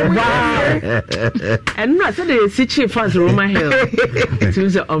and no said the city fans Roman Hill to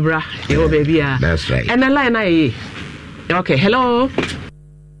the obra yo baby that's right and the line I okay hello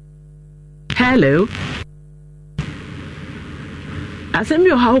asem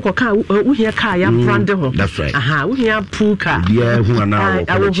yo ha ko ka wo hia ka ya brand ho that's right wo hia pool car yeah hu na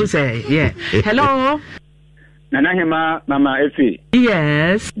I will say yeah hello Nana Hema Mama Efi.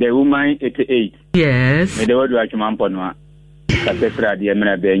 Yes. The woman 88. Yes. Me de wadu achumampo no. Kasefra de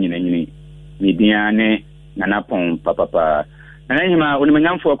mena be nyina me diane nana pon papa. Nana Hema oni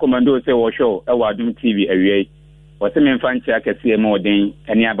manyamfo komando se wo show e wadum TV awie. Wo se me mfa ntia kese ma odin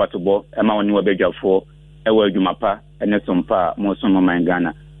ene abatobo e ma oni wabadwafo e wa adwumapa ene sompa mo somo man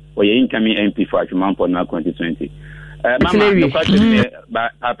Ghana. Wo ye incoming MP for achumampo no 2020. Mama no kwase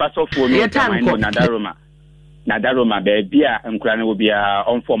ba pasofo no Nadaroma. Nadaroma bia nkura ne obia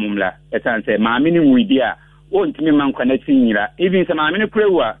onfom mla esanse maame ne nwidi a ontimi mankwa na tinyira even se maame ne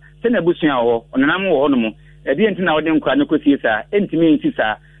kurewa se na busua ho onanam ho no mu e bi entina wode nkura ne kosiesa entimi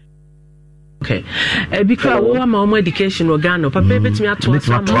nsisa okay because we am on education organ papa betimi ato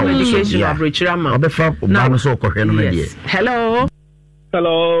am education abrechira ma obefa ba so kohwe no na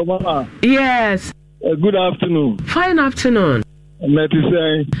hello mama yes good afternoon fine afternoon meti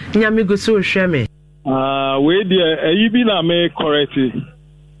say nyame go so hweme we there ayi na me correct e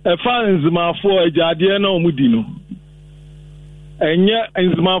fans ma fo ejade na omudi no enye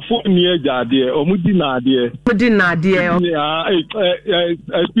enzmafo ni ejade omudi na ade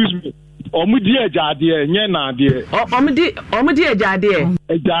excuse me omudi ejade enye na ade omudi ejade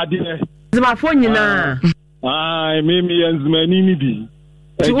enzmafo nyina me enzmani ni di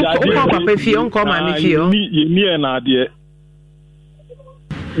ejade ko papa fi onko ma mi fi o ni na ade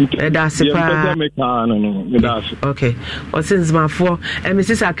that's okay. Or since my four and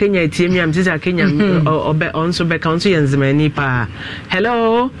Mrs. Kenya team, I'm Mrs. Kenya also back on to pa.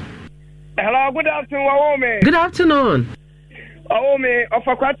 Hello, good afternoon, Waome. Good afternoon. Waome, of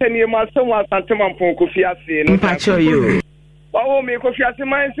a quarter near my son was Santaman Kofiasi. No patch you. Waome, Kofiasi,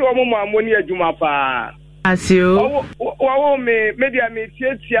 my son, Monia Jumapa. As you, Waome, maybe I may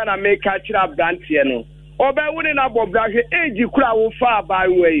see and make catch up Dantiano. Oba wouldn't have obliged age crowd will far by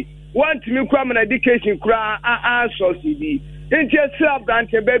way. Want me come an education cry answer CD. Ain't your slab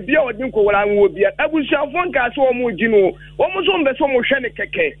dante baby or dinko what I would be. I will shall one cast or more gino. Almost on the some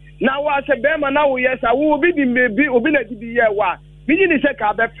keke. Now I said Bema now yes I will be the baby or be the year what. Begin is a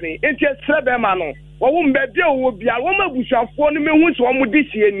cabin. Ain't your slab mano. What won't be will be a woman who shall phone me once one would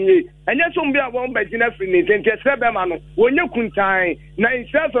this year. And yes, on be a one by dinner free. Ain't your slab mano. When you couldn't time. Now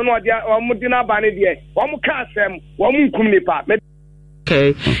instead of what they are Mudina Banidi. One cast them, one kumnipa.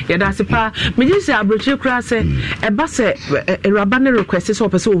 Okay, yeah, that's a pa. Me just say abrochi kura say e ba say rabane request so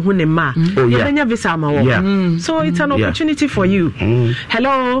person hu ne ma. You visa ma wo. So it's an opportunity for you.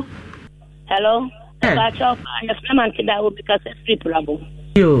 Hello. Bacho, yes, man, because it's free problem.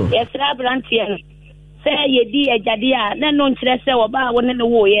 Yes, Rabrantian. Say ye dear Jadia, then no interest about one in the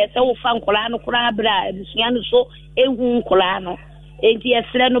war, yes, oh, found Colano Crabra, so a wound Colano. And yes,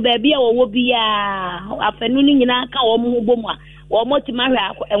 no baby or be afternoon in Aka or Muboma or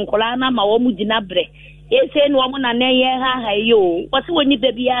Motimara and Colana, my own Dinabre. Yes, and woman and nay, yo. What's when you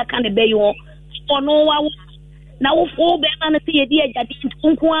baby I can't obey you or no one. Now, 4 better see a dear Jadin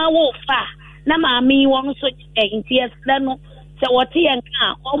Kunqua far. Na mami won so ntia no se wote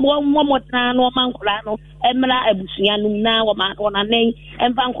yanka omomotana no mankula no emra abusua num na wo ma wona nen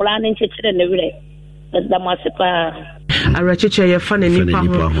emfa nkula ne nchechire ne were da masepa aracheche ye fa na nipa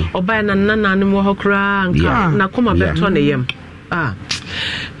ho oba na nana mo hokra nka na koma beto ne yem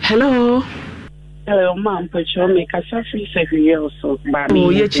hello ma'am pecho me ka safi se hwie so ba mi oh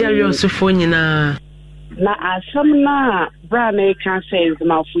ye cheri osofo nyina na asam na brane can say is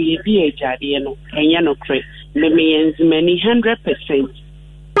ma fu ye bi ejade no enye no kre me enzimani 100%.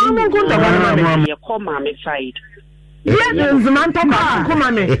 Mama go da wana me ye come ma me side ye enziman to ma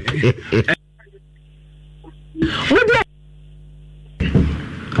come me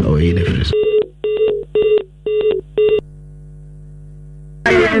oh ye the first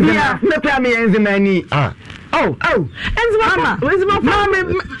me kwa me enzimani Oh, Mama, where's my mama?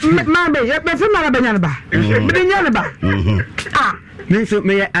 You better not be nyaba. Be nyaba. Me so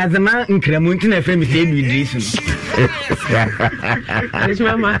me as a man in Cremonti na FM say we dress.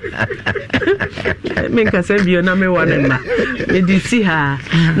 Mama. Me ka say bi na me wana na. Me di see her.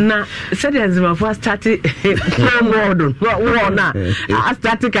 Na said as my first started mode. What na? I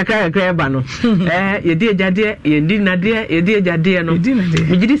started kakra ba no. Ye di ejade, ye di nade, ye di ejade no.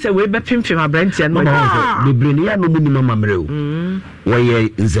 Me di say we be pimfim abrantia no. Brenia no bi mama mreu woye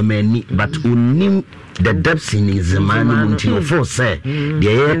nzamani but unim the depths in zamani munti for say the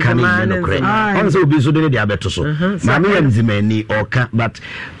air coming no kre on so bi so de abeto so mama ya nzamani oka but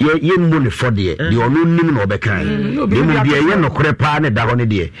ye mu ne for de onu nim no obekan de mu de ye no kre pa ne da ho ne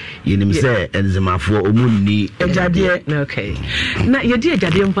de ye nim say nzamafo omunni ejade okay na ye di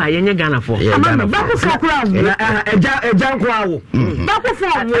ejade mpa ye nye Ghana for mama ba ko for kra eja nko awo ba ko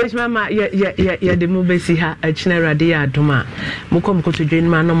for mama ye de mu besi ha achina rade ya adoma mukom ko to dwen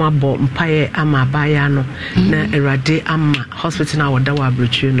ma no mabo mpaye ama baya no na erade ama hospital na woda wa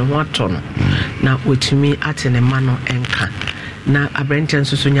abrochu no wato no na otumi atene ma no enka na abrenten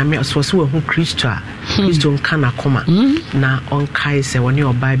so nyame asoso wa hu Kristo a Kristo nka na koma na onkai se woni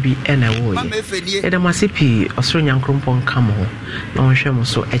oba bi ena wo ye eda masipi osoro nyankrompo nka mo na onhwe mo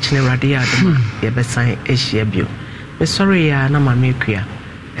so echine rade ya adoma ye besan ehia bio me sorry ya na mama ekua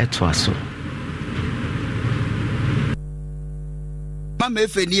eto aso mama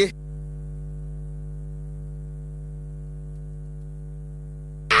efenie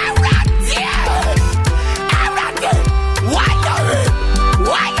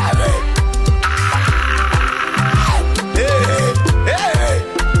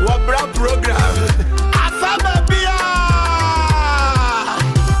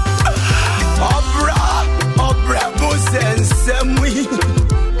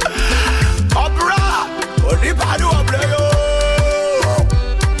Obra, Odibadu Obra.